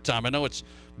appreciate your time. I know it's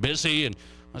busy, and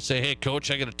I say, hey, Coach,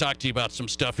 I got to talk to you about some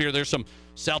stuff here. There's some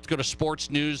South Dakota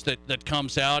sports news that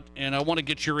comes out, and I want to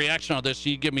get your reaction on this so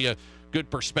you give me a good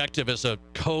perspective as a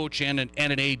coach and an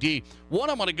AD. One,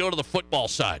 I'm going to go to the football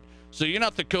side. So you're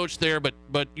not the coach there, but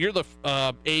you're the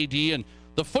AD, and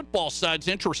the football side's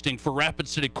interesting for Rapid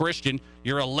City Christian.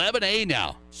 You're 11A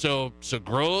now, so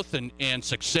growth and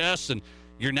success, and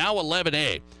you're now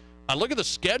 11A. I look at the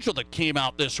schedule that came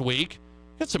out this week.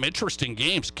 Got some interesting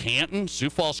games. Canton, Sioux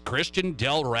Falls Christian,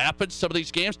 Del Rapids, some of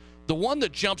these games. The one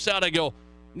that jumps out, I go,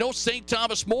 no St.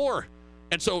 Thomas More.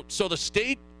 And so the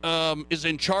state is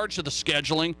in charge of the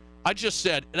scheduling. I just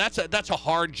said, that's a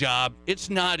hard job. It's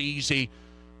not easy.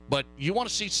 But you want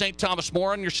to see St. Thomas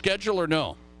More on your schedule or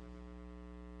no?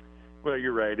 Well,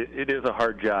 you're right. It is a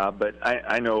hard job, but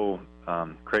I know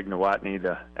Craig Nowotny,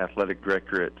 the athletic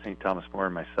director at St. Thomas More,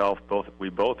 and myself, we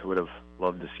both would have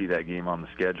loved to see that game on the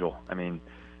schedule. I mean,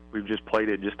 we've just played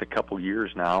it just a couple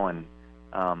years now, and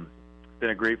it's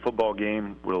been a great football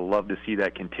game. Would have loved to see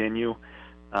that continue,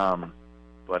 but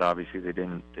obviously they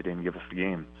didn't give us the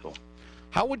game. So,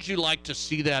 how would you like to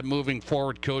see that moving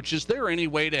forward, Coach? Is there any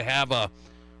way to have a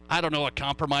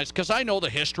compromise? Because I know the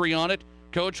history on it,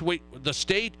 Coach. The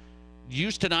state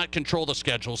used to not control the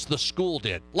schedules. The school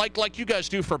did, like you guys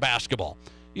do for basketball.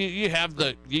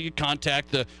 You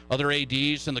contact the other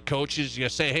ADs and the coaches. You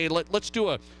say, hey, let's do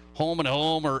a home and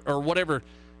home or whatever.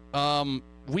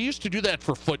 We used to do that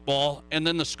for football, and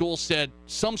then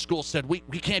some schools said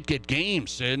we can't get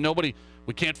games, and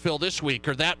we can't fill this week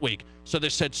or that week. So they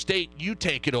said, state, you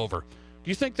take it over. Do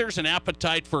you think there's an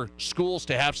appetite for schools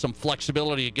to have some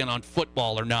flexibility again on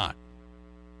football or not?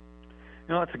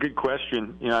 That's a good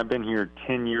question. I've been here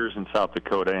 10 years in South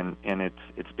Dakota, and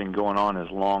it's been going on as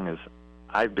long as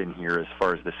I've been here as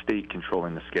far as the state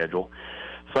controlling the schedule.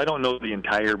 So I don't know the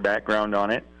entire background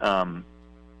on it.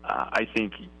 I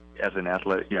think as an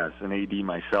athlete, as an AD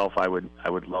myself, I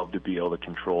would love to be able to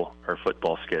control our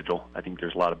football schedule. I think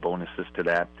there's a lot of bonuses to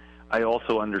that. I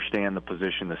also understand the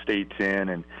position the state's in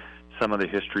and some of the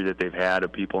history that they've had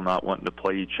of people not wanting to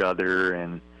play each other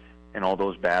and all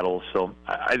those battles. So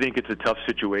I think it's a tough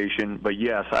situation. But,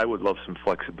 yes, I would love some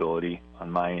flexibility on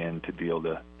my end to be able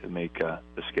to make the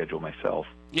schedule myself.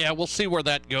 Yeah, we'll see where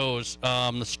that goes.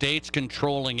 The state's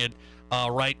controlling it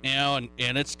right now,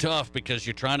 and it's tough because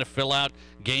you're trying to fill out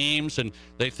games, and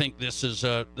they think this is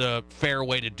the fair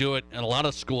way to do it. And a lot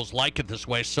of schools like it this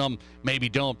way. Some maybe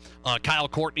don't. Kyle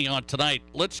Courtney on tonight.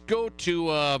 Let's go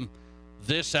to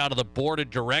this out of the Board of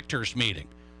Directors meeting.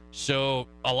 So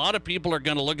a lot of people are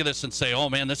going to look at this and say, oh,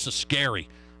 man, this is scary.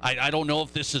 I don't know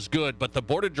if this is good. But the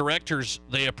Board of Directors,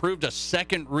 they approved a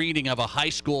second reading of a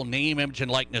high school name, image,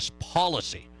 and likeness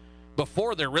policy.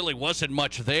 Before, there really wasn't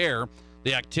much there.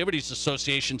 The Activities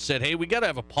Association said, hey, we got to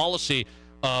have a policy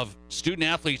of student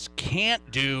athletes can't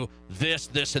do this,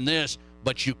 this, and this,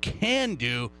 but you can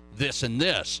do this and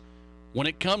this. When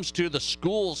it comes to the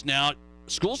schools now,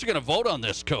 schools are going to vote on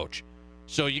this, Coach.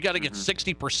 So you got to get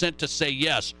 60% to say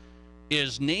yes.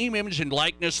 Is name, image, and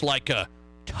likeness like a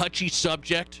touchy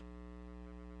subject?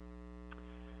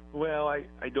 Well,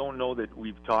 I don't know that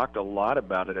we've talked a lot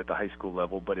about it at the high school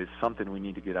level, but it's something we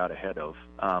need to get out ahead of.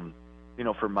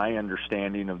 From my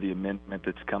understanding of the amendment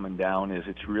that's coming down is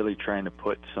it's really trying to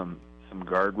put some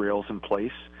guardrails in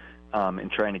place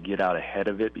and trying to get out ahead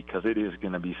of it, because it is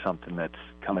going to be something that's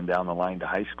coming down the line to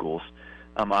high schools.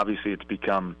 Obviously, it's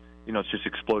become, it's just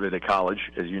exploded at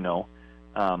college, as you know.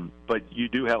 But you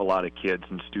do have a lot of kids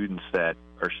and students that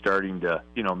are starting to,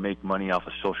 make money off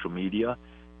of social media.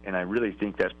 And I really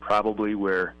think that's probably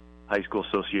where High School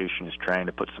Association is trying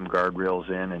to put some guardrails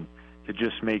in, and to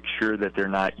just make sure that they're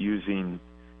not using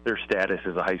their status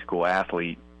as a high school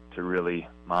athlete to really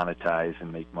monetize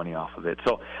and make money off of it.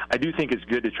 So I do think it's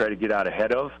good to try to get out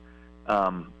ahead of.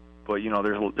 But,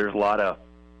 there's a lot of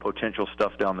potential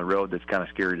stuff down the road that's kind of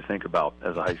scary to think about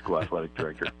as a high school athletic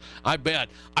director. I bet.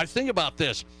 I think about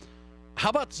this. How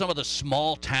about some of the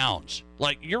small towns?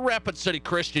 Like, you're Rapid City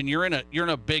Christian, you're in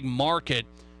a big market,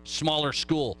 smaller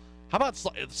school. How about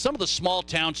some of the small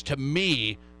towns? To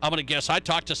me, I'm going to guess, I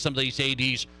talked to some of these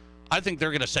ADs, I think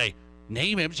they're going to say,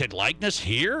 name, image, and likeness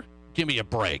here? Give me a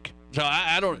break. So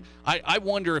I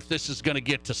wonder if this is going to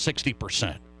get to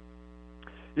 60%.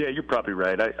 Yeah, you're probably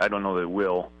right. I don't know that it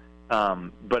will.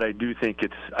 But I do think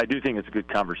it's a good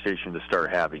conversation to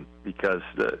start having, because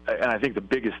and I think the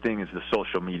biggest thing is the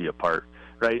social media part,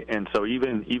 right? And so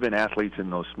even athletes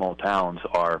in those small towns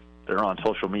they're on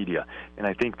social media, and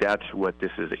I think that's what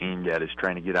this is aimed at, is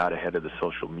trying to get out ahead of the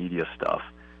social media stuff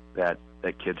that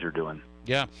kids are doing.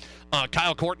 Yeah.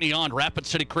 Kyle Courtney on, Rapid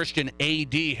City Christian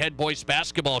AD, head boys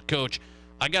basketball coach.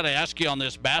 I got to ask you on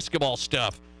this basketball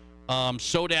stuff.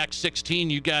 SODAC 16,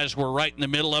 you guys were right in the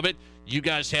middle of it. You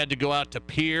guys had to go out to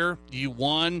Pierre. You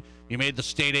won. You made the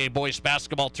State A boys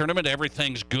basketball tournament.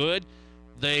 Everything's good.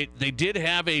 They did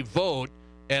have a vote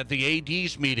at the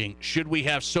AD's meeting. Should we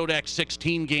have SODAC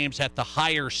 16 games at the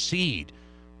higher seed?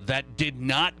 That did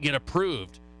not get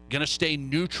approved. Going to stay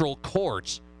neutral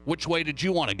courts. Which way did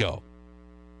you want to go?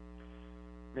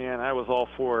 Man, I was all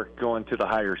for going to the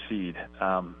higher seed.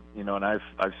 And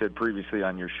I've said previously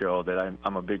on your show that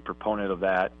I'm a big proponent of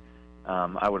that.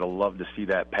 I would have loved to see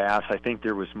that pass. I think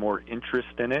there was more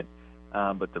interest in it,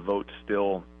 but the vote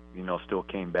still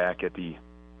came back at the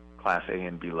Class A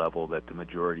and B level, that the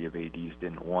majority of ADs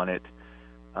didn't want it.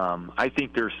 I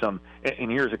think there's some,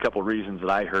 and here's a couple reasons that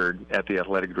I heard at the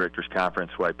athletic directors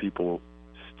conference why people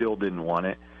still didn't want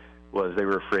it, was they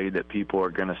were afraid that people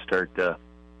are going to start to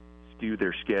skew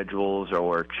their schedules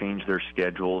or change their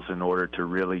schedules in order to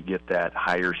really get that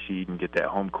higher seed and get that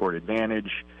home court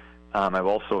advantage. I've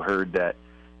also heard that,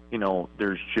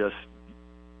 there's just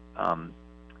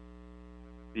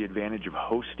the advantage of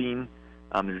hosting.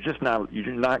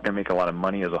 You're not going to make a lot of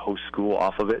money as a host school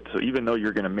off of it. So even though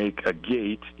you're going to make a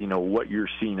gate, what you're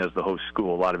seeing as the host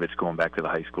school, a lot of it's going back to the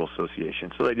High School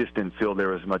Association. So they just didn't feel there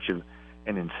was much of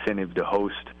an incentive to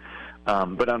host.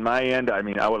 But on my end, I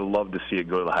would have loved to see it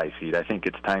go to the high seed. I think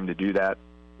it's time to do that.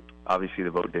 Obviously,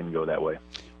 the vote didn't go that way.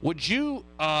 Would you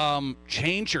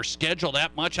change your schedule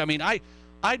that much?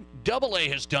 Double A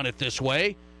has done it this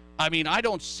way. I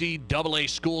don't see Double A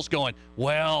schools going,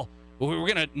 well, we're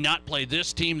going to not play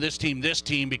this team,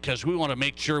 because we want to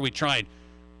make sure we try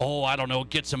and,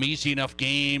 get some easy enough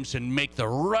games and make the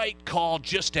right call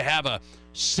just to have a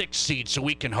 6 seed so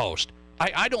we can host.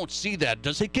 I don't see that.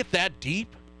 Does it get that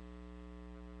deep?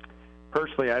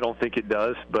 Personally, I don't think it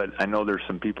does, but I know there's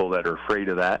some people that are afraid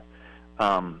of that.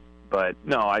 But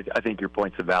no, I think your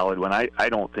point's a valid one. I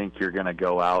don't think you're going to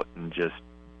go out and just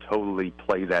totally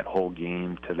play that whole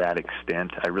game to that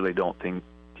extent. I really don't think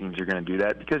teams are going to do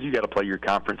that, because you got to play your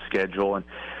conference schedule,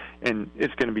 and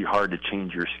it's going to be hard to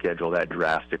change your schedule that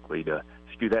drastically to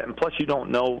skew that. And plus, you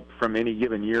don't know from any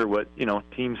given year what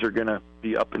teams are going to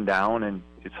be up and down, and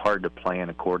it's hard to plan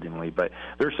accordingly. But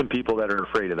there's some people that are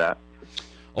afraid of that.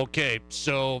 Okay,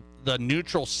 so the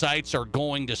neutral sites are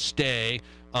going to stay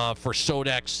for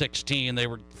SODAC 16. They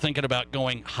were thinking about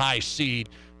going high seed.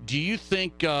 Do you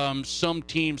think some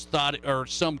teams thought, or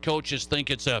some coaches think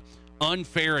it's a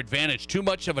unfair advantage, too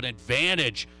much of an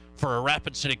advantage for a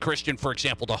Rapid City Christian, for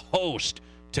example, to host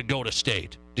to go to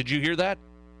state? Did you hear that?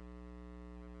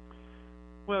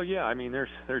 Well, yeah.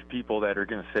 There's people that are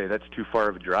going to say that's too far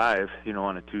of a drive,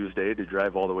 on a Tuesday to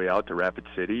drive all the way out to Rapid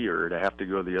City, or to have to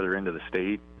go to the other end of the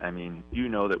state. That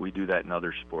we do that in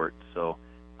other sports, so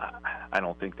I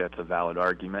don't think that's a valid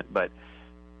argument. But,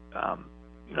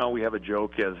 we have a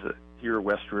joke as here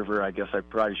West River. I guess I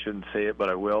probably shouldn't say it, but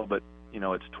I will. But,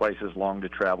 it's twice as long to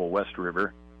travel West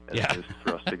River as it is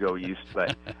for us to go east.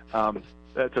 But,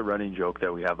 That's a running joke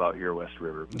that we have out here West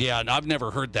River. Yeah, and I've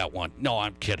never heard that one. No,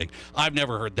 I'm kidding. I've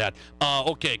never heard that.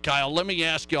 Okay, Kyle, let me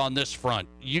ask you on this front.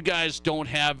 You guys don't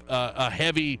have a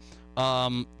heavy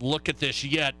look at this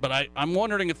yet, but I'm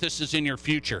wondering if this is in your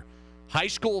future. High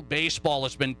school baseball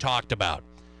has been talked about.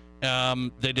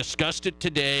 They discussed it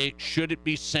today. Should it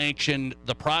be sanctioned?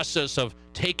 The process of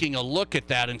taking a look at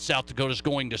that in South Dakota is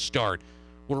going to start.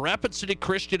 Will Rapid City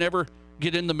Christian ever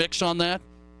get in the mix on that?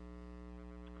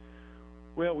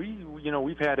 Well,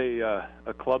 we've had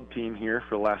a club team here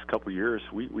for the last couple of years.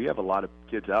 We have a lot of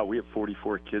kids out. We have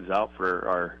 44 kids out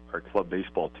for our club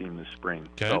baseball team this spring.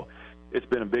 Okay. So it's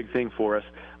been a big thing for us.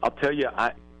 I'll tell you,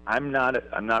 I'm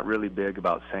not really big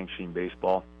about sanctioning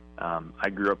baseball. I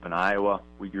grew up in Iowa.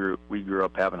 We grew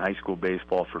up having high school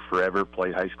baseball for forever.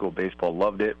 Played high school baseball,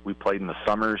 loved it. We played in the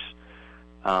summers.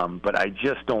 But I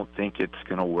just don't think it's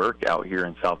going to work out here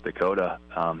in South Dakota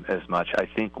as much. I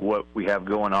think what we have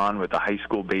going on with the high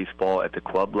school baseball at the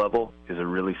club level is a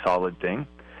really solid thing.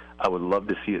 I would love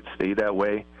to see it stay that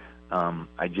way.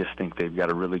 I just think they've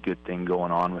got a really good thing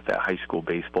going on with that high school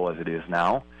baseball as it is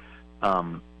now.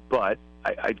 But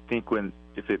I think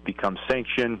if it becomes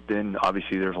sanctioned, then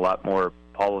obviously there's a lot more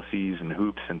policies and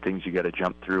hoops and things you got to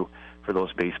jump through for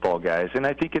those baseball guys. And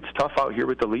I think it's tough out here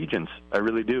with the Legions. I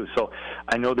really do. So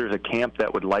I know there's a camp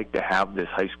that would like to have this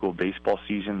high school baseball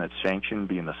season that's sanctioned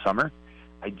be in the summer.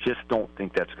 I just don't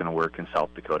think that's going to work in South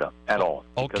Dakota at all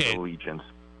because of the Legions.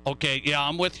 Okay, yeah,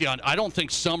 I'm with you. I don't think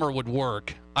summer would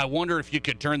work. I wonder if you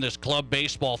could turn this club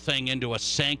baseball thing into a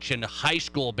sanctioned high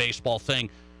school baseball thing.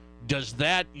 Does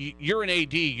that, you're an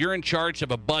AD, you're in charge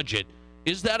of a budget.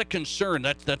 Is that a concern?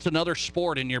 That's another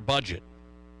sport in your budget.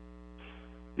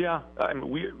 Yeah, I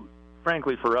mean,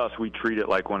 frankly, for us, we treat it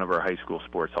like one of our high school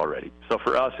sports already. So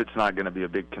for us, it's not going to be a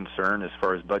big concern as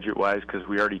far as budget-wise because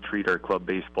we already treat our club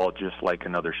baseball just like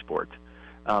another sport.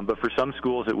 But for some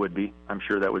schools, it would be. I'm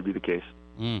sure that would be the case.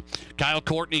 Kyle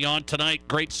Courtney on tonight.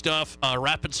 Great stuff.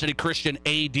 Rapid City Christian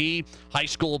AD, high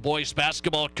school boys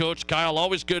basketball coach. Kyle,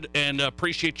 always good and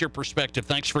appreciate your perspective.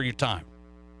 Thanks for your time.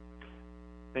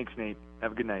 Thanks, Nate.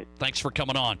 Have a good night. Thanks for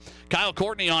coming on. Kyle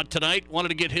Courtney on tonight. Wanted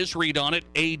to get his read on it.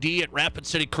 AD at Rapid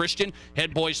City Christian,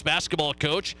 head boys basketball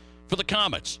coach for the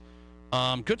Comets.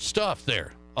 Good stuff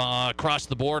there across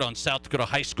the board on South Dakota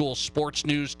high school sports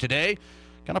news today.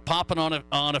 Kind of popping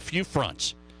on a few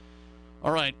fronts.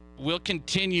 All right, we'll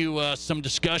continue some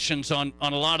discussions on a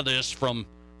lot of this, from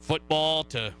football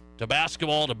to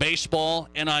basketball to baseball,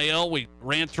 NIL. We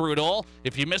ran through it all.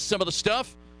 If you missed some of the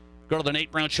stuff, go to the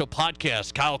Nate Brown Show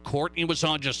podcast. Kyle Courtney was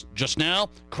on just now.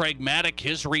 Craig Maddock,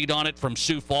 his read on it from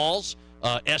Sioux Falls,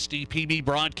 SDPB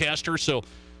broadcaster. So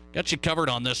got you covered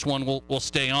on this one. We'll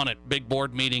stay on it. Big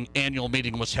board meeting, annual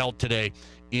meeting was held today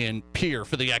in Pierre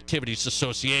for the Activities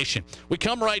Association. We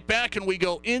come right back and we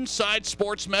go inside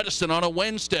sports medicine on a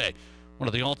Wednesday. One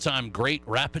of the all-time great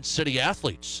Rapid City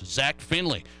athletes, Zach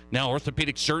Finley, now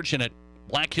orthopedic surgeon at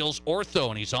Black Hills Ortho,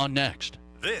 and he's on next.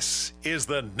 This is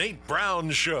the Nate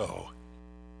Brown Show.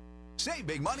 Save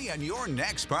big money on your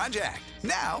next project,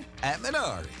 now at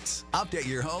Menards. Update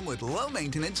your home with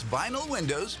low-maintenance vinyl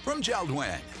windows from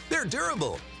JELD-WEN. They're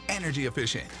durable, energy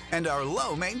efficient, and are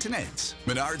low maintenance.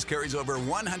 Menards carries over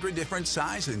 100 different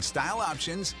size and style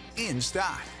options in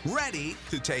stock, ready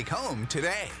to take home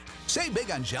today. Save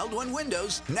big on JELD-WEN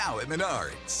windows now at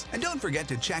Menards. And don't forget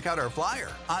to check out our flyer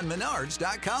on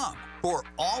menards.com for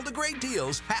all the great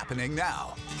deals happening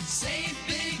now. Save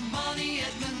big money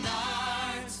at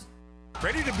Menards.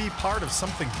 Ready to be part of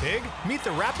something big? Meet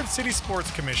the Rapid City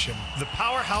Sports Commission, the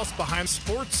powerhouse behind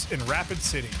sports in Rapid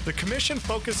City. The commission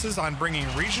focuses on bringing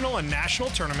regional and national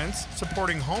tournaments,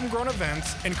 supporting homegrown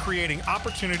events, and creating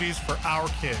opportunities for our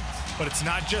kids. But it's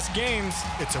not just games,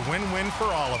 it's a win-win for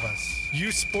all of us.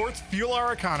 Youth sports fuel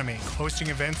our economy. Hosting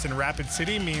events in Rapid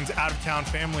City means out-of-town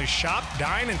families shop,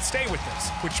 dine, and stay with us,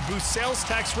 which boosts sales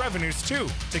tax revenues too.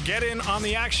 To get in on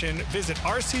the action, visit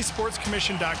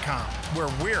rcsportscommission.com, where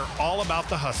we're all about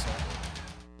the hustle.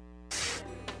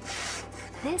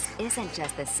 This isn't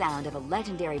just the sound of a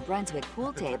legendary Brunswick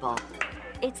pool table.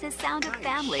 It's the sound of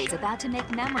families about to make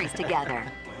memories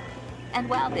together. And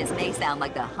while this may sound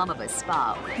like the hum of a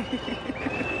spa,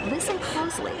 listen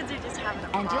closely,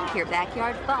 and you'll hear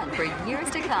backyard fun for years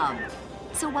to come.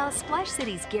 So while Splash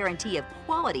City's guarantee of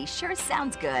quality sure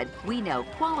sounds good, we know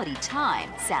quality time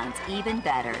sounds even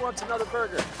better. Who wants another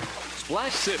burger?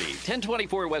 Splash City,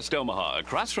 1024 West Omaha,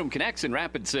 across from Connects in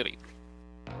Rapid City.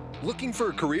 Looking for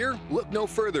a career? Look no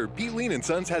further. Pete Lean &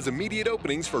 Sons has immediate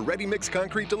openings for ready-mix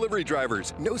concrete delivery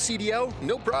drivers. No CDL?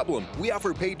 No problem. We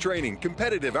offer paid training,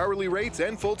 competitive hourly rates,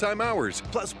 and full-time hours.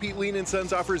 Plus, Pete Lean &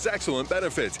 Sons offers excellent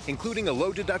benefits, including a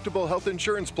low-deductible health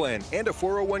insurance plan and a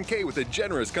 401k with a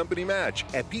generous company match.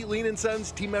 At Pete Lean &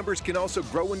 Sons, team members can also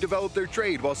grow and develop their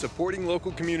trade while supporting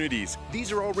local communities.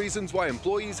 These are all reasons why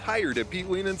employees hired at Pete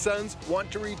Lean & Sons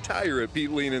want to retire at Pete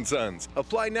Lean & Sons.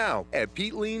 Apply now at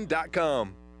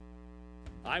PeteLean.com.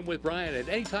 I'm with Brian at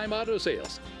Anytime Auto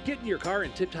Sales. Getting your car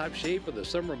in tip-top shape for the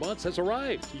summer months has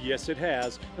arrived. Yes, it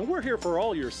has. And we're here for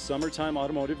all your summertime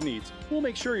automotive needs. We'll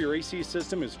make sure your AC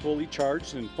system is fully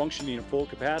charged and functioning at full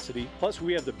capacity. Plus,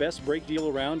 we have the best brake deal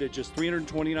around at just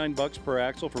 $329 per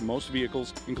axle for most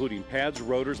vehicles, including pads,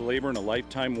 rotors, labor, and a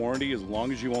lifetime warranty as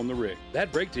long as you own the rig.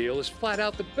 That brake deal is flat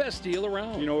out the best deal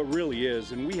around. You know, it really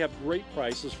is. And we have great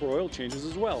prices for oil changes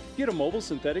as well. Get a mobile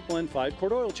synthetic blend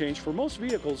 5-quart oil change for most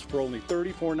vehicles for only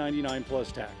 $34.99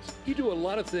 plus tax. You do a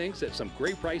lot of things at some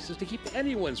great prices to keep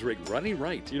anyone's rig running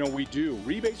right. You know, we do.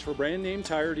 Rebates for brand name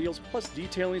tire deals, plus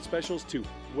detailing specials too.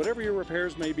 Whatever your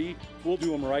repairs may be, we'll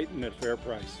do them right and at a fair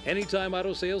price. Anytime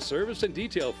Auto Sales Service and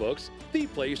Detail, folks. The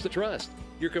place to trust.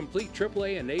 Your complete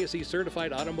AAA and ASE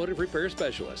certified automotive repair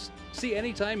specialists. See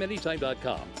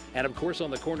anytime.com. And of course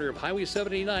on the corner of Highway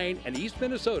 79 and East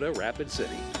Minnesota, Rapid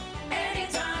City.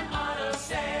 Anytime Auto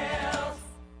Sales.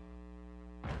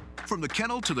 From the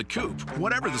kennel to the coop,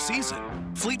 whatever the season,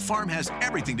 Fleet Farm has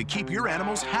everything to keep your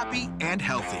animals happy and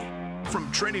healthy.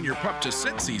 From training your pup to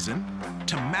sit season,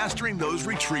 to mastering those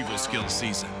retrieval skills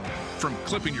season. From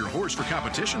clipping your horse for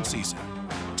competition season,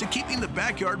 to keeping the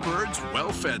backyard birds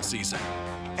well-fed season.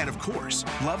 And of course,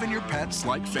 loving your pets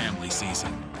like family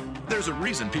season. There's a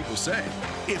reason people say,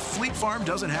 if Fleet Farm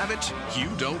doesn't have it, you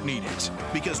don't need it.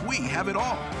 Because we have it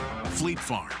all. Fleet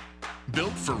Farm,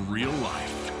 built for real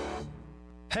life.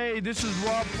 Hey, this is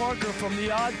Rob Parker from The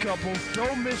Odd Couple.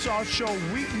 Don't miss our show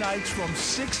weeknights from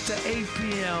 6 to 8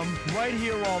 p.m. right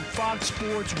here on Fox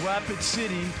Sports Rapid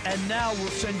City. And now we'll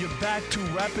send you back to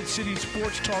Rapid City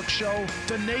Sports Talk Show,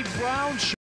 The Nate Brown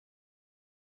Show.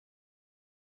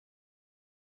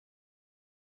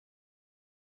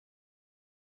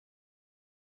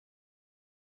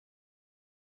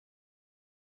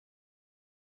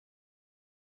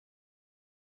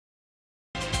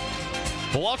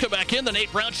 Well, welcome back in the Nate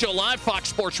Brown Show live, Fox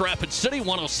Sports Rapid City,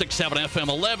 106.7 FM,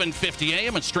 1150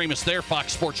 AM, and stream us there,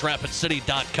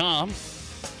 foxsportsrapidcity.com.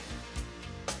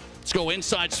 Let's go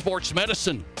inside sports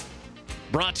medicine.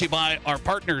 Brought to you by our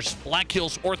partners, Black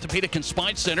Hills Orthopedic and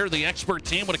Spine Center, the expert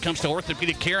team when it comes to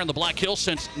orthopedic care in the Black Hills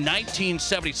since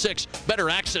 1976. Better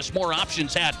access, more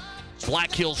options at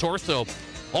Black Hills Ortho.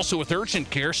 Also with urgent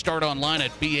care, start online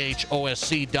at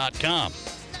bhosc.com.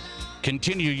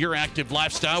 Continue your active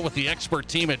lifestyle with the expert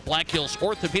team at Black Hills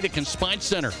Orthopedic and Spine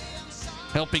Center,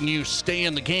 helping you stay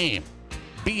in the game.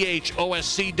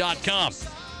 bhosc.com.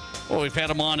 Well, we've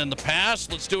had them on in the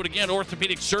past. Let's do it again.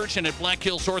 Orthopedic surgeon at Black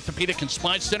Hills Orthopedic and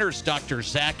Spine Center is Dr.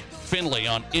 Zach Finley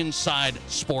on Inside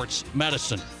Sports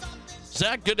Medicine.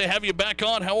 Zach, good to have you back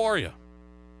on. How are you?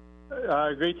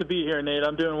 Great to be here, Nate.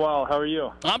 I'm doing well. How are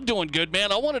you? I'm doing good,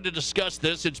 man. I wanted to discuss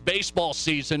this. It's baseball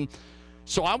season.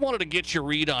 So I wanted to get your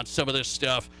read on some of this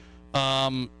stuff,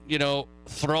 you know,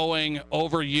 throwing,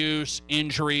 overuse,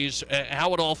 injuries,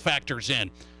 how it all factors in.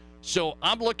 So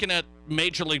I'm looking at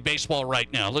Major League Baseball right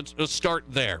now. Let's start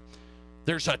there.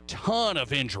 There's a ton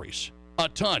of injuries, a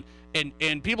ton.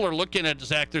 And people are looking at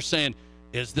Zach, they're saying,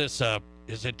 is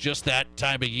it just that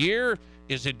time of year?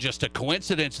 Is it just a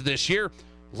coincidence this year?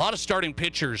 A lot of starting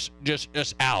pitchers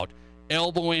just out,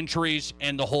 elbow injuries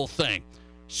and the whole thing.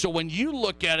 So when you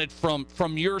look at it from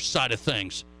your side of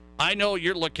things, I know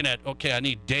you're looking at, okay, I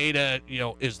need data, you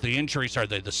know, is the injuries, are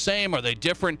they the same? Are they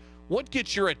different? What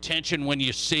gets your attention when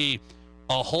you see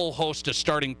a whole host of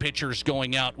starting pitchers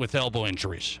going out with elbow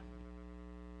injuries?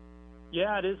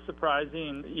 Yeah, it is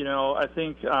surprising. You know, I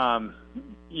think,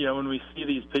 you know, when we see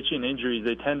these pitching injuries,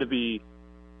 they tend to be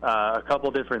a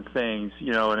couple different things,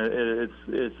 you know, and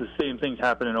it's the same things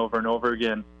happening over and over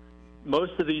again.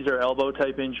 Most of these are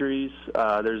elbow-type injuries.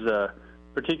 There's a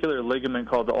particular ligament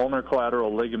called the ulnar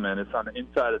collateral ligament. It's on the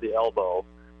inside of the elbow,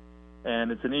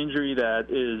 and it's an injury that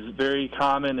is very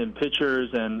common in pitchers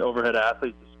and overhead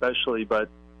athletes especially. But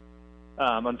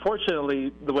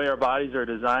unfortunately, the way our bodies are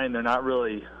designed, they're not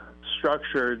really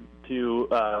structured to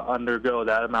undergo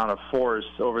that amount of force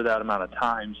over that amount of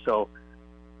time. So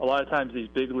a lot of times these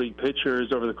big league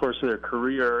pitchers over the course of their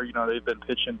career, you know, they've been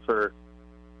pitching for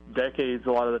decades a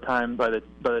lot of the time. By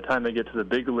the time they get to the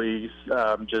big leagues,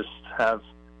 just have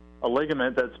a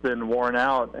ligament that's been worn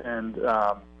out, and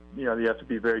you know, you have to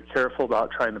be very careful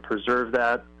about trying to preserve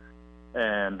that.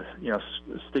 and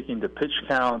sticking to pitch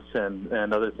counts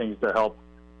and other things to help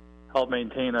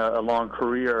maintain a long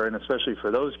career. And especially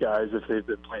for those guys, if they've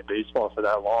been playing baseball for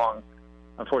that long,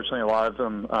 unfortunately, a lot of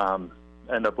them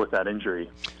end up with that injury.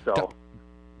 So.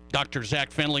 Dr.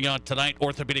 Zach Finley on tonight,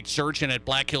 orthopedic surgeon at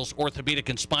Black Hills Orthopedic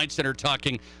and Spine Center,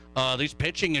 talking these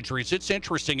pitching injuries. It's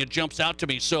interesting. It jumps out to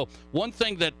me. So one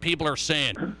thing that people are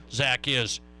saying, Zach,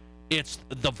 is it's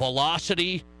the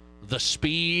velocity, the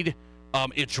speed,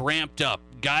 it's ramped up.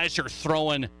 Guys are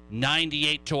throwing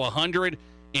 98 to 100.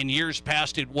 In years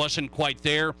past, it wasn't quite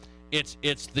there. It's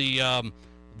the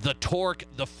torque,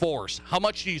 the force. How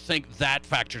much do you think that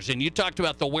factors in? You talked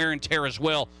about the wear and tear as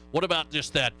well. What about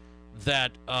just that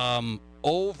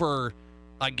over,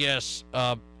 I guess,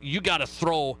 you got to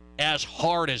throw as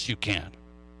hard as you can?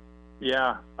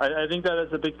 Yeah, I think that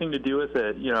has a big thing to do with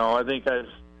it. I think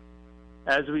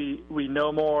as we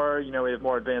know more, we have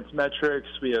more advanced metrics,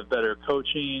 we have better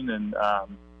coaching and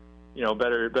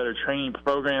better training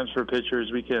programs for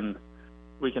pitchers. We can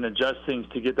adjust things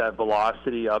to get that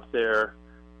velocity up there.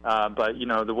 But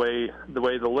the way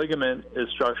the ligament is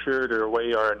structured or the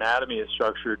way our anatomy is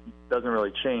structured doesn't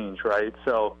really change, right?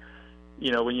 So,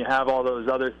 when you have all those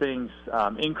other things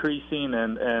increasing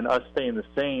and us staying the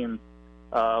same,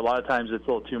 a lot of times it's a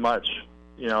little too much,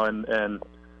 and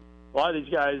a lot of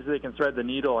these guys, they can thread the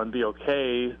needle and be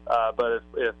okay, but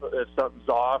if something's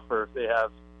off or if they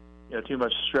have too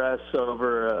much stress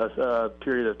over a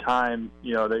period of time,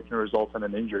 they can result in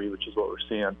an injury, which is what we're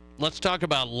seeing. Let's talk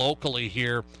about locally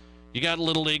here. You got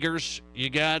little leaguers, you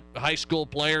got high school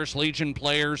players, Legion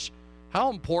players. How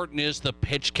important is the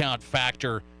pitch count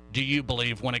factor, do you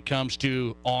believe, when it comes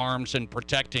to arms and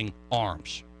protecting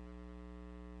arms?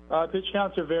 Pitch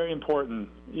counts are very important.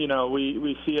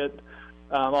 We see it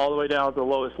all the way down at the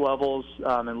lowest levels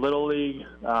in Little League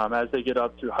as they get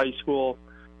up through high school.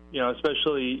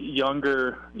 Especially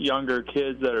younger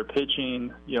kids that are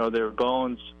pitching, their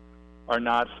bones are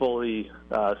not fully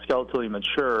skeletally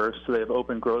mature, so they have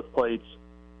open growth plates.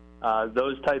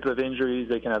 Those type of injuries,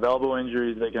 they can have elbow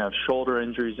injuries, they can have shoulder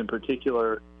injuries in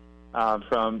particular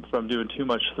from doing too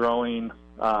much throwing.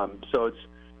 So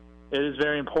it is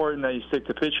very important that you stick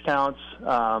to pitch counts.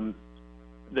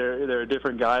 There are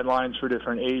different guidelines for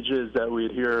different ages that we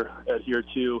adhere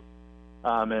to.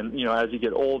 And as you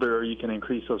get older, you can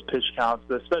increase those pitch counts,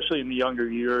 but especially in the younger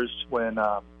years when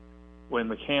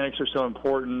mechanics are so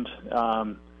important.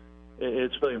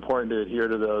 It's really important to adhere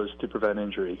to those to prevent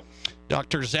injury.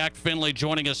 Dr. Zach Finley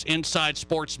joining us, Inside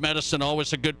Sports Medicine,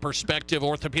 always a good perspective,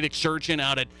 orthopedic surgeon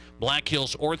out at Black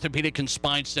Hills Orthopedic and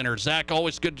Spine Center. Zach,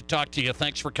 always good to talk to you.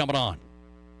 Thanks for coming on.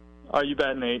 You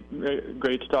bet, Nate.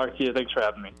 Great to talk to you. Thanks for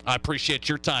having me. I appreciate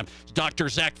your time. Dr.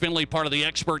 Zach Finley, part of the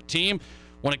expert team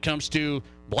when it comes to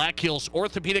Black Hills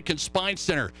Orthopedic and Spine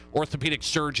Center, orthopedic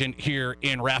surgeon here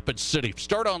in Rapid City.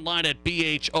 Start online at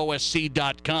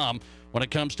bhosc.com when it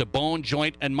comes to bone,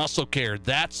 joint, and muscle care.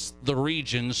 That's the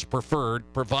region's preferred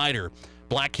provider.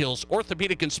 Black Hills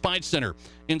Orthopedic and Spine Center,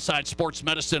 Inside Sports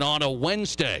Medicine on a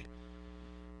Wednesday.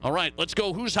 All right, let's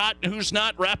go. Who's hot and who's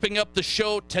not? Wrapping up the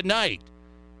show tonight.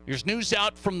 There's news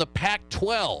out from the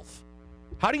Pac-12.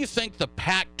 How do you think the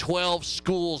Pac-12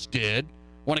 schools did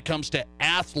when it comes to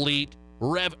athletic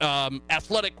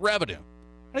revenue?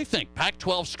 How do you think?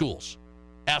 Pac-12 schools,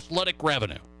 athletic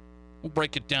revenue. We'll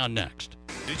break it down next.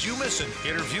 Did you miss an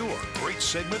interview or great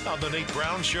segment on The Nate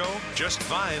Brown Show? Just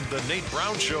find The Nate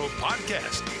Brown Show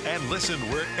podcast and listen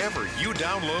wherever you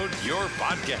download your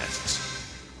podcasts.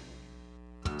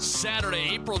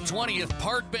 Saturday, April 20th,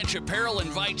 Park Bench Apparel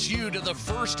invites you to the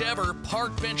first ever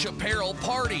Park Bench Apparel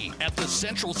party at the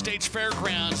Central States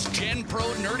Fairgrounds Gen Pro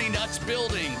Nerdy Nuts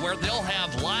building, where they'll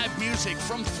have live music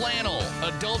from Flannel,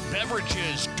 adult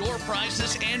beverages, door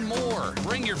prizes, and more.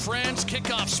 Bring your friends,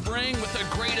 kick off spring with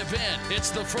a great event.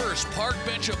 It's the first Park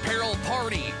Bench Apparel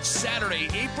party, Saturday,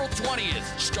 April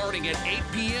 20th, starting at 8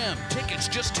 p.m. Tickets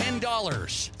just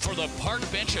 $10 for the Park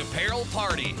Bench Apparel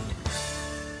party.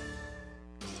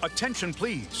 Attention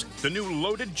please. The new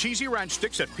loaded cheesy ranch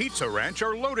sticks at Pizza Ranch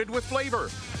are loaded with flavor.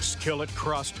 Skillet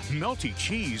crust, melty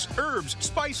cheese, herbs,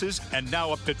 spices, and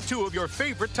now up to 2 of your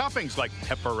favorite toppings like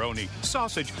pepperoni,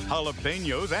 sausage,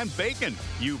 jalapenos, and bacon.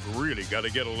 You've really got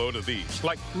to get a load of these.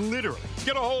 Like literally,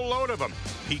 get a whole load of them.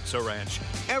 Pizza Ranch,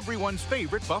 everyone's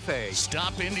favorite buffet.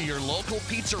 Stop into your local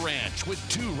Pizza Ranch with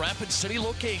 2 Rapid City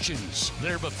locations.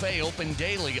 Their buffet open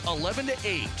daily 11 to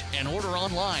 8 and order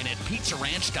online at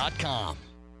pizzaranch.com.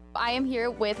 I am here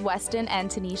with Weston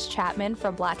and Tanisha Chapman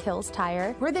from Black Hills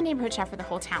Tire. We're the neighborhood shop for the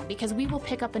whole town because we will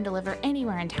pick up and deliver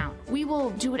anywhere in town. We will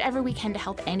do whatever we can to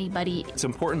help anybody. It's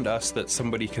important to us that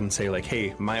somebody can say like,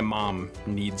 hey, my mom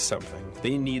needs something.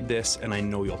 They need this and I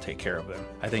know you'll take care of them.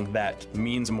 I think that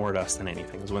means more to us than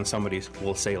anything is when somebody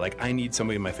will say like, I need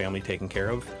somebody in my family taken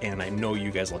care of and I know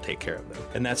you guys will take care of them.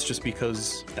 And that's just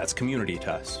because that's community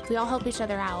to us. If we all help each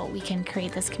other out, we can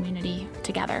create this community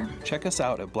together. Check us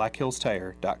out at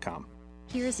blackhillstire.com.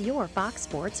 Here's your Fox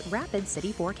Sports Rapid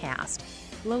City forecast.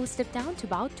 Lows dip down to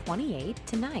about 28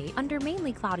 tonight under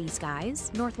mainly cloudy skies,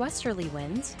 northwesterly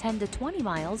winds 10 to 20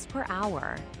 miles per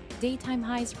hour. Daytime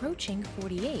highs approaching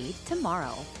 48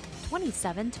 tomorrow,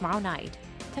 27 tomorrow night.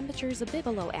 Temperatures a bit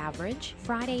below average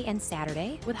Friday and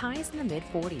Saturday with highs in the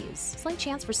mid-40s. Slight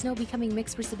chance for snow becoming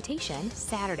mixed precipitation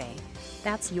Saturday.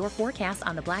 That's your forecast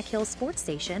on the Black Hills Sports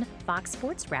Station, Fox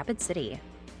Sports Rapid City.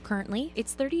 Currently,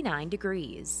 it's 39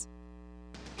 degrees.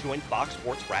 Join Fox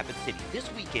Sports Rapid City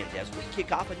this weekend as we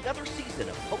kick off another season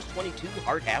of Post 22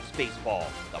 Hard Hats baseball.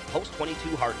 The Post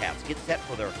 22 Hard Hats get set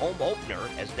for their home opener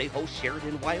as they host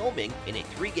Sheridan, Wyoming in a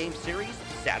 3-game series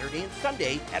Saturday and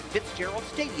Sunday at Fitzgerald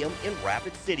Stadium in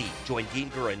Rapid City. Join Dean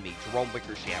Gurr and me, Jerome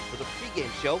Wickersham, for the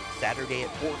pregame show Saturday at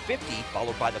 4:50,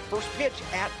 followed by the first pitch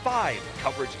at 5.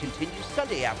 Coverage continues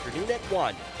Sunday afternoon at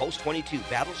 1. Post 22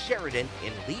 battles Sheridan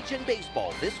in Legion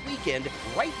Baseball this weekend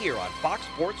right here on Fox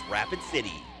Sports Rapid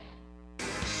City.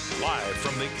 Live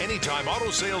from the Anytime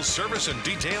Auto Sales Service and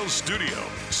Details Studio.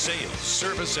 Sales,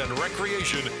 service, and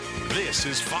recreation. This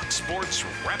is Fox Sports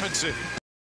Rapid City.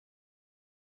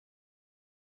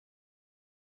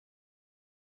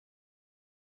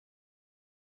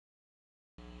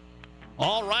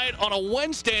 All right, on a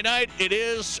Wednesday night, it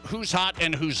is Who's Hot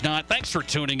and Who's Not. Thanks for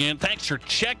tuning in. Thanks for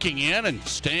checking in and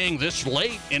staying this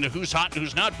late into Who's Hot and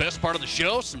Who's Not. Best part of the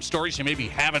show, some stories you maybe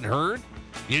haven't heard.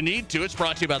 You need to. It's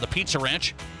brought to you by the Pizza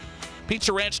Ranch.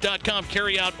 PizzaRanch.com,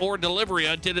 carry out or delivery.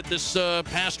 I did it this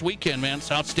past weekend, man. It's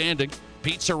outstanding.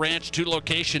 Pizza Ranch, 2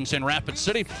 locations in Rapid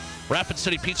City. Rapid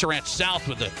City Pizza Ranch South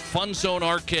with the Fun Zone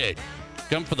Arcade.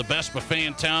 Come for the best buffet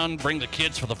in town. Bring the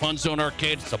kids for the Fun Zone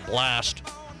Arcade. It's a blast.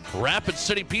 Rapid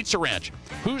City Pizza Ranch.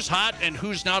 Who's hot and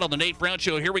who's not on the Nate Brown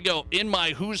Show? Here we go. In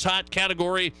my Who's Hot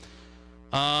category,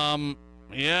 I'm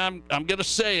going to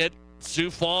say it.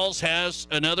 Sioux Falls has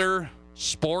another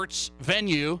sports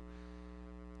venue.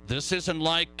 This isn't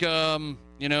like, the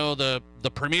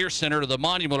Premier Center or the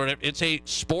Monument. It's a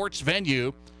sports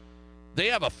venue. They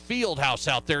have a field house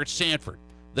out there at Sanford.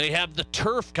 They have the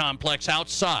turf complex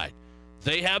outside.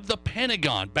 They have the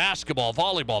Pentagon, basketball,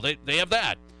 volleyball. They have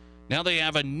that. Now they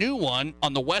have a new one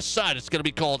on the west side. It's going to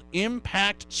be called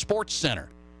Impact Sports Center.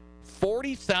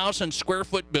 40,000 square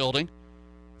foot building,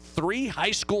 3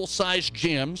 high school sized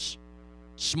gyms,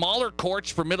 smaller courts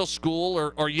for middle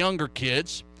school or younger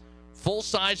kids,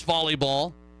 full-size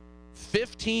volleyball,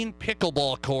 15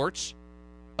 pickleball courts,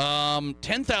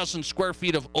 10,000 square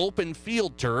feet of open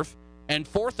field turf, and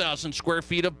 4,000 square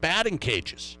feet of batting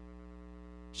cages.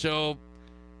 So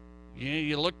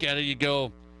you look at it, you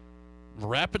go,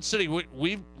 Rapid City,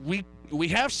 we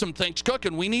have some things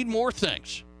cooking. We need more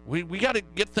things. We got to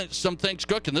get some things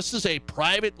cooking. This is a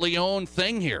privately owned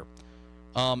thing here.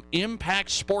 Impact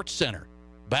Sports Center,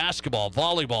 basketball,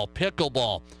 volleyball,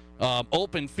 pickleball,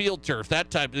 open field turf,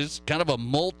 that type. It's kind of a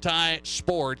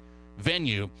multi-sport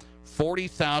venue,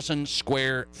 40,000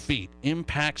 square feet.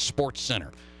 Impact Sports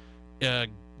Center,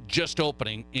 just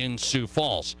opening in Sioux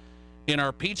Falls. In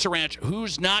our Pizza Ranch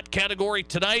Who's Not category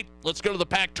tonight, let's go to the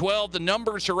Pac-12. The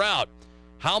numbers are out.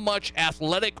 How much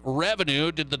athletic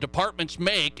revenue did the departments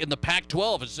make in the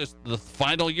Pac-12? It's just the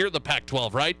final year of the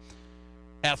Pac-12, right?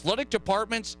 Athletic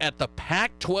departments at the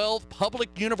Pac-12 public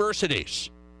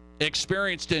universities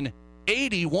experienced an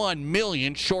 $81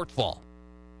 million shortfall.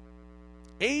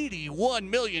 $81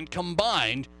 million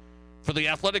combined for the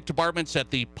athletic departments at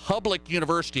the public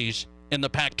universities in the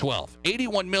Pac-12.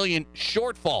 $81 million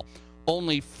shortfall.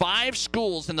 Only 5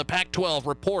 schools in the Pac-12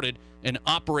 reported an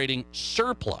operating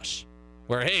surplus.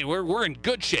 Where, hey, we're in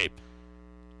good shape.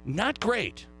 Not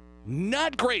great.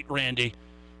 Not great, Randy.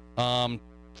 5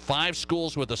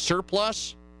 schools with a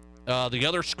surplus. The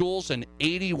other schools, an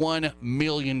 $81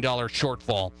 million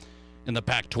shortfall in the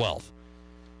Pac-12.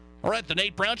 All right, the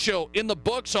Nate Brown Show in the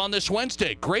books on this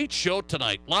Wednesday. Great show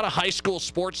tonight. A lot of high school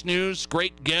sports news,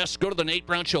 great guests. Go to the Nate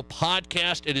Brown Show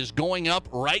podcast. It is going up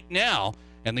right now,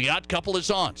 and The Odd Couple is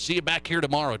on. See you back here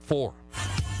tomorrow at 4.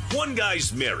 One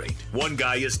guy's married, one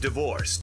guy is divorced.